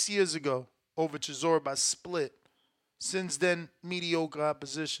 6 years ago over Chisora by split. Since then, mediocre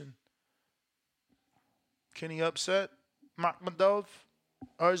opposition. Can he upset Makhmadov?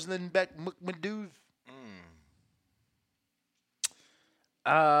 Arslanbek Makhmadov?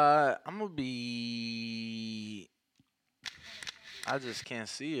 I'm gonna be. I just can't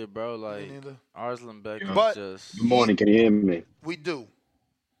see it, bro. Like Arslan Beck is just. Good morning. Can you hear me? We do.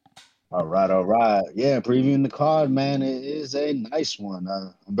 All right, all right. Yeah, previewing the card, man, it is a nice one.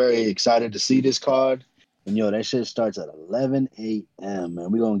 I'm very excited to see this card. And that shit starts at 11 a.m.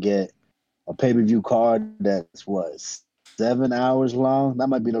 Man, we're gonna get a pay-per-view card that's what 7 hours long. That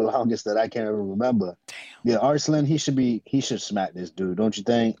might be the longest that I can ever remember. Yeah, Arslan, he should smack this dude, don't you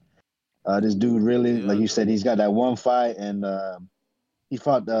think? This dude really, Yeah, like I you said, do. he's got that one fight, and he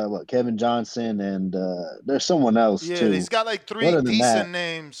fought what Kevin Johnson, and there's someone else Yeah, he's too. got like But three other than decent that,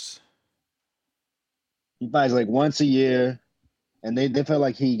 names. he fights like once a year, and they felt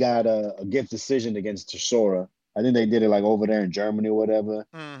like he got a gift decision against Chisora. I think they did it like over there in Germany or whatever.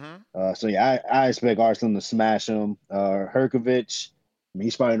 Mm-hmm. So yeah, I expect Arsenal to smash him. Herkovich, I mean,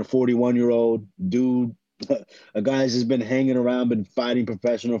 he's fighting a 41-year-old dude, a guy that's just been hanging around, been fighting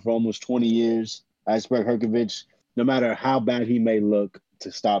professional for almost 20 years. I expect Herkovich, no matter how bad he may look,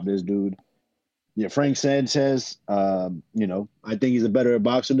 to stop this dude. Yeah, Frank Sanchez, I think he's a better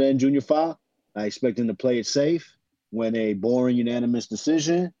boxer than Junior Fa. I expect him to play it safe, win a boring unanimous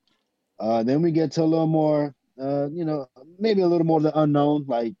decision. Then we get to a little more, maybe a little more of the unknown.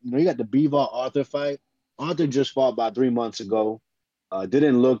 Like, you got the Bivol Arthur fight. Arthur just fought about 3 months ago.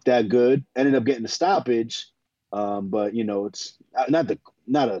 Didn't look that good. Ended up getting a stoppage. But it's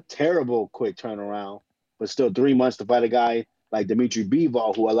not a terrible quick turnaround, but still 3 months to fight a guy like Dimitri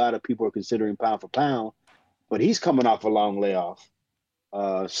Bivol, who a lot of people are considering pound for pound. But he's coming off a long layoff.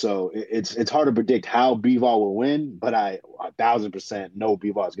 So it's hard to predict how Bivol will win, but I 1,000% know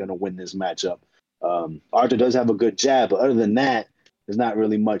Bivol is going to win this matchup. Arthur does have a good jab, but other than that, there's not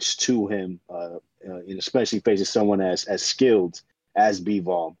really much to him, and especially facing someone as skilled as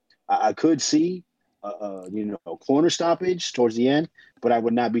Bivol. I could see, corner stoppage towards the end, but I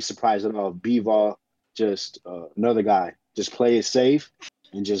would not be surprised at all if Bivol just another guy just play it safe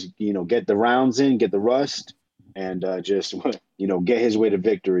and just get the rounds in, get the rust, and just get his way to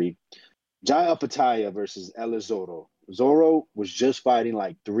victory. Jai Apataya versus Ella Zoro. Zoro was just fighting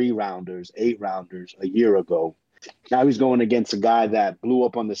like 3 rounders, 8 rounders a year ago. Now he's going against a guy that blew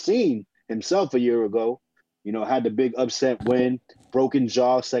up on the scene himself a year ago. Had the big upset win, broken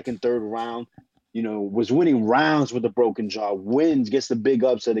jaw, second, third round. Was winning rounds with a broken jaw. Wins, gets the big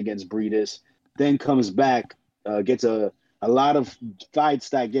upset against Breedis. Then comes back, gets a lot of fights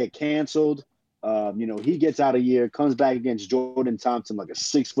that get canceled. He gets out a year, comes back against Jordan Thompson, like a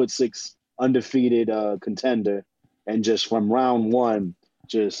 6'6" undefeated contender, and just from round one,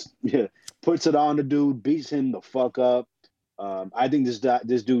 just puts it on the dude, beats him the fuck up. I think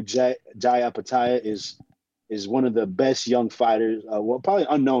this dude Jai Apataya is one of the best young fighters. Well, probably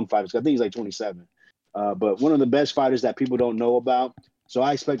unknown fighters. I think he's like 27, but one of the best fighters that people don't know about. So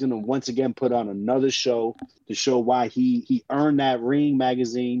I expect him to once again put on another show to show why he earned that Ring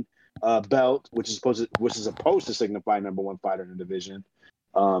Magazine belt, which is supposed to signify number one fighter in the division.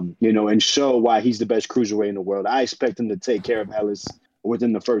 And show why he's the best cruiserweight in the world. I expect him to take care of Ellis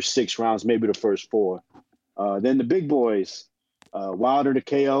within the first 6 rounds, maybe the first four. Then the big boys, Wilder to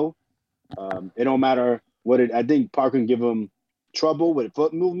KO. It don't matter I think Parker can give him trouble with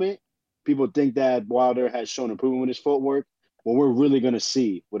foot movement. People think that Wilder has shown improvement with his footwork. What we're really going to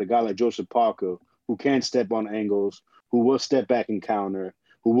see with a guy like Joseph Parker, who can step on angles, who will step back and counter,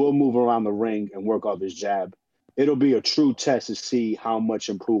 who will move around the ring and work off his jab. It'll be a true test to see how much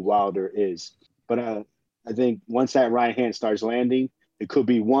improved Wilder is. But I think once that right hand starts landing, it could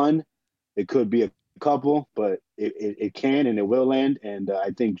be one, it could be a couple, but it can and it will land. And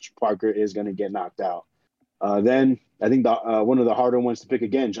I think Parker is going to get knocked out. Then I think one of the harder ones to pick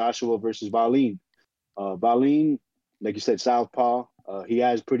again, Joshua versus Wallin. Wallin, like you said, Southpaw. He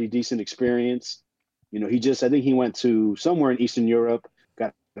has pretty decent experience. I think he went to somewhere in Eastern Europe,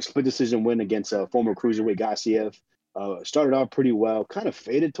 got a split decision win against former cruiserweight Gassiev. Started off pretty well, kind of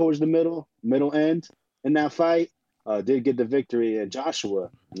faded towards the middle end in that fight. Did get the victory. And Joshua,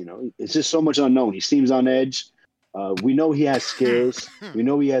 it's just so much unknown. He seems on edge. We know he has skills. We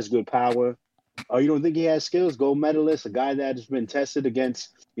know he has good power. You don't think he has skills? Gold medalist, a guy that has been tested against,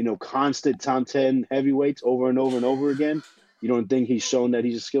 constant top 10 heavyweights over and over and over again. You don't think he's shown that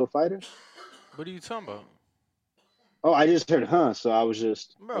he's a skilled fighter? What are you talking about? Oh, I just heard, huh? So I was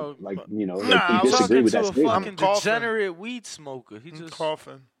just Bro, like you you disagree talking with that to a statement. fucking degenerate weed smoker. He I'm just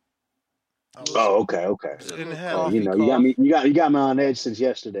coughing. Oh, okay. a little Inhaling. coffee You got cough. me you got me on edge since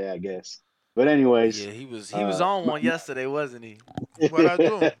yesterday, I guess. But anyways, Yeah, he was on one yesterday, wasn't he? What I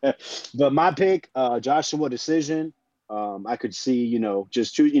do? But my pick, Joshua decision. I could see,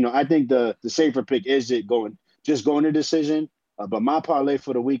 just choose. I think the safer pick is going to decision. But my parlay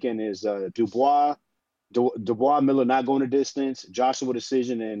for the weekend is Dubois Miller not going to distance, Joshua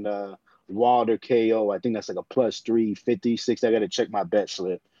decision, and Wilder KO. I think that's like a plus 356. I got to check my bet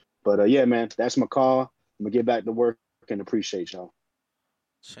slip. But yeah, man, that's my call. I'm gonna get back to work and appreciate y'all.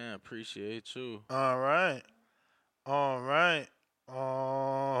 Champ, appreciate you. All right. All right.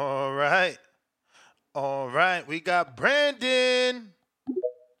 All right. All right. We got Brandon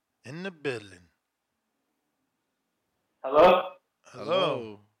in the building. Hello?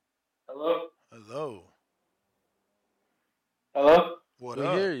 Hello. Hello. Hello? Hello. Hello? What We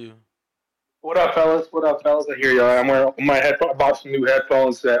up? hear you. What up, fellas? What up, fellas? I hear y'all. I'm wearing my headphones. I bought some new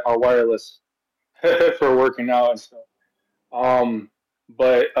headphones that are wireless for working out and stuff. Um,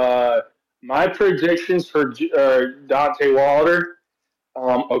 but my predictions for Dante Wilder,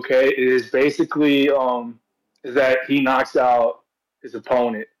 okay, is basically is that he knocks out his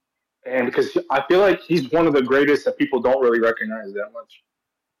opponent, and because I feel like he's one of the greatest that people don't really recognize that much,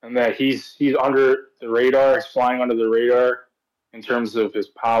 and that he's under the radar, he's flying under the radar in terms of his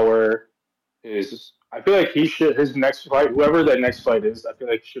power. His I feel like he should his next fight, whoever that next fight is, I feel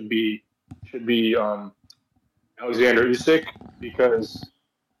like should be Alexander Usyk because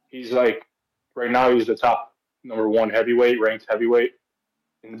he's like right now he's the top number one heavyweight, ranked heavyweight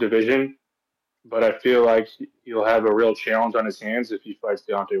in the division. But I feel like he'll have a real challenge on his hands if he fights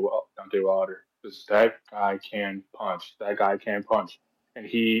Deontay Wilder. Because that guy can punch. That guy can punch, and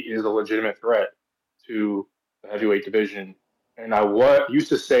he is a legitimate threat to the heavyweight division. And I what used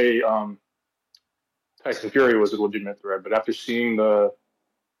to say Tyson Fury was a legitimate threat, but after seeing the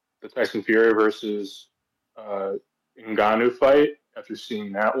Tyson Fury versus uh, Ngannou fight, after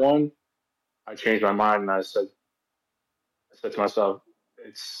seeing that one, I changed my mind and I said to myself,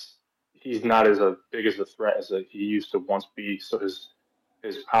 it's he's not as a big as a threat as he used to once be. So his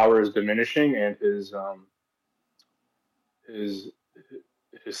power is diminishing and his his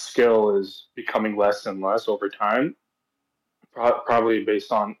skill is becoming less and less over time. Probably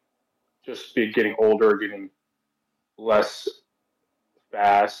based on just getting older, getting less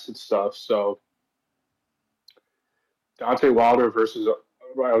fast and stuff. So Deontay Wilder versus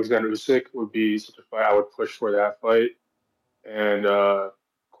Alexander Usyk would be such a fight. I would push for that fight. And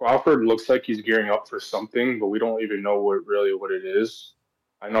Crawford looks like he's gearing up for something, but we don't even know what it is.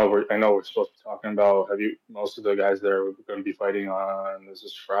 I know we're supposed to be talking about have you most of the guys that are going to be fighting on this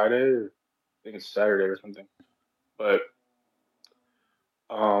is Friday or I think it's Saturday or something. But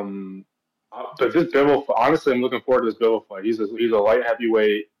um, but this Bivol honestly I'm looking forward to this Bivol fight. He's a light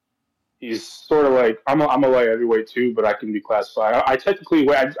heavyweight. He's sort of like I'm a light heavyweight too, but I can be classified. I technically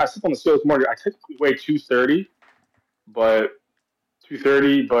weigh I slept on the scale this morning. I technically weigh 230, but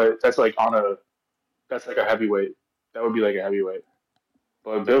 230, but that's like a heavyweight. That would be like a heavyweight.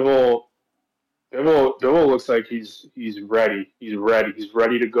 But Bivol looks like he's ready. He's ready. He's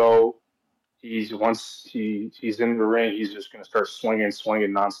ready to go. He's once he's in the ring, he's just gonna start swinging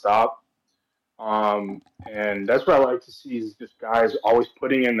nonstop. And that's what I like to see is just guys always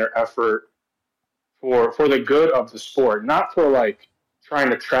putting in their effort for the good of the sport, not for like trying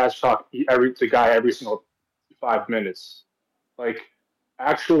to trash talk the guy every single 5 minutes. Like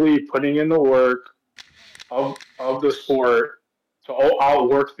actually putting in the work of the sport to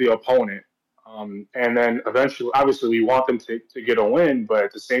outwork the opponent. And then eventually, obviously, we want them to get a win, but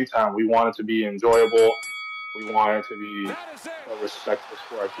at the same time, we want it to be enjoyable. We want it to be a respectful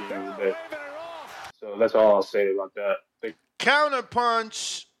sport at the end of the day. So that's all I'll say about that.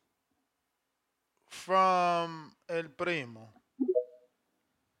 Counterpunch from El Primo.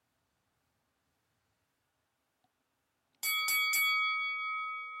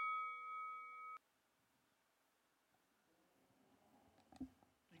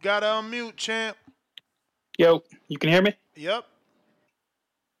 You gotta unmute, champ. Yo, you can hear me? Yep.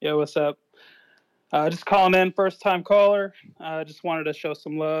 Yo, what's up? Just calling in, first time caller. Just wanted to show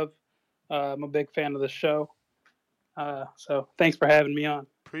some love. I'm a big fan of the show. So thanks for having me on.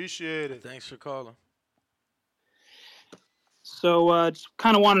 Appreciate it. Thanks for calling. So just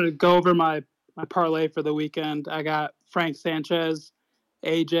kind of wanted to go over my parlay for the weekend. I got Frank Sanchez,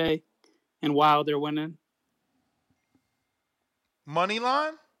 AJ, and Wilder winning. Money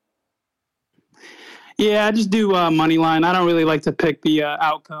line? Yeah, I just do money line. I don't really like to pick the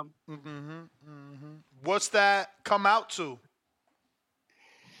outcome. What's that come out to?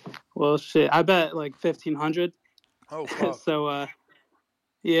 Well, shit, I bet like 1,500. Oh, fuck. So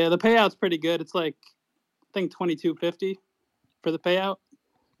yeah, the payout's pretty good. It's like I think 2,250 for the payout.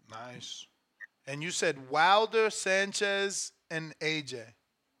 Nice. And you said Wilder, Sanchez, and AJ.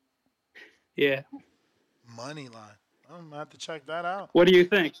 Yeah. Money line. I'm gonna have to check that out. What do you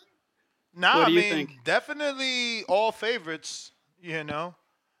think? Nah, What I do you mean, think? definitely all favorites, The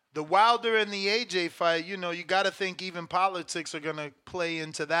Wilder and the AJ fight, you got to think even politics are going to play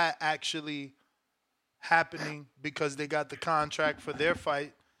into that actually happening because they got the contract for their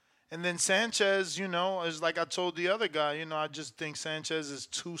fight. And then Sanchez, is like I told the other guy, I just think Sanchez is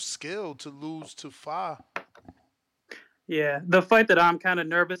too skilled to lose to Fa. Yeah, the fight that I'm kind of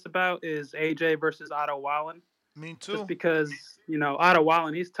nervous about is AJ versus Otto Wallin. Me Just too. because Otto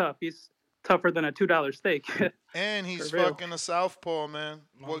Wallin, he's tough. He's tougher than a $2 steak. And For he's real. fucking a southpaw, man.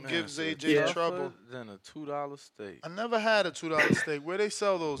 My What man gives said AJ Yeah. tougher trouble? than a $2 steak. I never had a $2 steak. Where they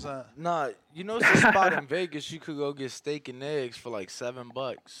sell those at? Nah, you know it's a spot in Vegas you could go get steak and eggs for like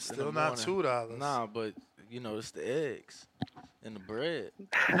 $7 in the Still not morning. $2. Nah, but it's the eggs and the bread.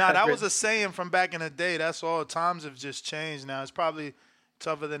 Nah, that was a saying from back in the day. That's all. Times have just changed now. It's probably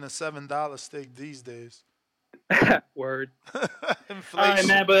tougher than a $7 steak these days. Word. All right, Inflation.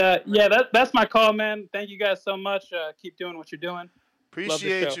 man. But yeah, that's my call, man. Thank you guys so much. Keep doing what you're doing. Love the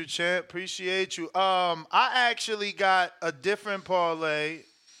Appreciate show. you, champ. Appreciate you. I actually got a different parlay.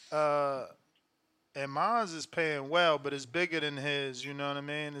 And mine's is paying well, but it's bigger than his. You know what I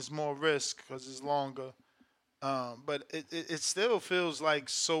mean? It's more risk because it's longer. But it still feels like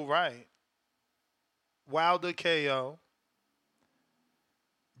so right. Wilder KO.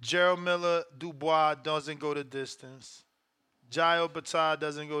 Gerald Miller Dubois doesn't go the distance. Jairo Batar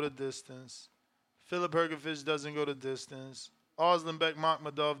doesn't go the distance. Philip Hergovich doesn't go the distance. Oslenbeck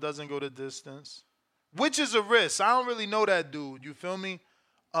Makhmadov doesn't go the distance. Which is a risk. I don't really know that dude. You feel me?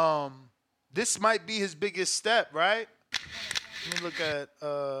 This might be his biggest step, right? Let me look at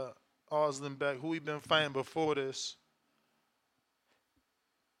Oslenbeck, who he been fighting before this.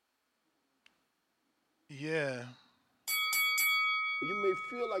 Yeah. You may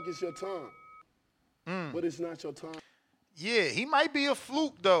feel like it's your time, but it's not your time. Yeah, he might be a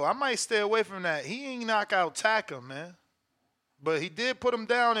fluke though. I might stay away from that. He ain't knock out Tacker, man. But he did put him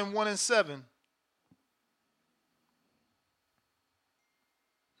down in 1-7.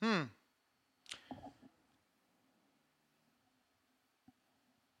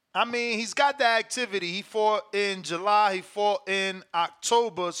 I mean, he's got the activity. He fought in July. He fought in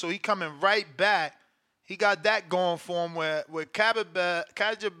October. So he coming right back. He got that going for him where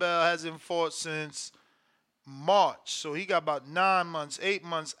Kajabel hasn't fought since March. So he got about 9 months, 8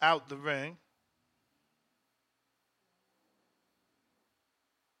 months out the ring.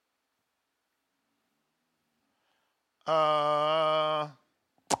 Uh,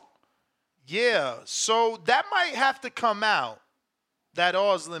 yeah. So that might have to come out. That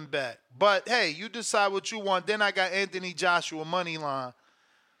Oslin bet. But hey, you decide what you want. Then I got Anthony Joshua money line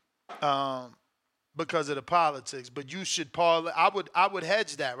because of the politics. But you should parlay. I would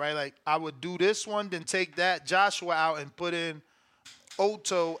hedge that, right? Like I would do this one, then take that Joshua out and put in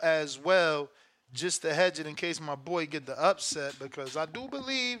Otto as well, just to hedge it in case my boy get the upset. Because I do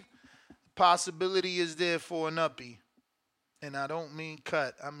believe possibility is there for an uppie. And I don't mean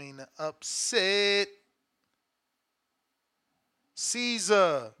cut. I mean the upset.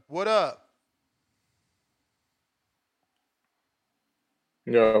 Caesar, what up?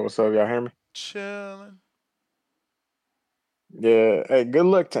 Yo, what's up? Y'all hear me? Chilling. Yeah. Hey, good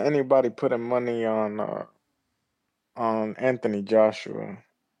luck to anybody putting money on Anthony Joshua.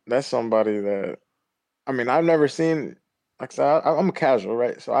 That's somebody that I've never seen. Like I said, I'm a casual,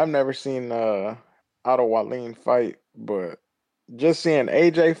 right? So I've never seen Otto Wallin fight, but just seeing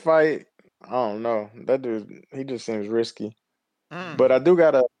AJ fight, I don't know. That dude, he just seems risky. But I do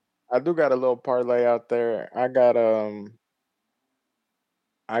got a little parlay out there. I got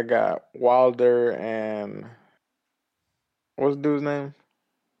Wilder and what's the dude's name?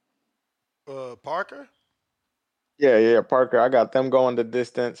 Parker? Yeah, Parker. I got them going the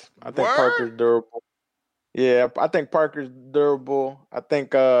distance. I think Word? Parker's durable. Yeah, I think Parker's durable. I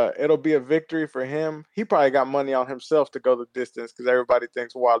think it'll be a victory for him. He probably got money on himself to go the distance because everybody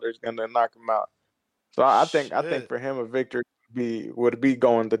thinks Wilder's gonna knock him out. So I think Shit. for him a victory would be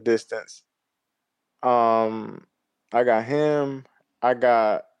going the distance. Um, I got him. I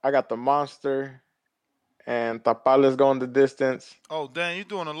got the monster and Tapales going the distance. Oh, damn, you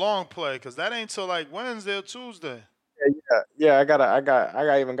doing a long play because that ain't till like Wednesday or Tuesday. Yeah. I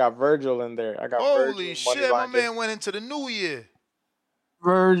got even got Virgil in there. I got Holy Virgil money shit, my line game. man went into the new year.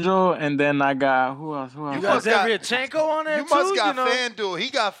 Virgil, and then I got who else? Who You else? You I got must got? got Derevyanchenko on there you must too, got FanDuel. He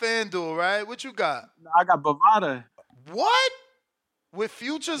got FanDuel, right? What you got? I got Bovada. What? With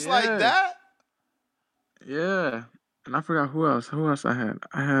futures like Yeah, that? yeah. And I forgot who else. Who else I had?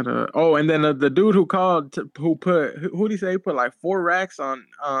 I had and then the dude who called who put who did he say he put like 4 racks on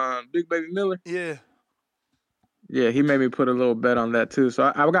Big Baby Miller. Yeah. Yeah, he made me put a little bet on that too.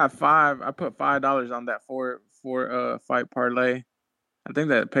 So I got five. I put $5 on that four fight parlay. I think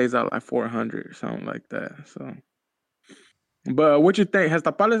that pays out like 400 or something like that. So, but what you think? Has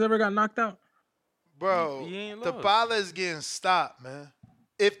Tapales ever got knocked out? Bro, He ain't the lost. Pala is getting stopped, man.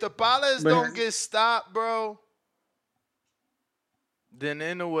 If the Palas But don't get stopped, bro, Then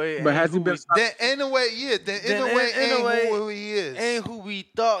in a way, But ain't has he who been we. stopped? Then in a way, yeah. Then in a way, In a ain't way, who he is. ain't who we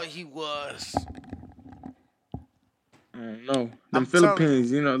thought he was. I don't know. Them I'm telling you.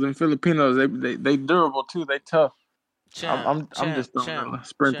 Philippines, them Filipinos, they durable too. They tough. Champ, I'm champ, just throwing champ,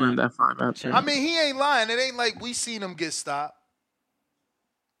 sprinkling champ, that five out I there. champ. mean, he ain't lying. It ain't like we seen him get stopped.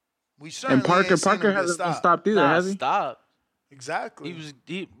 We And certainly Parker ain't seen Parker him get hasn't been stopped. stopped either, Nah, has he? stop.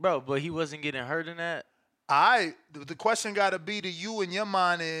 Exactly. Bro, but he wasn't getting hurt in that. The question got to be to you in your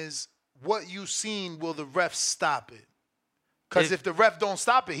mind is what you seen. Will the ref stop it? Because if the ref don't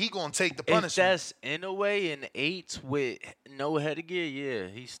stop it, he gonna take the If punishment. that's in a way an 8 with no headgear, yeah,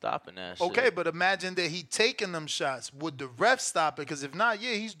 he's stopping that shit. Okay, but imagine that he taking them shots. Would the ref stop it? Because if not,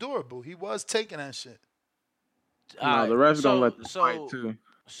 yeah, he's durable. He was taking that shit. No, the refs gonna let them fight too.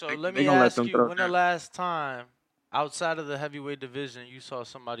 So let They me gonna let ask them you, throw when the that. last time outside of the heavyweight division you saw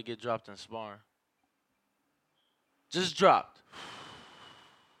somebody get dropped in sparring? Just dropped.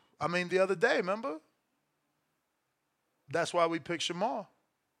 I mean, the other day, remember? That's why we picked Shamar.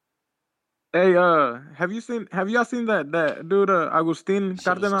 Hey, have y'all seen that dude Agustin Shit was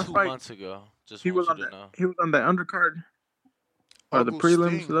Cardenas 2 fight? months ago. Just He want was you on to that know. he was on that undercard or the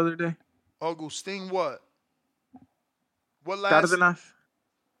prelims the Augustine. other day. Augustine what? What last? Cardenas.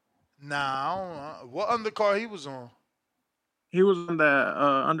 Nah, I don't know. What undercard he was on? He was on that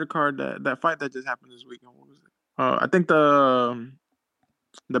undercard that fight that just happened this weekend. What was it? I think the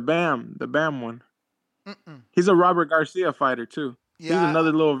Bam one. Mm-mm. He's a Robert Garcia fighter too. He's Yeah,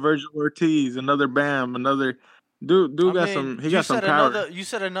 another little Virgil Ortiz, another Bam, another dude. I Dude got mean, some. He got some power. you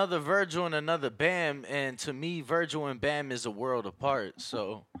said another Virgil and another Bam, and to me, Virgil and Bam is a world apart.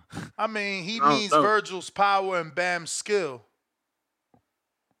 So, I mean, he I don't needs know. Virgil's power and Bam's skill.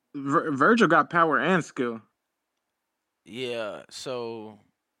 Virgil got power and skill. yeah, so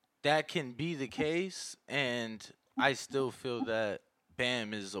that can be the case, and I still feel that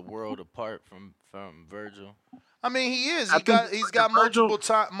Bam is a world apart from Virgil. I mean, he is. I think He's if got Virgil,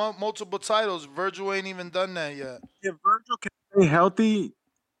 multiple titles. Virgil ain't even done that yet. if Virgil can stay healthy,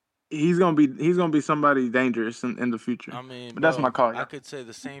 he's gonna be somebody dangerous in the future. I mean, But that's my bro, call, I yeah. could say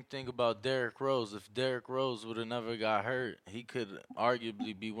the same thing about Derrick Rose. If Derrick Rose would have never got hurt, he could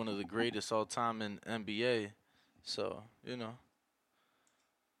arguably be one of the greatest all time in NBA. So, who we got?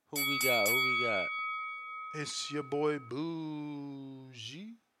 Who we got? It's your boy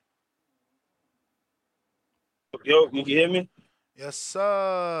Bougie. Yo, you can hear me? Yes,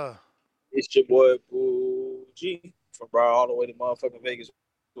 sir. It's your boy Boo G from Brown all the way to motherfucking Vegas.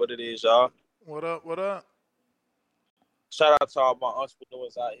 What it is, y'all. What up? What up? Shout out to all my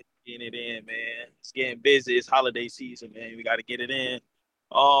entrepreneurs out here getting it in, man. It's getting busy. It's holiday season, man. We got to get it in.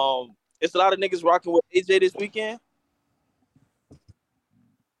 It's a lot of niggas rocking with AJ this weekend.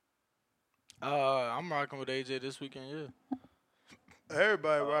 I'm rocking with AJ this weekend. Yeah.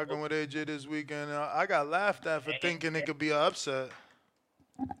 Everybody rocking with AJ this weekend. I got laughed at for thinking it could be an upset.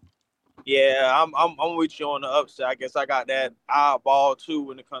 Yeah, I'm with you on the upset. I guess I got that eyeball too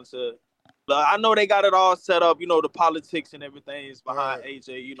when it comes to. I know they got it all set up. The politics and everything is behind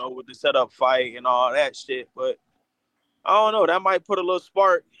AJ. With the setup fight and all that shit. But I don't know. That might put a little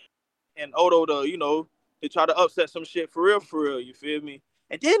spark in Otto to try to upset some shit for real, for real. You feel me?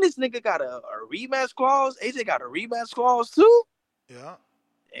 And then this nigga got a rematch clause. AJ got a rematch clause too. Yeah.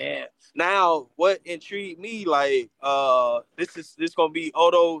 And now, what intrigued me, this gonna be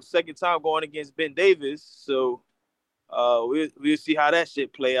Otto's second time going against Ben Davis, so we'll see how that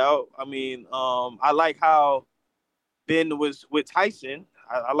shit play out. I mean, I like how Ben was with Tyson.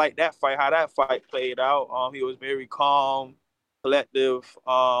 I like that fight, how that fight played out. He was very calm, collective.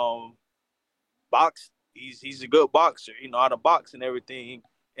 He's a good boxer. How to box and everything,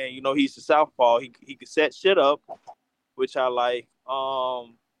 and he's a southpaw. He could set shit up, which I like.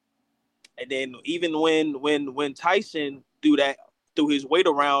 And then even when Tyson threw his weight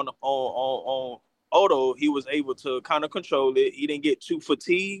around on Otto, he was able to kind of control it. He didn't get too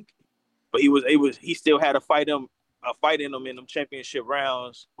fatigued, but he still had a fight in him in them championship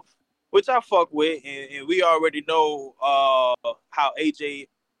rounds, which I fuck with. And we already know how AJ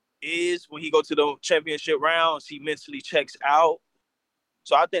is when he go to the championship rounds. He mentally checks out.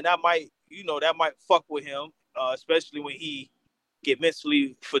 So I think that might fuck with him, especially when he get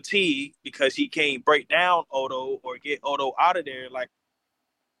mentally fatigued because he can't break down Otto or get Otto out of there.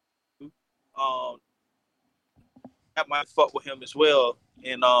 Um, that might fuck with him as well.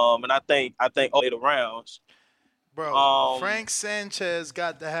 And I think later rounds. Bro, Frank Sanchez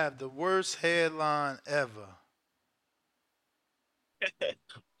got to have the worst headline ever.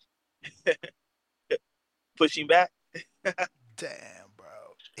 Pushing back. Damn, bro.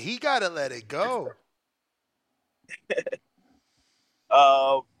 He got to let it go.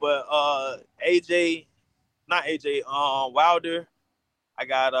 But AJ, not AJ, Wilder. I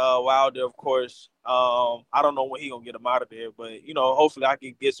got Wilder, of course. I don't know when he gonna get him out of there, but hopefully I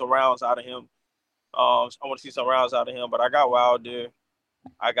can get some rounds out of him. I want to see some rounds out of him, but I got Wilder.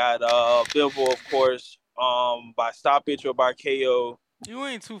 I got Bivol, of course, by stoppage or by KO. You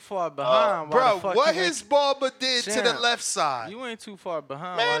ain't too far behind. Bro, what his barber did to the left side? You ain't too far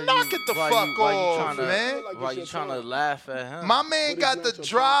behind. Man, knock it the fuck off, man. Why you trying to laugh at him? My man got the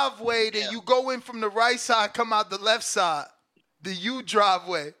driveway that you go in from the right side, come out the left side. The U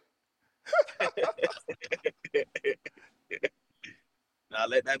driveway. Now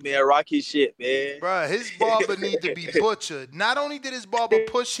let that man rock his shit, man. Bro, his barber need to be butchered. Not only did his barber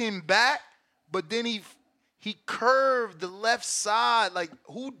push him back, but then he curved the left side. Like,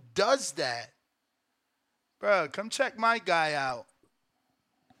 who does that? Bro, come check my guy out.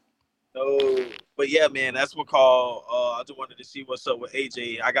 No, but yeah, man, that's what call. I just wanted to see what's up with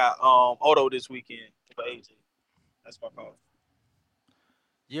AJ. I got Otto this weekend for AJ. That's my call.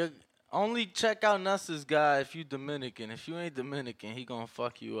 You only check out Nuss's guy if you Dominican. If you ain't Dominican, he gonna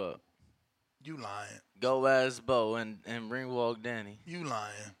fuck you up. You lying. Go ass Bo and Ringwalk Danny. You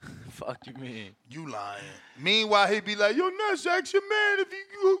lying. Fuck you mean? You lying. Meanwhile, he be like, yo, Nuss, ask your man if he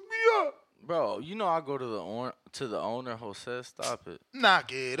can hook me up. Bro, I go to the owner, Jose. Stop it.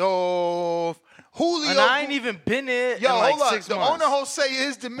 Knock it off. Julio. And I ain't even been there in like hold 6 up. months. The owner Jose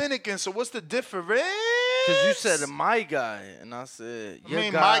is Dominican, so what's the difference? Because you said my guy, and I said,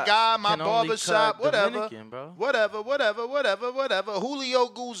 my guy, my barber shop, whatever. Bro. Whatever. Julio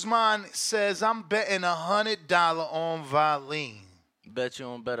Guzman says, I'm betting $100 on Wallin. Bet you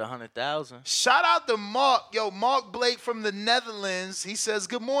don't bet 100,000. Shout out to Mark. Yo, Mark Blake from the Netherlands. He says,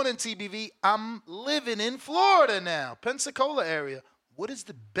 good morning, TBV. I'm living in Florida now, Pensacola area. What is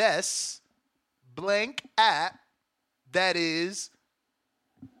the best blank app that is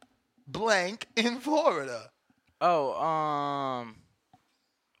blank in Florida? Oh,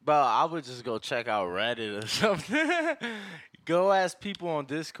 bro, I would just go check out Reddit or something. Go ask people on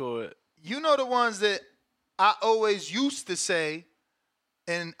Discord. You know the ones that I always used to say,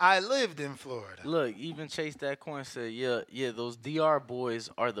 and I lived in Florida. Look, even Chase That Coin said, yeah, those DR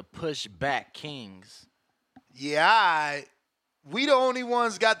boys are the pushback kings. Yeah, we the only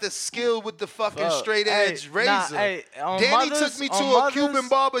ones got the skill with the fucking straight edge razor. Danny took me to a Cuban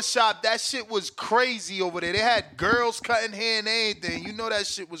barber shop. That shit was crazy over there. They had girls cutting hair and everything. You know that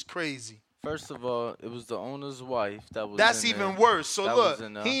shit was crazy. First of all, it was the owner's wife that was. That's even worse. So look,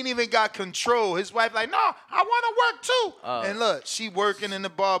 he ain't even got control. His wife like, no, I want to work too. And look, she working in the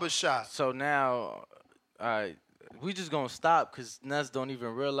barber shop. So now, all right, we just gonna stop because Ness don't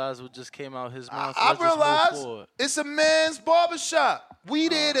even realize what just came out his mouth. So I realize it's a man's barber shop. We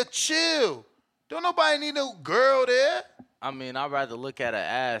there to chill. Don't nobody need no girl there. I mean, I'd rather look at an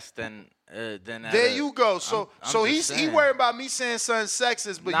ass than there you go. So he worried about me saying something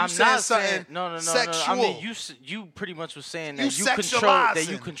sexist, but you saying something sexual. I mean, you pretty much was saying that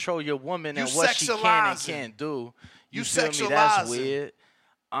you control your woman and what she can and can't do. You feel me? That's weird.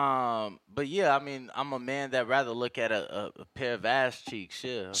 But yeah, I mean, I'm a man that rather look at a pair of ass cheeks.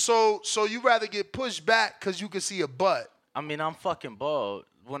 Yeah. So you rather get pushed back because you can see a butt. I mean, I'm fucking bald.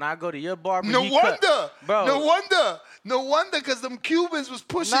 When I go to your barber, no wonder, because them Cubans was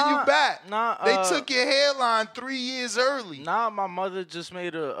pushing you back. They took your hairline 3 years early. Nah, my mother just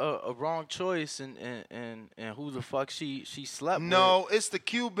made a wrong choice and who the fuck she slept with. No, it's the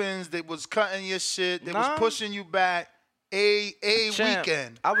Cubans that was cutting your shit, that was pushing you back a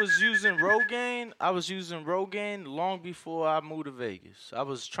weekend. I was using Rogaine long before I moved to Vegas. I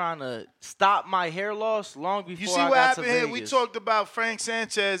was trying to stop my hair loss long before you see I what got happened to here? Vegas. We talked about Frank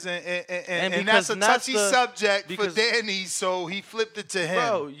Sanchez and that's a touchy subject for Danny, so he flipped it to him.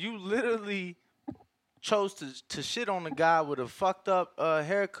 Bro, you literally chose to shit on a guy with a fucked up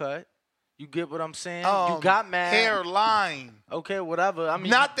haircut. You get what I'm saying? You got mad. Hairline. Okay, whatever. I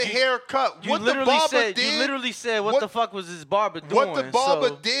mean, not the haircut. What the barber did. You literally said, what the fuck was his barber doing? What the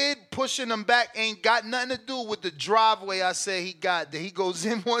barber did, pushing him back, ain't got nothing to do with the driveway I said he got. That he goes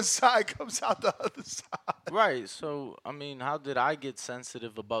in one side, comes out the other side. Right. So, I mean, how did I get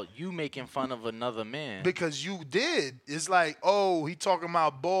sensitive about you making fun of another man? Because you did. It's like, oh, he talking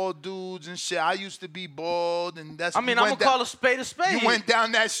about bald dudes and shit. I used to be bald, and that's. I mean, I'm gonna call a spade a spade. You went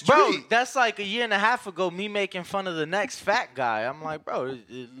down that street. Bro, that's like a year and a half ago, me making fun of the next fat guy. I'm like, bro,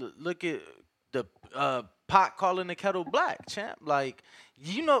 look at the pot calling the kettle black, champ. Like,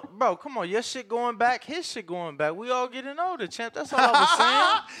 you know, bro, come on, your shit going back, his shit going back. We all getting older, champ. That's all I was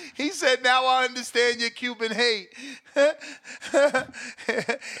saying. He said, now I understand your Cuban hate.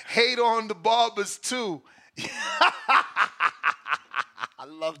 Hate on the barbers, too.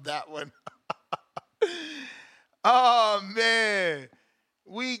 love that one. Oh, man.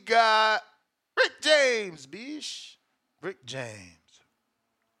 We got Rick James, bish. Rick James.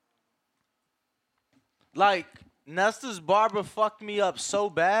 Like, Nesta's barber fucked me up so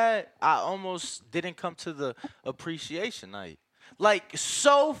bad, I almost didn't come to the appreciation night. Like,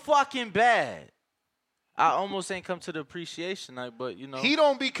 so fucking bad. I almost ain't come to the appreciation night, but you know. He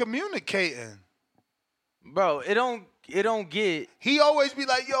don't be communicating. Bro, it don't get. He always be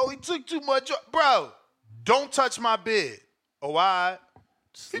like, yo, he took too much. Bro, don't touch my bed. Oh, why?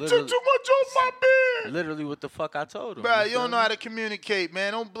 He took too much off my bed. Literally what the fuck I told him. Bro, you don't know how to communicate,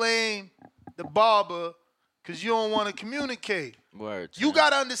 man. Don't blame the barber because you don't want to communicate. Word. You got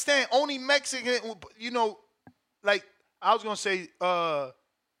to understand, only Mexican, you know, like, I was going to say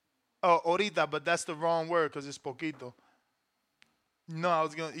ahorita, but that's the wrong word because it's poquito. No, I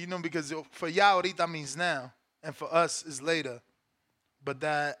was going to, you know, because for ya, ahorita means now, and for us is later. But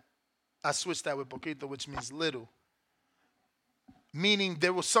that, I switched that with poquito, which means little. Meaning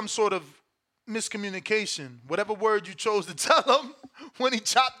there was some sort of miscommunication. Whatever word you chose to tell him when he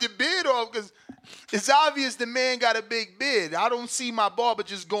chopped your beard off, because it's obvious the man got a big beard. I don't see my barber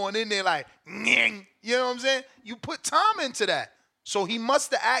just going in there like, nying. You know what I'm saying? You put time into that. So he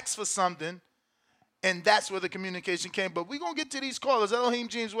must have asked for something, and that's where the communication came. But we're going to get to these callers. Elohim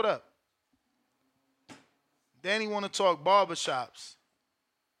James, what up? Danny want to talk barbershops.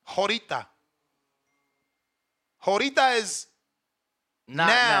 Horita. Horita is Not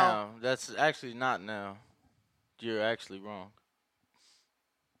now. That's actually not now. You're actually wrong.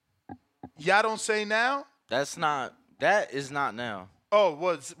 Y'all don't say now? That is not now. Oh,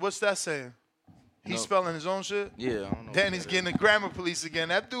 what's that saying? He's Nope. spelling his own shit? Yeah, I don't know. Danny's getting the grammar police again.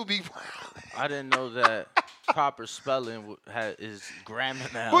 That dude be I didn't know that proper spelling is grammar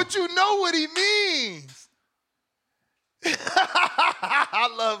now. But you know what he means. I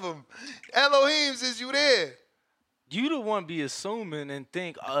love him. Elohim's, is you there? You the one be assuming and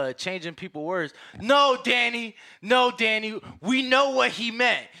think changing people words. No, Danny. We know what he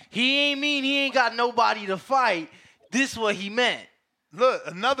meant. He ain't mean he ain't got nobody to fight. This what he meant. Look,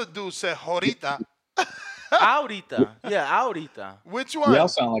 another dude said horita. Ahorita. Yeah, ahorita. Which one? Y'all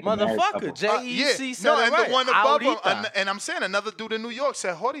sound like a married Motherfucker. couple. JEC said No, it and right. the one above him, Ahorita. and I'm saying another dude in New York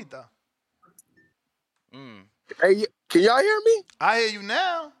said horita. Hey, can y'all hear me? I hear you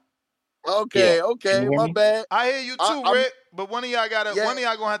now. Okay, Yeah. okay, Can you hear my me? bad. I hear you too, I'm- Rick. But one of y'all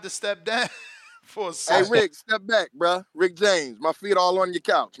gonna have to step down for a Hey, second. Rick, step back, bruh. Rick James, my feet all on your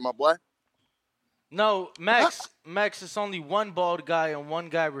couch, my boy. No, Max, it's only one bald guy and one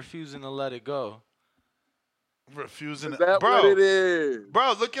guy refusing to let it go. Refusing Is it. that Bro, what it is?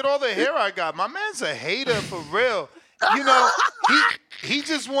 Bro, look at all the hair I got. My man's a hater for real. You know, he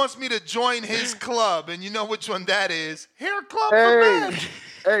just wants me to join his club, and you know which one that is. Hair club for men.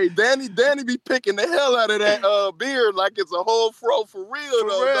 Hey, Danny be picking the hell out of that beard like it's a whole fro for real, For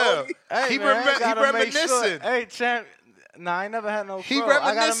though. real. Don't he? Hey, He man, he gotta make sure. reminiscing. Hey, champ. Nah, I ain't never had no He fro. I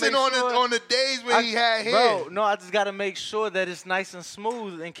gotta reminiscing make on sure- on the days when he had hair. Bro, no, I just gotta make sure that it's nice and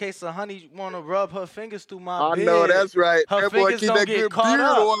smooth in case the honey wanna rub her fingers through my I beard. know, that's right. Her That boy fingers keep don't that get good caught beard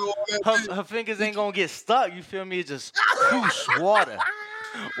up. oil on that bitch. Her fingers ain't gonna get stuck. You feel me? It just whoosh, water.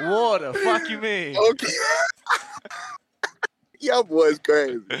 Fuck you mean? Okay. Your boy's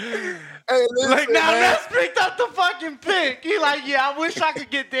crazy. Hey, listen, Like now, man. Ness picked up the fucking pick. He like, yeah, I wish I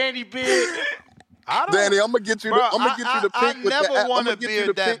could get Danny big. Danny, I'm gonna get you. Bro, I'm gonna get you the pick I with the. never I'm want gonna a get you beard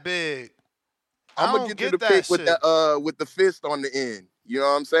the that pick. big. I'm I gonna don't get you get the that pick with shit. the fist on the end. You know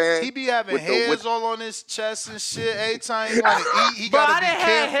what I'm saying? He be having With the- hairs with- all on his chest and shit. Every time he want to eat, he Bro, gotta I be done had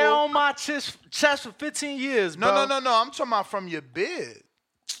hair careful. on my chest for 15 years, bro. No. I'm talking about from your beard.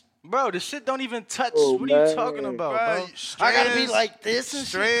 Bro, this shit don't even touch. Oh, What are you man. talking about, Bro, bro? I gotta be like this and shit.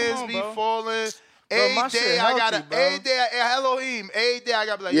 strands Come on, be bro. falling. Bro, Every my shit day I healthy, gotta, bro. every day, Elohim, every day I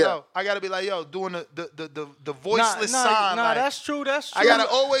gotta be like, Yeah. yo, I gotta be like, yo, doing the voiceless sign. Nah, like, that's true. That's true. I gotta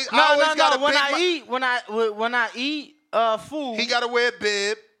always, I always gotta When big I my- eat, when I eat food, He gotta wear a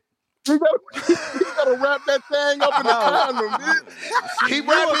bib. You gotta wrap that thing up in the condom, bitch. He you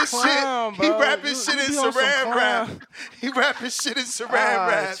wrap a his clown, shit. He bro. wrap his You shit in be on some saran wrap. clown. He wrap his shit in saran Alright,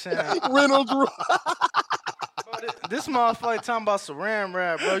 wrap. champ. Reynolds. This motherfucker talking about saran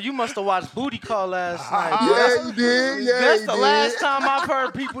wrap, bro. You must have watched Booty Call last night. Yeah, you did. Yeah, That's you the did. last time I've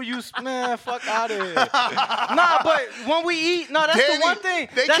heard people use, man, fuck out of here. Nah, but when we eat, no, that's Danny, the one thing.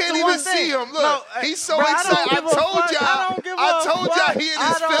 They That's can't the even one thing. see him. Look, No, he's so bro, excited. I don't give a told fuck. y'all. I don't give I a told y'all fuck. he in I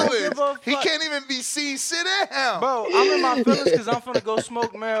his don't feelings. give a He fuck. can't even be seen. Sit down. Bro, I'm in my feelings because I'm finna go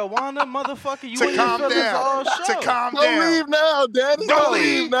smoke marijuana, motherfucker. You To in your calm feelings down. all To show. calm Don't down. leave now, Daddy. Don't Don't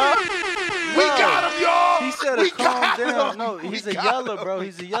leave. leave now. We bro. got him, y'all. He said to We calm got down. him. No, he's We a got yeller, him. bro.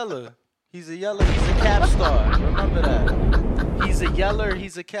 He's a yeller. He's a yeller. He's a cap star. Remember that. He's a yeller.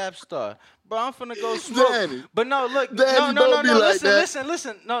 He's a cap star. Bro, I'm finna go smoke. Danny. But no, look. Danny, don't be like that.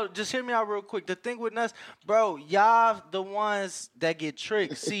 Listen. No, just hear me out real quick. The thing with Ness, bro, y'all the ones that get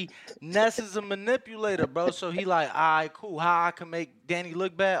tricked. See, Ness is a manipulator, bro. So he like, all right, cool. How I can make Danny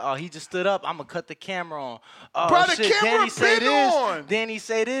look bad? Oh, he just stood up. I'm gonna cut the camera on. Oh, Bro, the shit. camera Danny say been this. on. Danny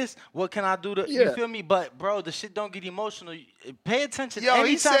say this. What can I do to, you Yeah. feel me? But, bro, the shit don't get emotional. Pay attention. Yo,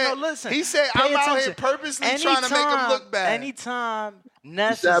 he Anytime, said, no, listen. he said, Pay I'm out here attention. purposely trying to make him look bad. Anytime You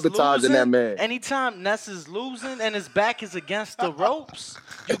Ness is sabotaging that losing, man. anytime Ness is losing and his back is against the ropes,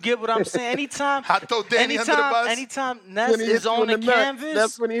 you get what I'm saying? Anytime, I throw Danny under the bus. anytime Ness When he is hits you on in the nuts. canvas,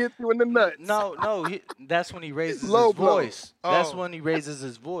 That's when he hits you in the nuts. no, that's when he raises Low his blow. voice. That's Oh. when he raises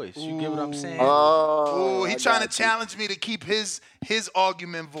his voice. You get what I'm saying? Oh, Ooh, he I trying to got you. challenge me to keep his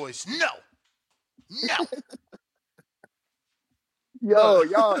argument voice. No. Yo,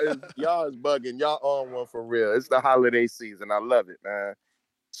 y'all is bugging. Y'all on one for real. It's the holiday season. I love it, man.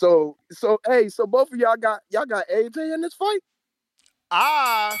 So hey, so both of y'all got AJ in this fight?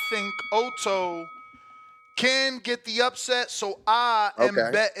 I think Otto can get the upset, so I am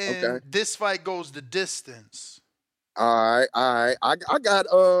Okay. betting this fight goes the distance. All right. I got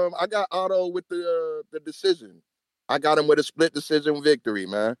Otto with the decision. I got him with a split decision victory,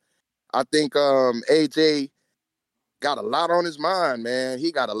 man. I think AJ got a lot on his mind, man.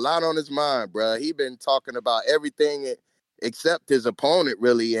 He got a lot on his mind, bro. He been talking about everything except his opponent,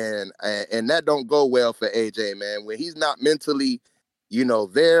 really, and that don't go well for AJ, man. When he's not mentally,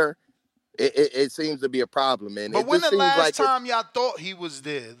 there, it seems to be a problem, and But it when just the seems last like it's time y'all thought he was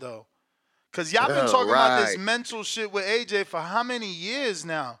there, though? Because y'all been talking about this right. mental shit with AJ for how many years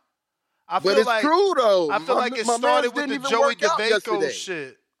now? I But feel it's like true though. it My started man's with didn't the even Joey work out DeVaco yesterday.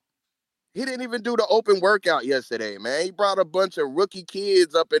 shit. He didn't even do the open workout yesterday, man. He brought a bunch of rookie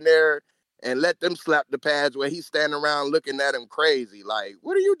kids up in there and let them slap the pads where he's standing around looking at him crazy. Like,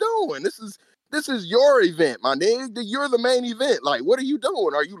 what are you doing? This is your event, my nigga. You're the main event. Like, what are you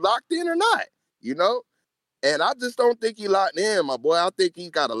doing? Are you locked in or not? You know? And I just don't think he locked in, my boy. I think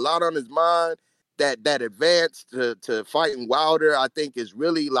he's got a lot on his mind. That advance to fighting Wilder, I think is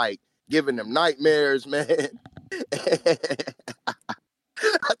really like giving him nightmares, man.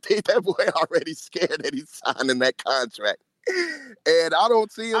 I think that boy already scared that he's signing that contract. And I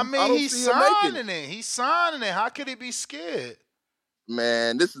don't see him. I mean, I don't he's see him making signing it. He's signing it. How could he be scared?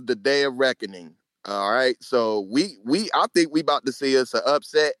 Man, this is the day of reckoning. All right. So I think we about to see us an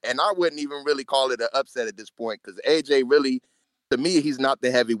upset. And I wouldn't even really call it an upset at this point because AJ really, to me, he's not the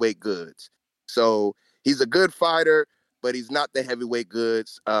heavyweight goods. So he's a good fighter, but he's not the heavyweight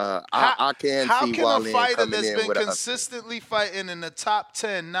goods. I can How see can a Wallin fighter coming that's in been with an upset. consistently fighting in the top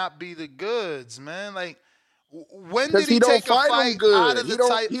 10 not be the goods, man? Like, when Because did he he don't take a fight him fight out good. of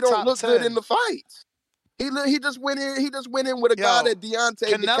the He don't top look good in 10? the fights. He just went in. He just went in with a guy Yo, that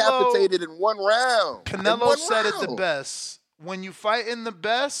Deontay Canelo decapitated in one round. Canelo said it the best. When you fight in the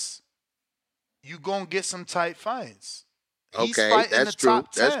best, you gonna get some tight fights. He's Okay, fighting the that's true.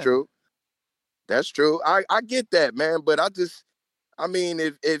 top That's 10. true. That's true. I get that, man. But I mean,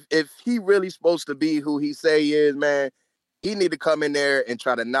 if he really supposed to be who he say he is, man, he need to come in there and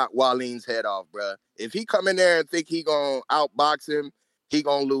try to knock Wallin's head off, bruh. If he come in there and think he gonna outbox him, he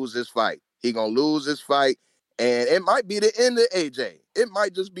gonna lose this fight. He gonna lose this fight, and it might be the end of AJ. It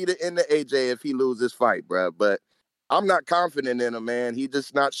might just be the end of AJ if he loses this fight, bruh. But I'm not confident in him, man. He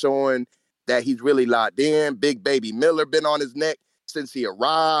just not showing that he's really locked in. Big Baby Miller been on his neck since he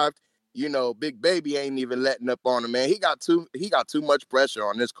arrived. Big Baby ain't even letting up on him, man. He got too much pressure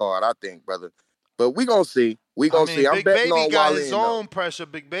on this card, I think, brother. But we gonna see. I mean, I'm Big betting Baby on got his Wallin though. own pressure.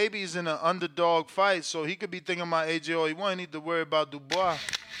 Big Baby's in an underdog fight, so he could be thinking about AJ all he want. He need to worry about Dubois.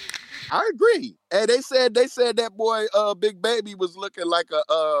 I agree. And they said that boy Big Baby was looking like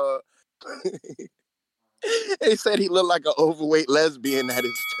a they said he looked like an overweight lesbian at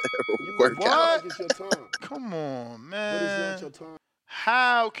his workout. What? Like it's your time, Come on, but it's not man. your time.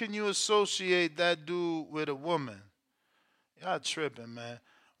 How can you associate that dude with a woman? Y'all tripping, man.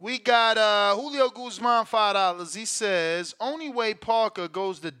 We got Julio Guzman, $5. He says, only way Parker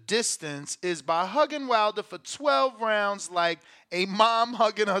goes the distance is by hugging Wilder for 12 rounds like a mom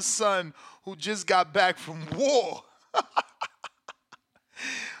hugging her son who just got back from war.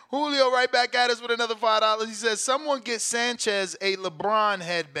 Julio right back at us with another $5. He says, someone get Sanchez a LeBron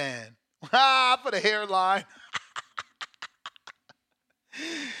headband. For the hairline.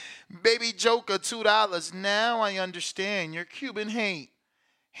 Baby Joker, $2. Now I understand your Cuban hate.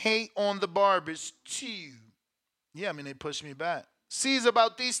 Hate on the barbers too. Yeah, I mean, they pushed me back. Cesar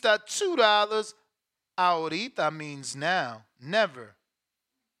Bautista, $2. Ahorita means now, never.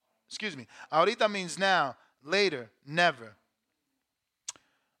 Excuse me. Ahorita means now, later, never.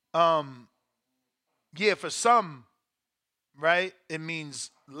 Um, yeah, for some, right, it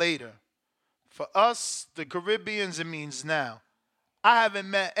means later. For us, the Caribbeans, it means now. I haven't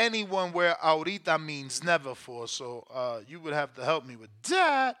met anyone where ahorita means never for, so you would have to help me with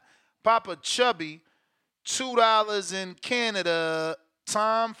that. Papa Chubby, $2 in Canada.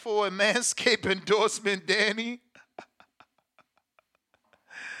 Time for a Manscaped endorsement, Danny.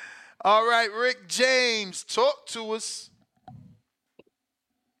 All right, Rick James, talk to us.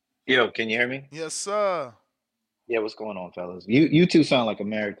 Yo, can you hear me? Yes, sir. Yeah, what's going on, fellas? You two sound like a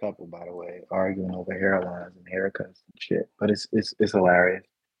married couple, by the way, arguing over hairlines and haircuts and shit. But it's hilarious.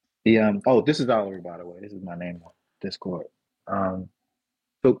 The oh, this is Valerie, by the way. This is my name on Discord. Um,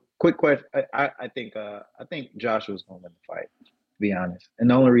 so quick question. I think Joshua's gonna win the fight, to be honest. And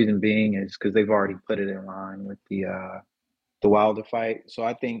the only reason being is because they've already put it in line with the Wilder fight. So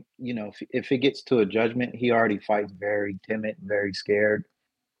I think, if it gets to a judgment, he already fights very timid, very scared.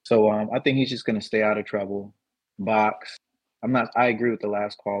 So I think he's just going to stay out of trouble, box. I'm not. I agree with the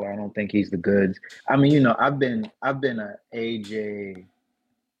last caller. I don't think he's the goods. I mean, I've been a AJ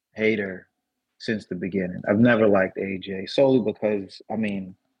hater since the beginning. I've never liked AJ solely because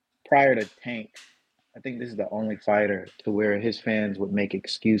prior to Tank, I think this is the only fighter to where his fans would make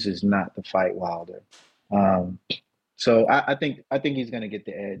excuses not to fight Wilder. Um, so I think he's going to get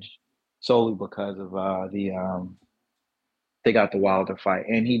the edge solely because of they got the Wilder fight,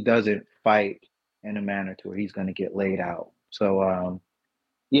 and he doesn't fight in a manner to where he's going to get laid out. So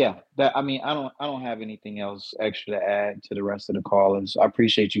yeah, I don't have anything else extra to add to the rest of the callers. I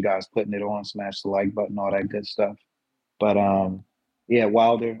appreciate you guys putting it on, smash the like button, all that good stuff. But yeah,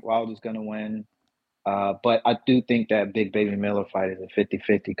 Wilder's going to win. But I do think that Big Baby Miller fight is a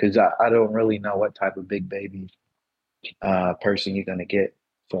 50-50 because I don't really know what type of Big Baby person you're going to get.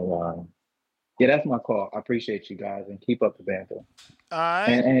 So yeah, that's my call. I appreciate you guys and keep up the banter. All right.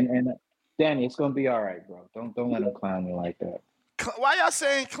 And Danny, it's gonna be all right, bro. Don't let him clown you like that. Why y'all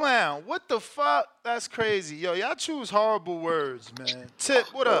saying clown? What the fuck? That's crazy. Yo, y'all choose horrible words, man. Tip,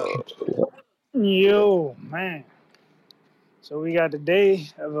 what up? Yo, man. So we got the day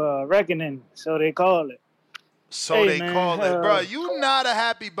of reckoning, so they call it. So Hey, they man, call it. Bro, you not a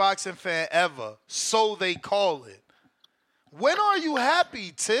happy boxing fan ever. So they call it. When are you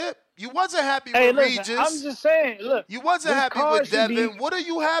happy, Tip? You wasn't happy Hey, with listen, Regis. I'm just saying, look. You wasn't this happy card with should Devin. be- What are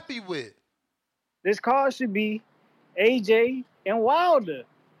you happy with? This card should be AJ and Wilder.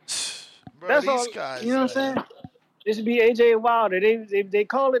 Bro, That's these all. guys, You know what I'm man. saying? It should be AJ and Wilder. They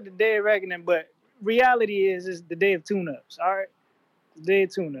call it the day of reckoning, but reality is it's the day of tune-ups. All right, the day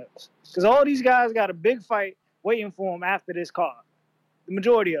of tune-ups. Because all these guys got a big fight waiting for them after this card. The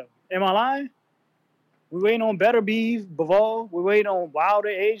majority of them. Am I lying? We waiting on Better Beef, Bivol. We waiting on Wilder,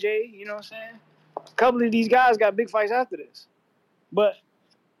 AJ. You know what I'm saying? A couple of these guys got big fights after this. But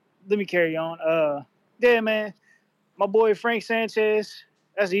let me carry on. Yeah, man. My boy Frank Sanchez.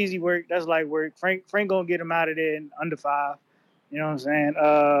 That's easy work. That's light work. Frank gonna get him out of there in under 5. You know what I'm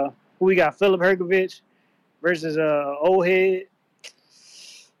saying? Who we got? Philip Hergovich versus old head.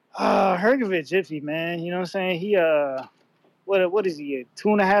 Hergovich iffy, man. You know what I'm saying? He what is he at?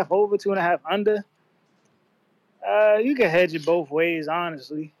 2.5 over, 2.5 under. You can hedge it both ways,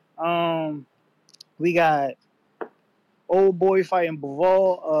 honestly. We got old boy fighting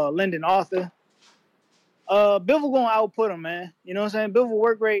Bivol, Lyndon Arthur. Bivol gonna output him, man. You know what I'm saying? Bivol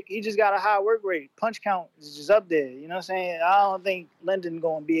work rate, he just got a high work rate. Punch count is just up there. You know what I'm saying? I don't think Lyndon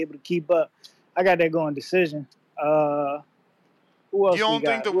gonna be able to keep up. I got that going decision. Who You else we don't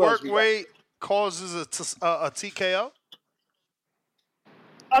think got? the work rate causes a TKO?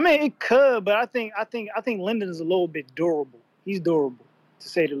 I mean, it could, but I think Lyndon is a little bit durable. He's durable, to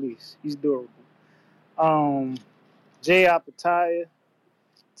say the least. He's durable. Jay Apataya,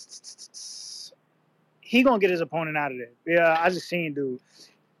 he gonna get his opponent out of there. Yeah, I just seen dude.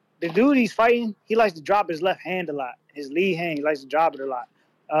 The dude he's fighting, he likes to drop his left hand a lot. His lead hand, he likes to drop it a lot.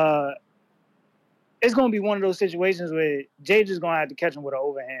 It's gonna be one of those situations where Jay just gonna have to catch him with an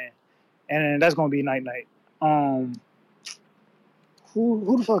overhand, and that's gonna be night night.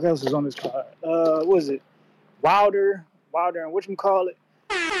 Who the fuck else is on this card? What is it? Wilder, and whatchamacallit.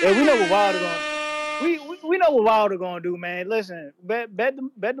 Yeah, we know what Wilder gonna. We know what Wilder gonna do, man. Listen, bet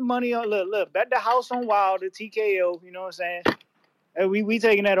the money on look, bet the house on Wilder TKO. You know what I'm saying? And we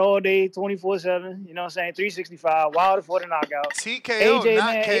taking that all day, 24/7. You know what I'm saying? 365. Wilder for the knockout. TKO, AJ,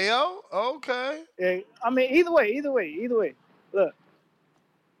 not man. KO? Okay. I mean, either way. Look,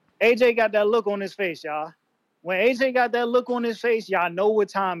 AJ got that look on his face, y'all. When AJ got that look on his face, y'all know what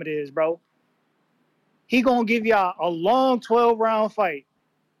time it is, bro. He gonna give y'all a long 12-round fight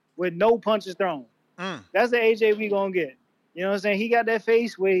with no punches thrown. That's the AJ we gonna get. You know what I'm saying? He got that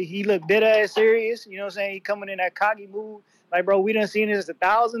face where he look dead ass serious. You know what I'm saying? He coming in that cocky mood. Like, bro, we done seen this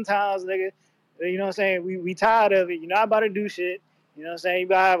 1,000 times, nigga. You know what I'm saying? We tired of it. You're not about to do shit. You know what I'm saying? You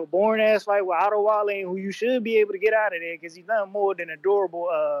gotta have a boring ass fight with Otto Wallin, who you should be able to get out of there because he's nothing more than adorable.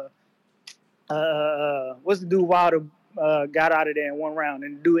 What's the dude Wilder got out of there in one round,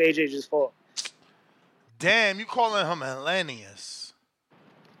 and the dude AJ just fought. Damn, you calling him Hellenius.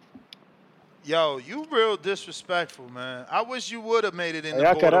 Yo, you real disrespectful, man. I wish you would have made it in the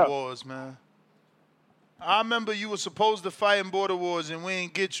Y'all cut Border out. Wars, man. I remember you were supposed to fight in Border Wars and we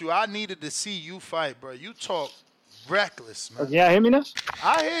ain't get you. I needed to see you fight, bro. You talk reckless, man. Yeah, hear me now?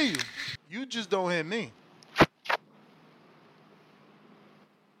 I hear you. You just don't hear me.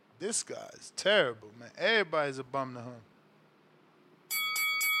 This guy's terrible, man. Everybody's a bum to him.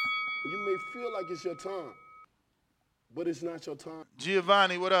 You may feel like it's your time, but it's not your time.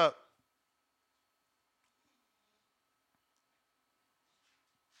 Giovanni, what up?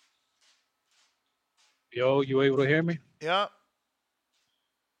 Yo, you able to hear me? Yeah.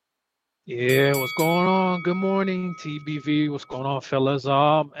 Yeah, what's going on? Good morning, TBV. What's going on, fellas?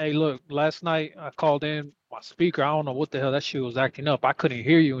 Hey, look, last night I called in my speaker. I don't know what the hell that shit was acting up. I couldn't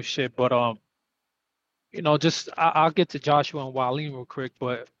hear you and shit, but just I'll get to Joshua and Wallin real quick,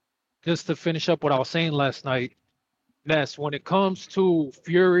 but just to finish up what I was saying last night, Ness, when it comes to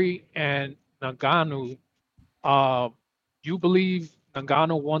Fury and Ngannou, you believe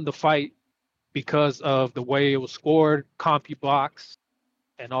Ngannou won the fight because of the way it was scored, CompuBox,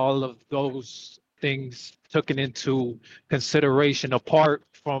 and all of those things taken into consideration apart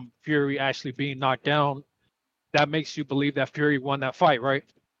from Fury actually being knocked down, that makes you believe that Fury won that fight, right?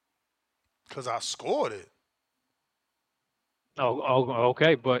 Because I scored it.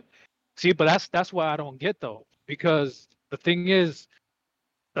 Okay, but see, but that's what I don't get though, because the thing is,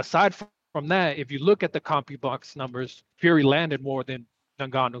 aside from that, if you look at the CompuBox numbers, Fury landed more than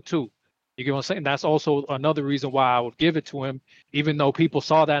Ngannou too. You get what I'm saying? That's also another reason why I would give it to him, even though people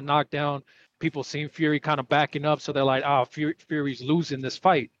saw that knockdown, people seen Fury kind of backing up, so they're like, Fury's losing this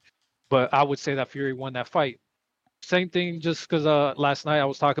fight. But I would say that Fury won that fight. Same thing, just because last night I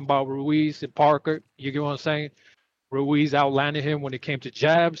was talking about Ruiz and Parker. You get what I'm saying? Ruiz outlanded him when it came to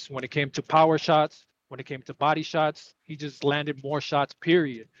jabs, when it came to power shots, when it came to body shots. He just landed more shots,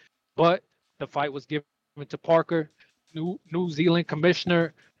 period. But the fight was given to Parker. New Zealand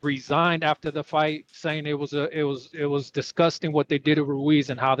commissioner resigned after the fight, saying it was disgusting what they did to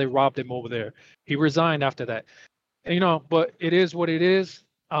Ruiz and how they robbed him over there. He resigned after that. And, but it is what it is.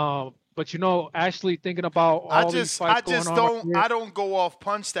 But actually thinking about all these fights going on right here. I don't go off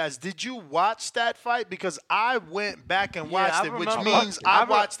punch stats. Did you watch that fight? Because I went back and watched it, which means I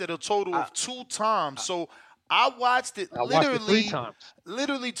watched it a total of 2 times. So I watched it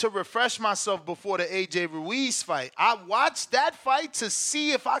literally to refresh myself before the AJ Ruiz fight. I watched that fight to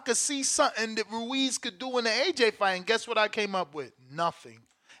see if I could see something that Ruiz could do in the AJ fight. And guess what I came up with? Nothing.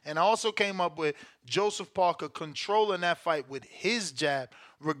 And I also came up with Joseph Parker controlling that fight with his jab.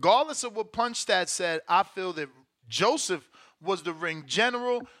 Regardless of what Punch Stat said, I feel that Joseph was the ring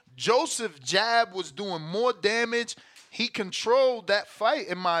general. Joseph's jab was doing more damage. He controlled that fight,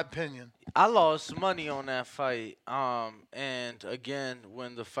 in my opinion. I lost money on that fight. And again,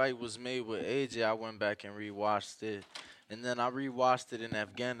 when the fight was made with AJ, I went back and rewatched it. And then I rewatched it in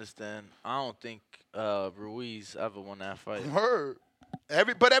Afghanistan. I don't think Ruiz ever won that fight. Heard.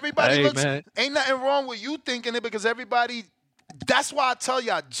 Everybody looks. Man. Ain't nothing wrong with you thinking it because everybody. That's why I tell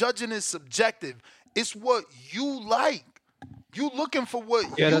y'all, judging is subjective. It's what you like. You looking for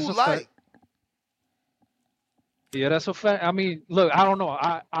what you like. Yeah, that's a fact. I mean, look, I don't know.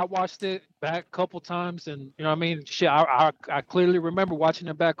 I watched it back a couple times, and you know what I mean? Shit, I clearly remember watching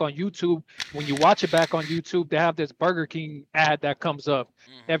it back on YouTube. When you watch it back on YouTube, they have this Burger King ad that comes up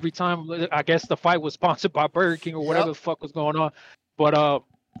every time. I guess the fight was sponsored by Burger King or whatever the fuck was going on. But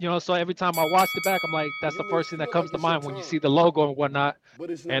so every time I watched it back, I'm like, that's the first thing that comes to mind when you see the logo and whatnot.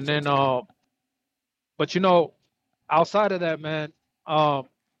 And then, but outside of that, man,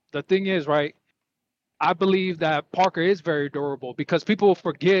 the thing is, right? I believe that Parker is very durable because people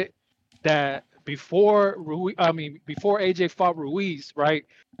forget that before AJ fought Ruiz, right?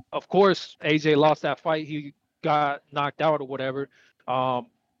 Of course, AJ lost that fight. He got knocked out or whatever.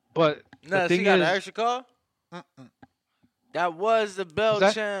 But the thing got is, an extra call? That was the bell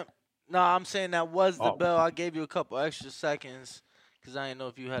champ. No, I'm saying that was the bell. I gave you a couple extra seconds because I didn't know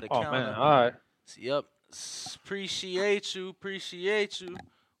if you had a counter. Man, all right. Yep. Appreciate you.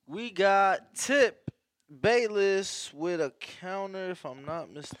 We got Tip Bayless with a counter, if I'm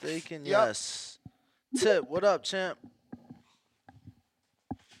not mistaken. Yep. Yes. Tip, what up, champ?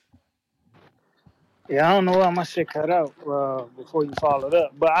 Yeah, I don't know why my shit cut out before you followed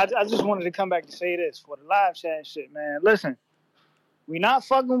up, but I just wanted to come back to say this for the live chat and shit, man. Listen, we not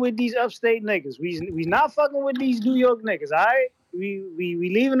fucking with these upstate niggas. We not fucking with these New York niggas. All right, we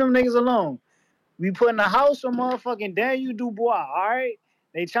leaving them niggas alone. We putting a house on motherfucking Daniel Dubois. All right,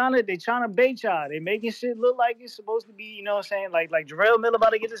 they trying to bait y'all. They making shit look like it's supposed to be. You know what I'm saying? Like Jarrell Miller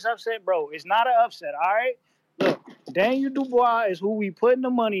about to get this upset, bro. It's not an upset. All right, look, Daniel Dubois is who we putting the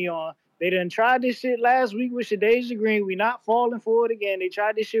money on. They done tried this shit last week with Shadeja Green. We not falling for it again. They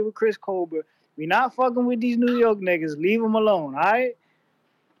tried this shit with Chris Colbert. We not fucking with these New York niggas. Leave them alone, all right?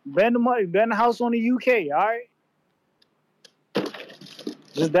 Bet the money, bet the house on the UK, all right?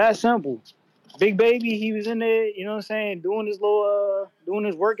 Just that simple. Big Baby, he was in there, you know what I'm saying, doing his doing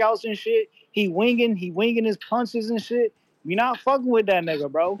his workouts and shit. He winging his punches and shit. We not fucking with that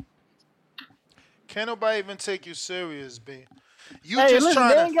nigga, bro. Can't nobody even take you serious, B. You Hey, just listen, trying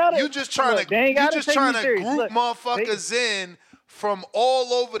they to ain't gotta you just trying look. to They ain't you gotta just take me trying to serious. group Look, motherfuckers in from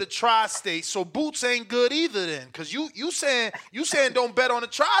all over the tri-state. So Boots ain't good either then, cause you saying don't bet on the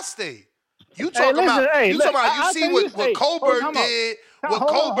tri-state. You Hey, talking listen, about hey, look, you I'll see tell you what this. Hey, Colbert time out. did, what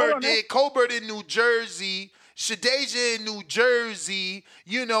Hold Colbert on, man. did. Colbert in New Jersey, Shadeja in New Jersey,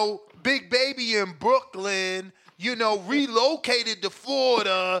 Big Baby in Brooklyn, relocated to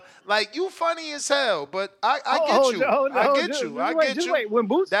Florida. Like, you funny as hell, but I get you. I get you. I get Just you. wait. When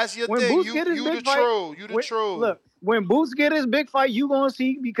Boots, That's your when thing. Boots You get his you the big fight, troll. You the troll. look, when Boots get his big fight, you gonna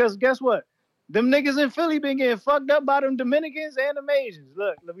see because guess what? Them niggas in Philly been getting fucked up by them Dominicans and them Asians.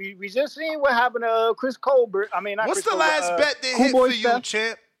 Look, we just seen what happened to Chris Colbert. I mean, not What's Chris the Colbert. last bet that Cool hit Boy for you, Steph.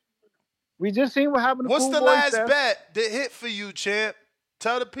 champ? We just seen what happened to What's Cool the Boy last Steph. bet that hit for you, champ?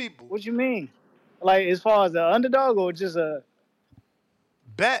 Tell the people. What you mean? Like as far as the underdog or just a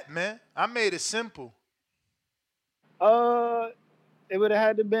bet, man. I made it simple. it would have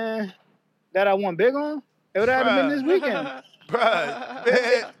had to been that I won big on. It would have had to been this weekend. Bruh,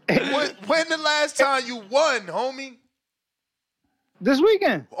 man. When the last time you won, homie? This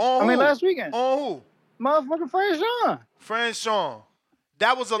weekend. On who? Last weekend. On who? Motherfucking Franchon. Franchon.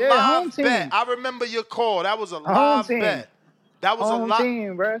 That was a home live team. bet. I remember your call. That was a Home live team. bet. That was home a live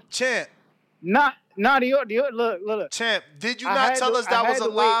team, bro. Champ. Not look. Champ, did you not tell us that was a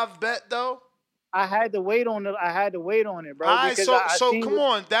live bet though? I had to wait on it. Bro. All right, because so come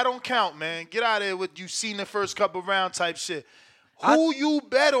on, that don't count, man. Get out of there with you seen the first couple round type shit. Who you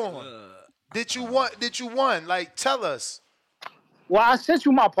bet on? Did you won? Like, tell us. Well, I sent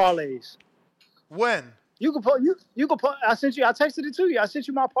you my parlays. When? You can put you can put. I texted it to you. I sent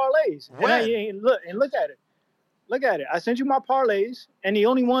you my parlays. When? And look at it. Look at it. I sent you my parlays, and the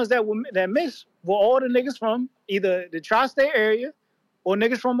only ones that missed were all the niggas from either the tri-state area or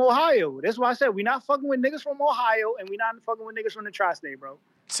niggas from Ohio. That's why I said we not fucking with niggas from Ohio, and we not fucking with niggas from the tri-state, bro.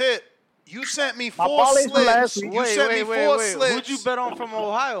 Tip, you sent me My four parlays from last slips. week. You sent me four slips. Who'd you bet on from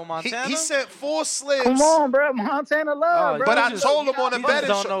Ohio, Montana? He sent 4 slips. Come on, bro. Montana love, bro. But I told him on the betting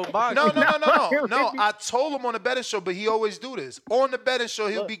show. No. No. I told him on the betting show, but he always do this. On the betting show,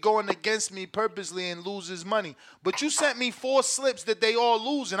 he'll be going against me purposely and lose his money. But you sent me 4 slips that they all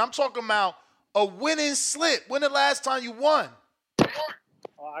lose, and I'm talking about a winning slip. When the last time you won?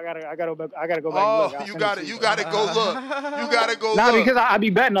 Oh, I gotta go back. Oh, and look. you gotta go look. You gotta go Nah, look. because I be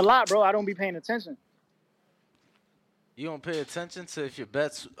betting a lot, bro. I don't be paying attention. You don't pay attention to if your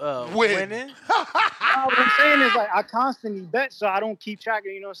bet's winning? No, what I'm saying is like I constantly bet, so I don't keep track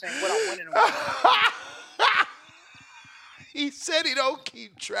of, you know what I'm saying, what I'm winning. He said he don't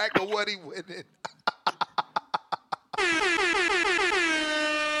keep track of what he winning.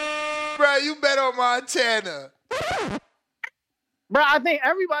 Bro, you bet on Montana. Bro, I think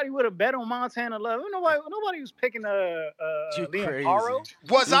everybody would have bet on Montana Love. Nobody was picking Liam Paro.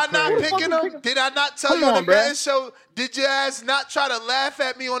 Was I not picking him? Did I not tell you on the betting show? Did your ass not try to laugh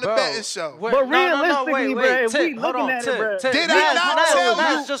at me on the betting show? But realistically, bro, if we looking at it, bro. Did I not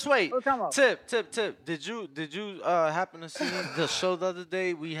tell you? Just wait. Tip. Did you happen to see the show the other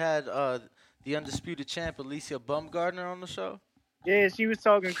day? We had the undisputed champ Alicia Bumgardner on the show. Yeah, she was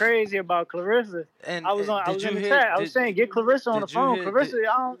talking crazy about Clarissa. And I was in the chat. I was saying, get Clarissa on the phone. Clarissa,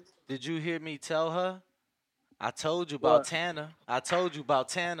 did you hear me tell her? I told you about Tana.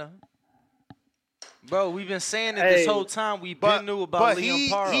 Bro, we've been saying it this whole time. We've been knew about Liam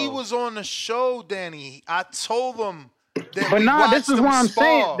Paro. He was on the show, Danny. I told him that but nah, this is why I'm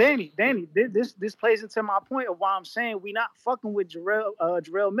spar. saying, Danny, this plays into my point of why I'm saying we not fucking with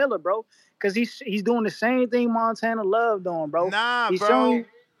Jarrell Miller, bro. Because he's doing the same thing Montana Love doing, bro. Nah, he's bro. showing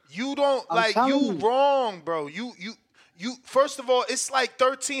You don't I'm like telling you you. wrong, bro. You first of all, it's like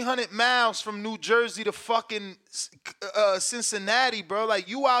 1,300 miles from New Jersey to fucking Cincinnati, bro. Like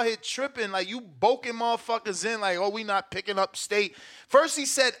you out here tripping, like you boking motherfuckers in, like, oh, we not picking up state. First he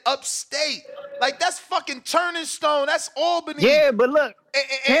said upstate. Like that's fucking Turning Stone. That's Albany. Yeah, but look,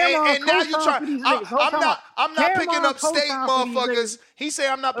 Cameron And now you co-signed try. for these niggas. Hold I'm not picking Cameron up state co-signed for these motherfuckers. niggas. He say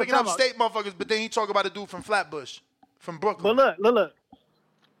I'm not picking up state motherfuckers, but then he talk about a dude from Flatbush, from Brooklyn. But look.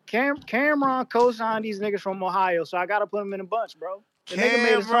 Cameron co-signed these niggas from Ohio, so I gotta put them in a bunch, bro. The nigga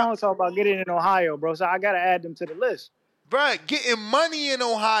made a song talk about getting in Ohio, bro. So I gotta add them to the list. Bruh, getting money in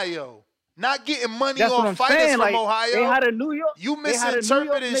Ohio. Not getting money That's what on I'm fighters saying. from Like Ohio. they had a New York, You they had a New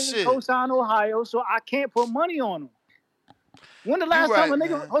York misinterpreting nigga shit. co-sign Ohio, so I can't put money on them. When the last You time a right,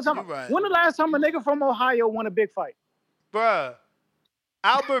 nigga, man. hold on, You right. when the last time a nigga from Ohio won a big fight? Bruh,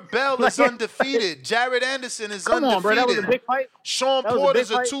 Albert Bell is undefeated. Jared Anderson is Come undefeated. on, bro, that was a big fight. Sean That was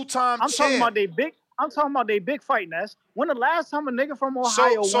Porter's a a big fight. two-time I'm talking champ. about they big fight, Ness. When the last time a nigga from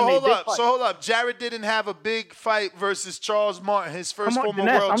Ohio won a big fight? So hold up. Jared didn't have a big fight versus Charles Martin, his first former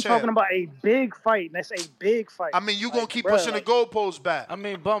Ness, world I'm champ. talking about a big fight. That's a big fight. I mean, you gonna keep bruh, pushing the goalposts back. I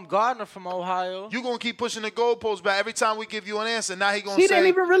mean, Bumgarner from Ohio. You gonna keep pushing the goalposts back every time we give you an answer. Now he gonna he say, didn't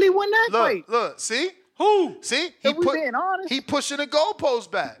even really win that fight. Look, see who? See If we being honest, he pushing the goalposts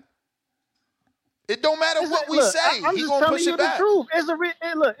back. It don't matter what we look, say. I'm He just gonna telling push you it back. the truth.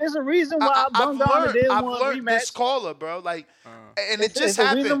 It's a reason why Bumgarner didn't I've want a learned rematch. this caller, bro. Like, and it just it's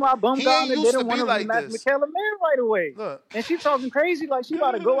happened. the reason why He ain't Bumgarner used didn't to want be to like rematch this. Michaela Mann right away. Look, and she talking crazy like she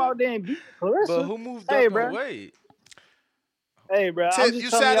about to go out there and beat Clarissa. But who moved hey, up bro. in weight? Hey, bro. I'm Tip, just you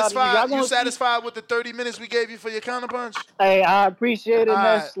telling satisfied? y'all You see. satisfied with the 30 minutes we gave you for your counterpunch? Hey, I appreciate it. All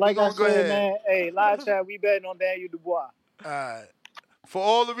right, That's we like I gonna go said, ahead. man. Hey, live chat, we betting on Daniel Dubois. All right. For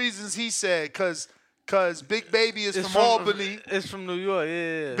all the reasons he said, cause Big Baby is from Albany. It's from New York,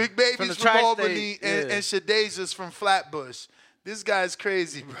 yeah. Big Baby's from Albany, yeah. and Shadeja's from Flatbush. This guy's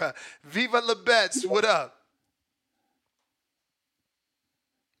crazy, bro. Viva La Bets, what up?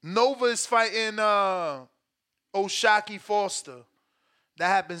 Nova is fighting Oshaki Foster. That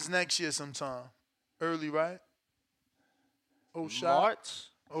happens next year sometime. Early, right? March?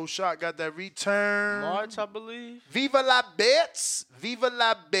 Oshak got that return. March, I believe. Viva La Bets. Viva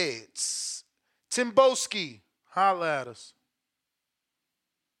La Bets. Timboski, holla at us.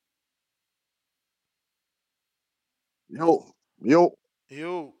 Yo.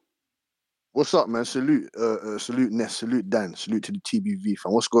 What's up, man? Salute Ness, salute Dan, salute to the TBV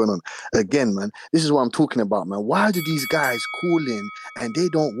fan. What's going on? Again, man, this is what I'm talking about, man. Why do these guys call in and they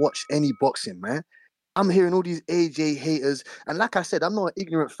don't watch any boxing, man? I'm hearing all these AJ haters, and like I said, I'm not an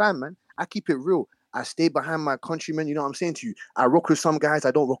ignorant fan, man. I keep it real. I stay behind my countrymen, you know what I'm saying to you. I rock with some guys,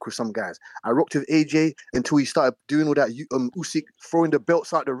 I don't rock with some guys. I rocked with AJ until he started doing all that Usyk throwing the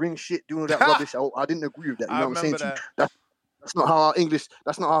belts out the ring shit, doing all that rubbish. I didn't agree with that, you know what I'm saying to you. That's not how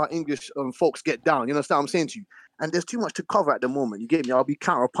our English folks get down. You understand what I'm saying to you? And there's too much to cover at the moment. You get me? I'll be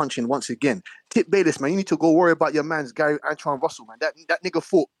counter punching once again. Tip Bayless, man, you need to go worry about your man's Gary Antoine Russell, man. That nigga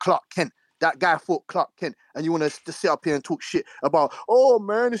fought Clark Kent. That guy fought Clark Kent, and you want to sit up here and talk shit about, oh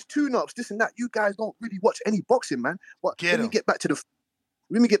man, it's tune-ups, this and that. You guys don't really watch any boxing, man. But let me get back to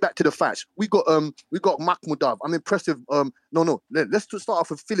the facts. We got Makhmudov. I'm impressed with let's start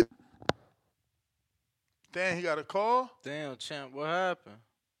off with Philip. Damn, he got a call? Damn, champ, what happened?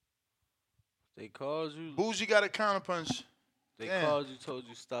 They called you. Bougie got a counterpunch. They called you, told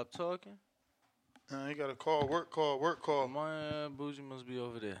you stop talking? He got a call, work call. Man, Bougie must be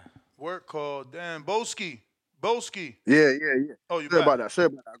over there. Work call. Damn, Boski. Yeah. Oh, you Sorry about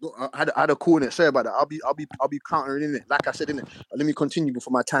that. I had a call in it. Sorry about that. I'll be countering in it. Like I said in it. Let me continue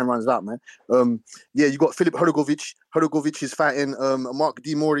before my time runs out, man. You got Filip Hrgovic. Hrgovic is fighting Mark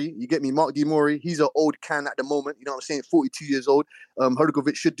D. Mori. You get me? Mark D. Mori. He's an old can at the moment. You know what I'm saying? 42 years old.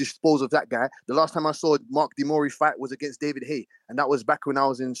 Hrgovic should dispose of that guy. The last time I saw Mark D. Mori fight was against David Haye, and that was back when I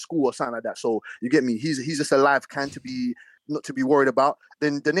was in school or something like that. So you get me? He's just a live can to be not to be worried about.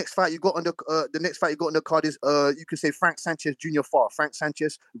 Then the next fight you got on the card is you can say Frank Sanchez Jr. Farr. Frank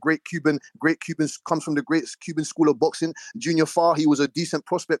Sanchez, great Cuban, comes from the great Cuban school of boxing. Junior Farr, he was a decent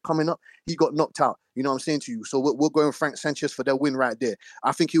prospect coming up. He got knocked out. You know what I'm saying to you? So we're going Frank Sanchez for their win right there.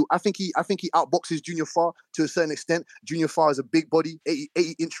 I think he outboxes Junior Farr to a certain extent. Junior Farr is a big body,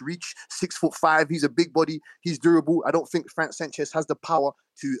 80-inch reach, 6'5". He's a big body. He's durable. I don't think Frank Sanchez has the power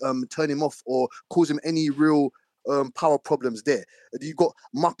to turn him off or cause him any real power problems there. You got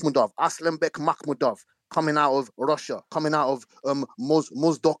Makhmudov, Aslanbek Makhmudov, coming out of Russia, coming out of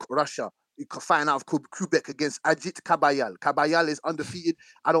Mozdok, Russia, fighting out of Quebec against Ajit Kabayal. Kabayal is undefeated.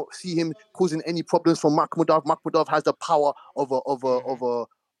 I don't see him causing any problems for Makhmudov. Makhmudov has the power of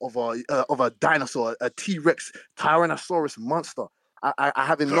of a dinosaur, a T-Rex, Tyrannosaurus monster. I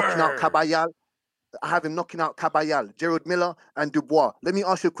have him knocking out Grr. Cabayal. I have him knocking out Cabayal, Gerald Miller, and Dubois. Let me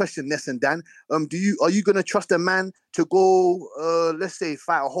ask you a question, Ness and Dan. Are you gonna trust a man to go, let's say,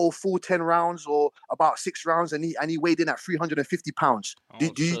 fight a whole full 10 rounds or about 6 rounds, and he weighed in at 350 pounds? Are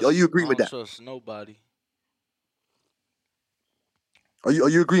you agreeing I with don't that? trust nobody. Are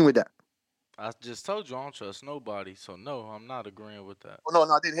you agreeing with that? I just told you I don't trust nobody. So no, I'm not agreeing with that. Oh,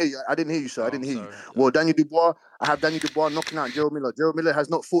 no, I didn't hear you. I didn't hear you, sir. Oh, I I'm didn't hear you. sorry. Well, Daniel Dubois, I have Daniel Dubois knocking out Gerald Miller. Gerald Miller has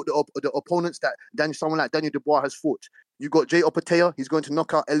not fought the opponents that someone like Daniel Dubois has fought. You got Jay Opatea. He's going to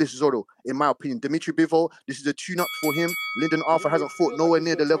knock out Ellis Zorro, in my opinion. Dimitri Bivol, this is a tune-up for him. Lyndon You Arthur may hasn't fought feel like nowhere it's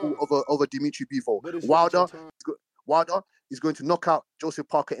near your the level time, of a Dimitri Bivol. but it's not your time. Wilder is going to knock out Joseph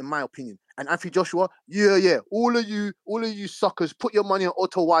Parker, in my opinion. And Anthony Joshua, yeah. All of you suckers, put your money on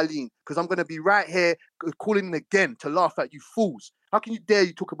Otto Wallin, because I'm going to be right here calling in again to laugh at you fools. How can you dare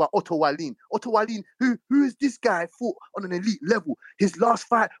you talk about Otto Wallin? Otto Wallin, who is this guy fought on an elite level? His last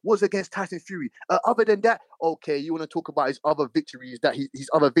fight was against Tyson Fury. Other than that, okay, you want to talk about his other victories that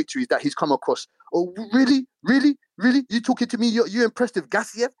he's come across. Oh, really? You talking to me? You impressed with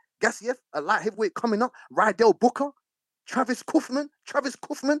Gassiev, a light heavyweight coming up, Rydell Booker, Travis Kaufman,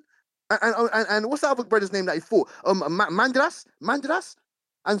 and what's the other brother's name that he fought? Mandras,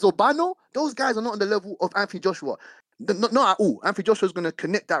 and Zobano. Those guys are not on the level of Anthony Joshua. Not at all. Anthony Joshua's going to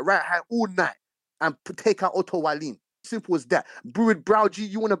connect that right hand all night and take out Otto Wallin. Simple as that. Bruid Browgy,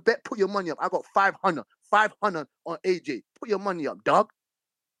 you want to bet? Put your money up. I got 500 on AJ. Put your money up, dog.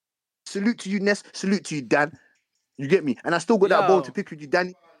 Salute to you, Ness. Salute to you, Dan. You get me? And I still got that bone to pick with you,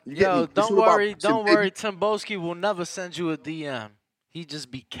 Danny. You get me? It's Don't all about worry, boxing, don't baby. worry. Timboski will never send you a DM. He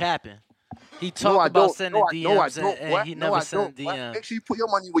just be capping. He No, talk I about don't. sending I DMs don't, and boy. he No, never I send don't, boy. DM. Make sure you put your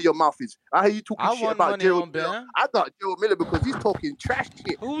money where your mouth is. I hear you talking I shit want about money Gerald on Miller. Bam. I got Gerald Miller because he's talking trash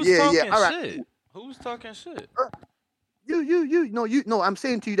shit. Who's Yeah. talking All right, shit? cool. Who's talking shit? No, I'm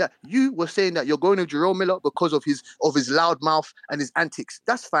saying to you that you were saying that you're going to Jerome Miller because of his loud mouth and his antics.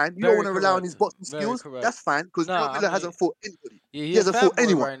 That's fine. You don't Very want to rely on correct. his boxing Very skills. correct. That's fine because Nah, Jerome I Miller mean, hasn't fought anybody. yeah, He he a hasn't fought fat boy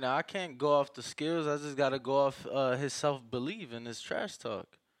anyone. right now. I can't go off the skills. I just gotta go off his self belief and his trash talk.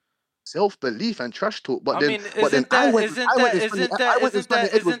 Self-belief and trash talk, but I then mean, I went with Sonny Edwards isn't that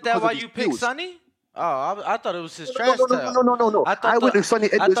because of why his you picked skills. Sonny? Oh, I thought it was his No, trash talk. no. I went with Sonny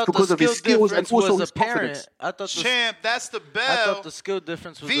Edwards The because of his skill skills and difference also was his apparent. confidence. Champ, that's the I thought bell. the skill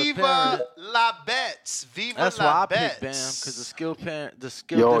difference was Viva apparent. la bets. Viva That's la why I picked Bam bets. because the skill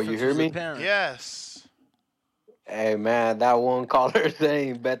Yo, you difference hear was me? apparent. Yes. Hey man, that one caller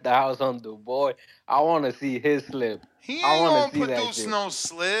saying bet the house on the boy. I want to see his slip. He I ain't want to gonna see that produce shit. no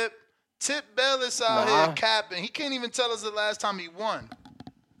slip. Tip Bellis out here Nah. capping. He can't even tell us the last time he won.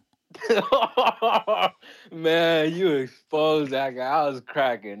 Man, you exposed that guy. I was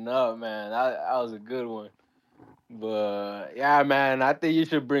cracking up, man. That was a good one. But yeah, man, I think you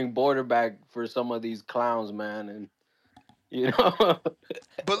should bring Border back for some of these clowns, man. And you know,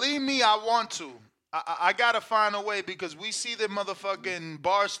 Believe me, I want to. I gotta find a way because we see the motherfucking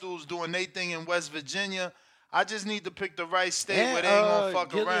bar stools doing their thing in West Virginia. I just need to pick the right state where And they ain't gonna fuck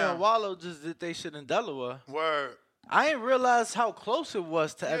Gillian around. and Wallow just did they shit in Delaware. Word. I didn't realize how close it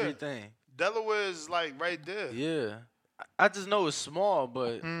was to everything. Delaware is like right there. Yeah. I just know it's small,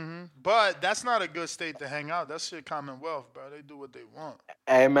 but But that's not a good state to hang out. That's shit Commonwealth, bro. They do what they want.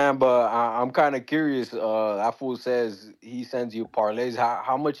 hey man, but I'm kind of curious. That fool says he sends you parlays.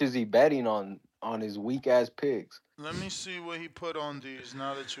 How much is he betting on his weak ass picks? Let me see what he put on these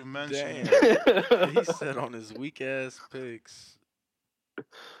now that you mention damn. it. He said on his weak ass picks.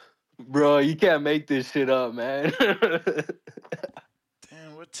 Bro, you can't make this shit up, man. Damn,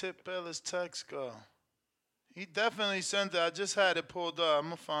 where Tip Bellis text go? He definitely sent it. I just had it pulled up. I'm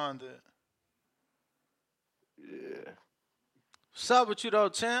gonna find it. Yeah. What's up with you though,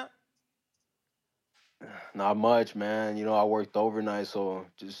 champ? Not much, man. You know, I worked overnight, so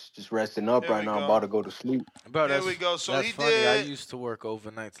just resting up Here right we now. I'm go. about to go to sleep. Bro, There we go. So that's he funny. I did. used to work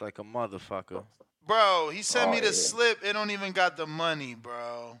overnights like a motherfucker. Bro, he sent Oh, me the yeah. slip. It don't even got the money,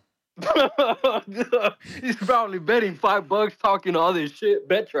 bro. He's probably betting $5 talking all this shit.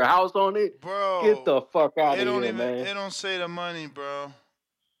 Bet your house on it. Bro, Get the fuck out it of don't here, even. man. It don't say the money, bro.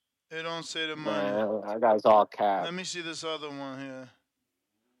 It don't say the money. Man, that guy's all cap. Let me see this other one here.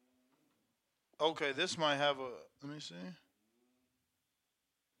 Okay, this might have a. Let me see.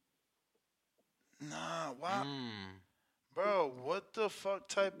 Nah, wow. Bro, what the fuck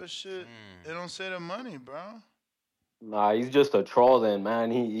type of shit? It don't say the money, bro. Nah, he's just a troll then,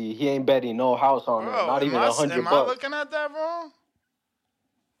 man. He ain't betting no house on it. Bro, Not even $100. am I looking at that wrong?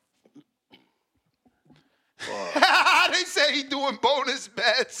 They say say he doing bonus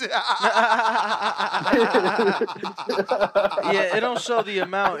bets. Yeah, it don't show the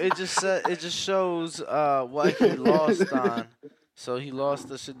amount. It just shows what he lost on. So he lost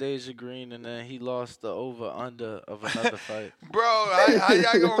the Shadeja Green, and then he lost the over under of another fight. Bro, how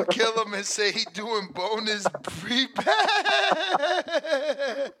y'all gonna kill him and say he doing bonus free bet?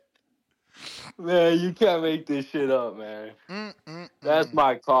 Man, you can't make this shit up, man. That's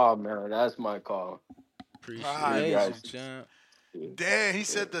my call, man. That's my call. Appreciate You you, guys. champ. Damn, he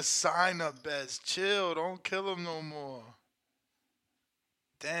said the sign up bets. Chill, don't kill him no more.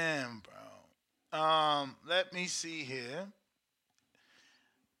 Damn, bro. Let me see here.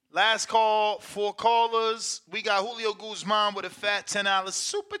 Last call, 4 callers. We got Julio Guzman with a fat $10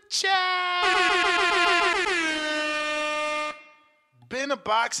 super chat. Been a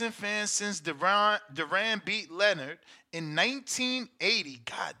boxing fan since Duran beat Leonard in 1980.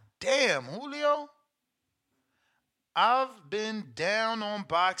 God damn, Julio. I've been down on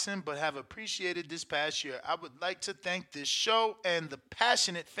boxing, but have appreciated this past year. I would like to thank this show and the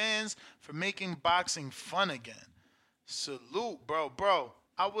passionate fans for making boxing fun again. Salute, bro. Bro,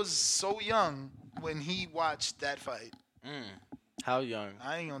 I was so young when he watched that fight. How young?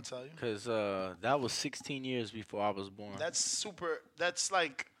 I ain't gonna tell you. Cause that was 16 years before I was born. That's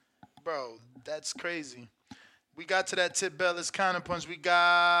like, bro, that's crazy. We got to that Tip Bellis counterpunch. We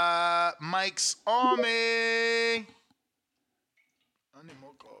got Mike's Army. I need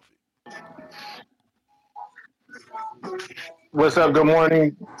more coffee. What's up? Good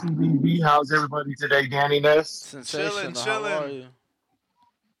morning, TBB. How's everybody today? Danny Ness. Sensational. Chilling. How are you?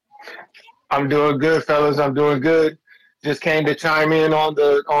 I'm doing good, fellas. I'm doing good. Just came to chime in on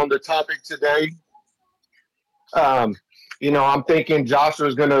the topic today. Um, I'm thinking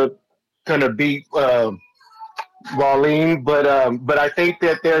Joshua's gonna beat Wallin, but I think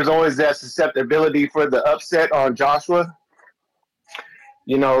that there's always that susceptibility for the upset on Joshua.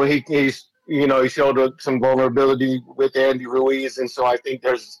 He showed some vulnerability with Andy Ruiz, and so I think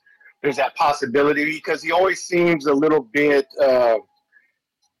there's that possibility because he always seems a little bit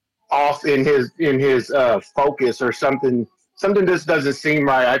off in his focus or something. Something just doesn't seem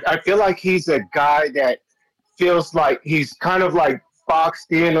right. I feel like he's a guy that feels like he's kind of like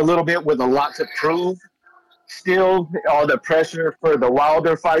boxed in a little bit with a lot to prove. Still, all the pressure for the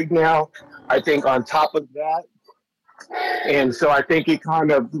Wilder fight now. I think on top of that. And so I think it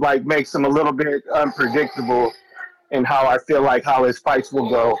kind of like makes him a little bit unpredictable in how I feel like how his fights will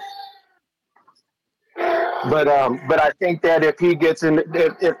go. But I think that if he gets in,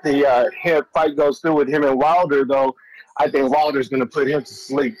 if the fight goes through with him and Wilder, though, I think Wilder's going to put him to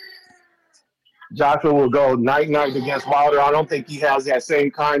sleep. Joshua will go night against Wilder. I don't think he has that same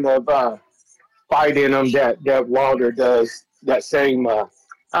kind of fight in him that Wilder does. That same,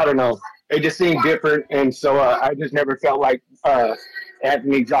 I don't know. They just seem different, and so I just never felt like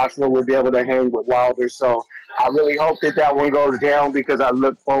Anthony Joshua would be able to hang with Wilder. So I really hope that one goes down because I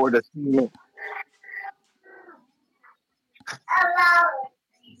look forward to seeing it.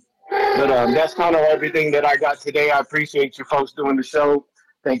 But that's kind of everything that I got today. I appreciate you folks doing the show.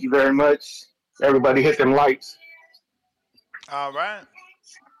 Thank you very much. Everybody hit them lights. All right.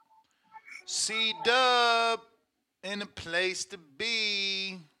 C-Dub in a place to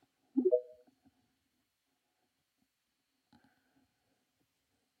be.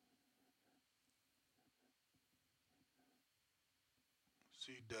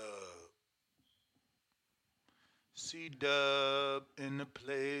 C-Dub. C-Dub in a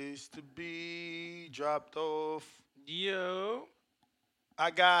place to be. Dropped off. Yo.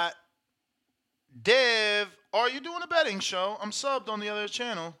 I got Dev. Are you doing a betting show? I'm subbed on the other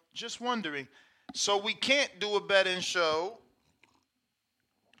channel. Just wondering. So we can't do a betting show.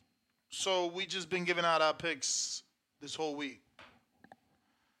 So we just been giving out our picks this whole week.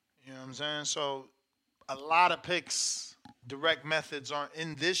 You know what I'm saying? So a lot of picks, direct methods aren't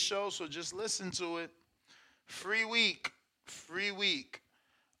in this show. So just listen to it. Free week. Free week.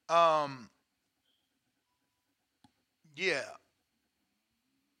 Yeah.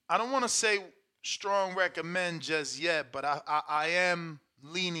 I don't want to say strong recommend just yet, but I am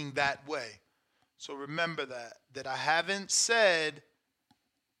leaning that way. So remember that I haven't said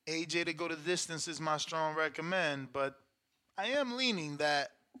AJ to go the distance is my strong recommend, but I am leaning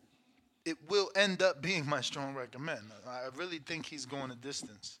that it will end up being my strong recommend. I really think he's going the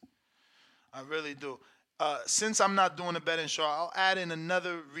distance. I really do. Since I'm not doing a betting show, I'll add in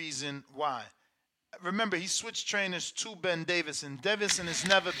another reason why. Remember, he switched trainers to Ben Davison. Davison has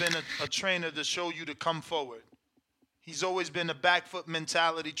never been a trainer to show you to come forward. He's always been a back foot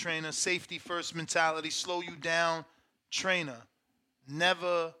mentality trainer, safety first mentality, slow you down trainer.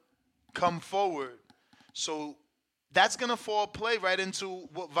 Never come forward. So that's gonna fall play right into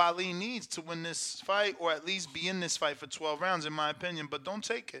what Wallin needs to win this fight, or at least be in this fight for 12 rounds, in my opinion. But don't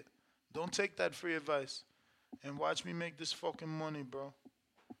take it. Don't take that free advice. And watch me make this fucking money, bro.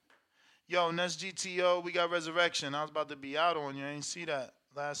 Yo, next GTO, we got Resurrection. I was about to be out on you. I ain't see that.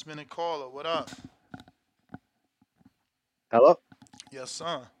 Last minute caller. What up? Hello? Yes,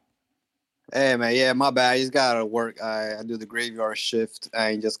 son. Hey man, yeah, my bad. I just gotta work. I do the graveyard shift. I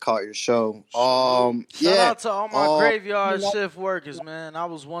ain't just caught your show. Shout Yeah. out to all my You graveyard know, shift workers, man. I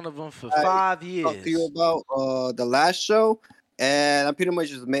was one of them for I 5 talked to you years. about the last show, and I pretty much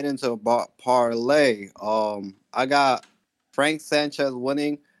just made it into a parlay. I got Frank Sanchez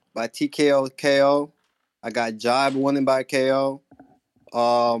winning by TKO KO. I got Jibe winning by KO.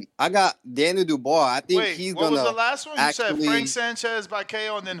 I got Daniel Dubois. I think Wait, he's what was the gonna last one? You said Frank actually Sanchez by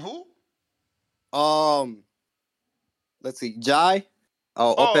KO, and then who? um let's see, Jai.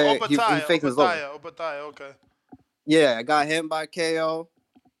 Oh, Oh, Ope, he facing Zora. Opataya, okay. Yeah, I got him by KO.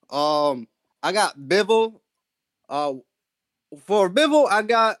 I got Bivol. Uh, for Bivol, I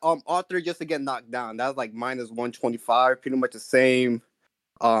got Arthur just to get knocked down. That was like -125, pretty much the same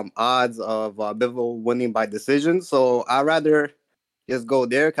odds of Bivol winning by decision. So I rather just go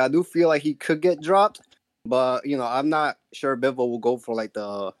there. 'Cause I do feel like he could get dropped, but I'm not sure Bivol will go for like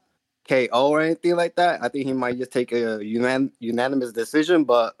the KO or anything like that. I think he might just take a unanimous decision.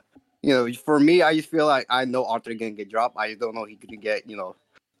 But for me, I just feel like I know Arthur gonna get dropped. I just don't know he could get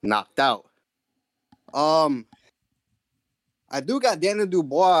knocked out. Um, I do got Daniel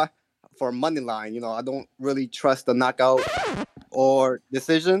Dubois for money line. I don't really trust the knockout or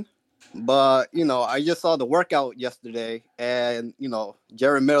decision. But I just saw the workout yesterday, and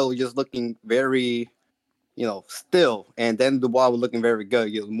Jared Miller was just looking very, still, and then Dubois was looking very good.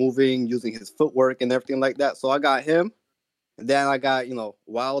 He was moving, using his footwork and everything like that. So I got him, and then I got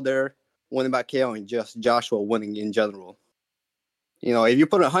Wilder winning by KO and just Joshua winning in general. If you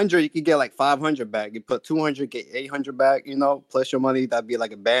put 100, you could get like 500 back. You put 200, get 800 back. Plus your money, that'd be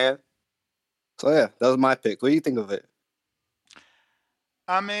like a band. So yeah, that was my pick. What do you think of it?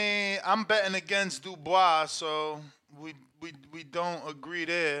 I mean, I'm betting against Dubois, so we don't agree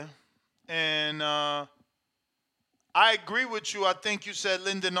there. And I agree with you. I think you said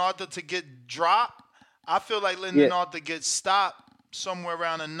Lyndon Arthur to get dropped. I feel like Yeah, Lyndon Arthur gets stopped somewhere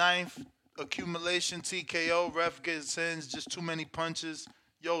around the ninth. Accumulation TKO. Ref gets in. Just too many punches.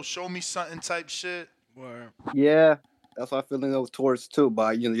 Yo, show me something type shit. Where yeah, that's what I'm feeling towards too.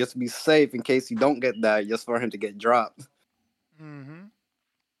 But just to be safe in case you don't get that, just for him to get dropped. Mm-hmm.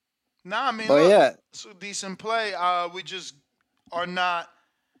 Nah, I mean, But look, yeah, it's a decent play. We just are not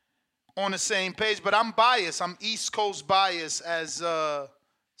on the same page. But I'm biased. I'm East Coast biased, as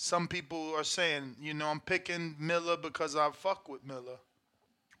some people are saying. I'm picking Miller because I fuck with Miller.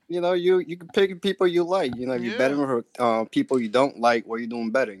 you can pick people you like. If you're betting Yeah, for people you don't like, what you doing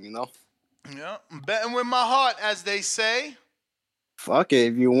betting. yeah. I'm betting with my heart, as they say. Fuck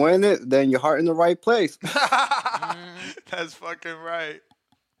it. If you win it, then your heart in the right place. That's fucking right.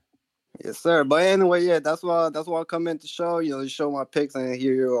 Yes, sir. But anyway, yeah, that's why I come in to show, to show my picks and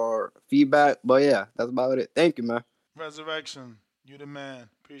hear your feedback. But yeah, that's about it. Thank you, man. Resurrection, you the man.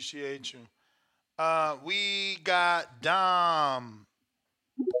 Appreciate you. We got Dom.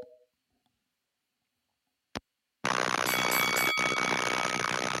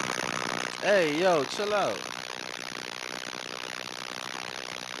 Hey, yo, chill out.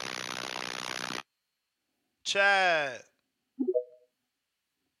 Chad.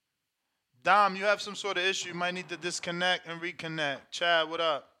 Dom, you have some sort of issue. You might need to disconnect and reconnect. Chad, what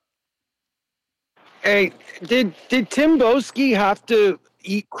up? Hey, did Tim Boski have to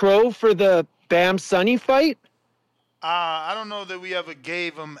eat crow for the Bam Sunny fight? I don't know that we ever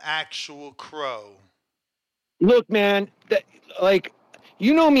gave him actual crow. Look, man, like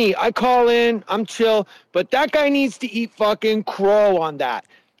you know me, I call in, I'm chill, but that guy needs to eat fucking crow on that.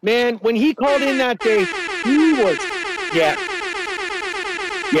 Man, when he called in that day, he was yeah,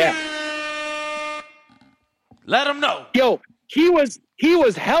 yeah. Let him know. Yo, he was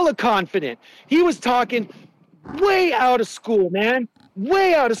hella confident. He was talking way out of school, man.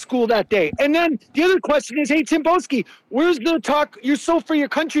 Way out of school that day. And then the other question is, hey, Tim Boski, where's the talk? You're so for your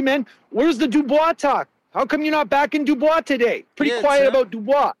country, man. Where's the Dubois talk? How come you're not back in Dubois today? Pretty Yeah, quiet Tim. about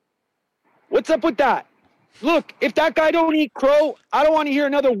Dubois. What's up with that? Look, if that guy don't eat crow, I don't want to hear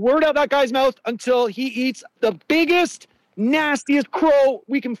another word out that guy's mouth until he eats the biggest, nastiest crow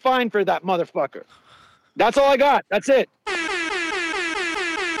we can find for that motherfucker. That's all I got. That's it.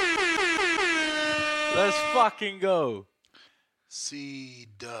 Let's fucking go. C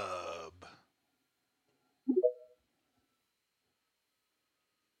Dub.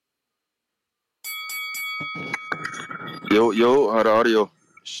 Yo, how the audio?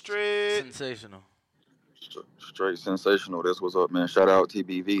 Straight. Sensational. Straight sensational. That's what's up, man. Shout out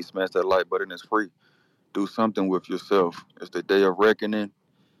TBV. Smash that like button. It's free. Do something with yourself. It's the day of reckoning.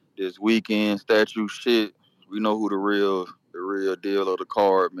 This weekend, statue shit. We know who the real deal of the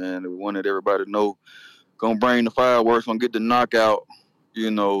card, man. The one that everybody know. Gonna bring the fireworks. Gonna get the knockout.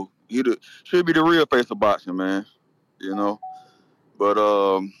 Should be the real face of boxing, man. You know. But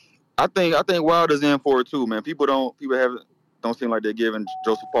I think Wilder's in for it too, man. People don't seem like they're giving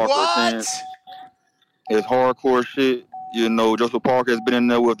Joseph Parker a chance. What? It's hardcore shit. Joseph Parker has been in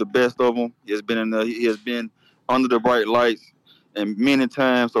there with the best of them. He has been under the bright lights and many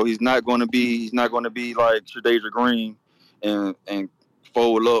times. So he's not going to be like Shadeja Green and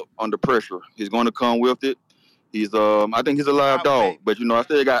fold up under pressure. He's going to come with it. I think he's a live dog. But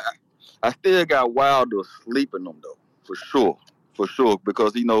I still got Wilder sleeping them though, for sure,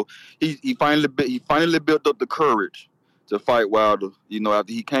 because he finally built up the courage to fight Wilder.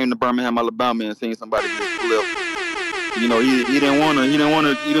 After he came to Birmingham, Alabama, and seen somebody get flipped. He didn't want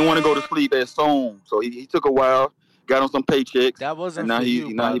to go to sleep as soon. So he took a while, got on some paychecks, That and wasn't now for he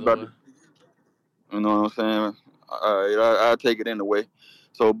you, now by he the about way. to. You know what I'm saying? I'll take it anyway.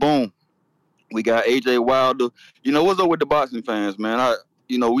 So boom, we got AJ Wilder. What's up with the boxing fans, man?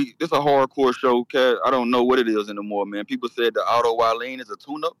 This a hardcore show, cat. I don't know what it is anymore, man. People said the Otto Wallin is a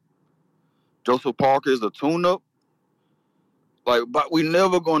tune-up. Joseph Parker is a tune-up. But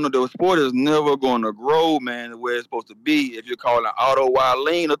the sport is never gonna grow, man, the way it's supposed to be if you're calling Otto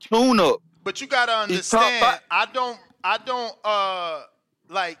Wallin a tune-up. But you gotta He's top five. understand, I don't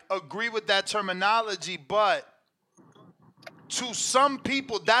like agree with that terminology, but to some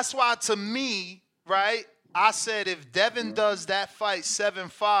people, that's why to me, right? I said if Devin does that fight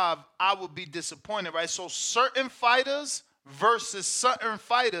 7-5, I would be disappointed, right? So certain fighters versus certain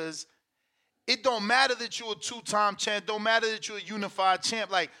fighters, it don't matter that you're a two-time champ, don't matter that you're a unified champ.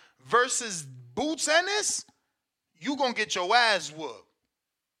 Like versus Boots Ennis, you gonna get your ass whooped.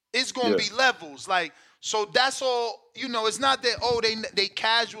 It's gonna Yeah. be levels. Like, so that's all, it's not that they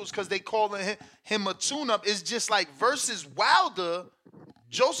casuals because they calling him a tune-up. It's just like versus Wilder,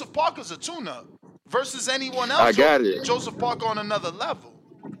 Joseph Parker's a tune-up. Versus anyone I else, got it. Joseph Parker on another level.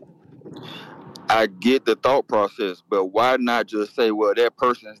 I get the thought process, but why not just say, well, that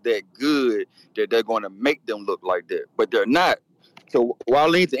person's that good that they're going to make them look like that? But they're not. So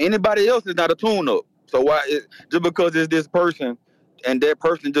Wallin to anybody else is not a tune-up. So just because it's this person and that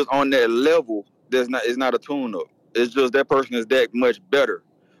person just on that level, it's not a tune-up. It's just that person is that much better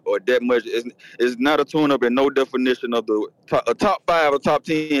or that much. It's not a tune-up in no definition of a top 5 or top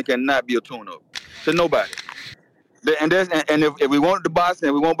 10 cannot be a tune-up to nobody. And if we want the boxing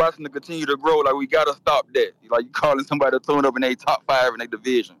and we want boxing to continue to grow, like we gotta stop that. Like you calling somebody a tune up in a top 5 in their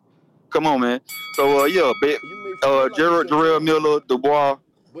division. Come on, man. So Jarrell Miller, Dubois.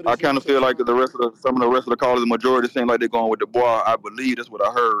 I kind of feel like some of the rest of the callers, the majority seem like they're going with Dubois. I believe that's what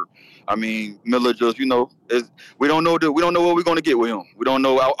I heard. I mean, Miller just we don't know what we're gonna get with him. We don't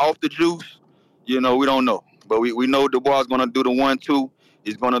know off the juice. We don't know, but we know Dubois is gonna do the 1-2.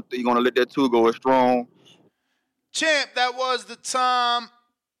 He's gonna let that 2 go as strong. Champ, that was the time.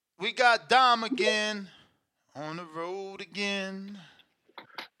 We got Dom again. On the road again.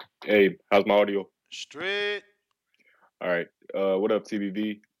 Hey, how's my audio? Straight. All right. What up,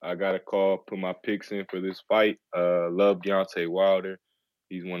 TBV? I got a call, put my picks in for this fight. Love Deontay Wilder.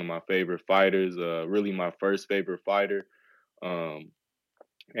 He's one of my favorite fighters. Really my first favorite fighter. And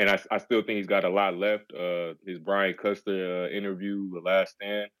I still think he's got a lot left. His Brian Custer interview, The Last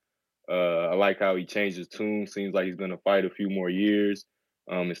Stand. I like how he changed his tune. Seems like he's going to fight a few more years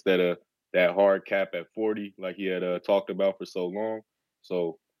instead of that hard cap at 40 like he had talked about for so long.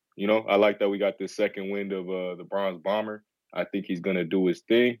 So, I like that we got this second wind of the Bronze Bomber. I think he's going to do his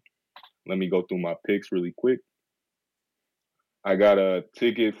thing. Let me go through my picks really quick. I got a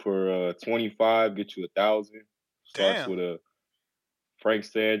ticket for 25, get you 1,000. Starts with a Frank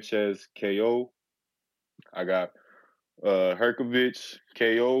Sanchez KO. I got Herkovich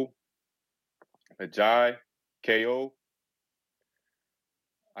KO. Ajay KO.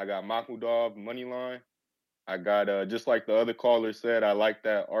 I got Makhmudov money line. I got just like the other caller said, I like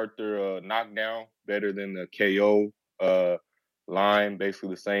that Arthur knockdown better than the KO line, basically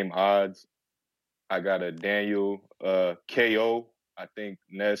the same odds. I got a Daniel KO. I think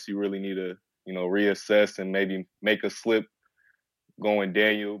Ness, you really need to reassess and maybe make a slip going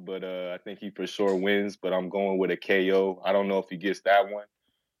Daniel, but I think he for sure wins. But I'm going with a KO. I don't know if he gets that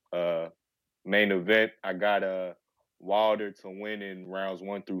one. Main event, I got Wilder to win in rounds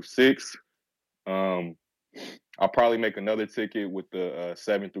 1 through 6. I'll probably make another ticket with the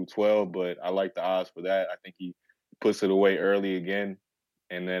 7 through 12, but I like the odds for that. I think he puts it away early again.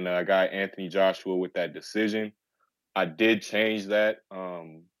 And then I got Anthony Joshua with that decision. I did change that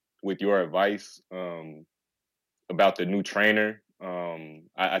with your advice about the new trainer.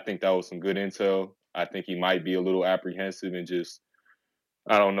 I think that was some good intel. I think he might be a little apprehensive and just,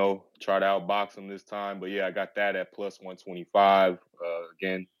 I don't know, try to outbox him this time. But yeah, I got that at plus 125.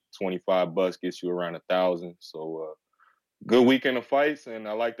 Again, $25 gets you around 1,000. So good weekend of fights, and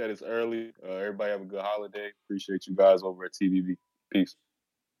I like that it's early. Everybody have a good holiday. Appreciate you guys over at TVV. Peace.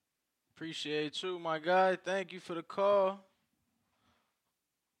 Appreciate you, my guy. Thank you for the call.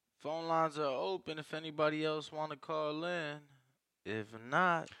 Phone lines are open if anybody else want to call in. If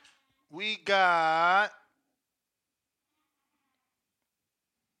not, we got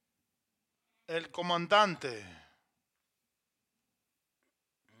El Comandante.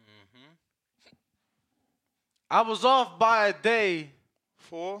 I was off by a day.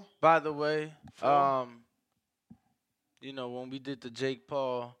 For? By the way. For? You know, when we did the Jake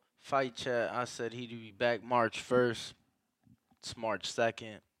Paul fight chat, I said he'd be back March 1st. It's March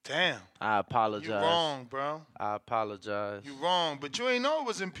 2nd. Damn. I apologize. You wrong, bro. I apologize. You wrong, but you ain't know it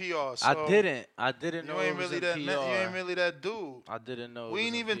was in PR. So I didn't know it was in PR. You ain't really that dude. I didn't know. We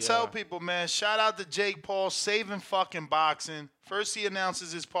ain't even PR. tell people, man. Shout out to Jake Paul saving fucking boxing. First he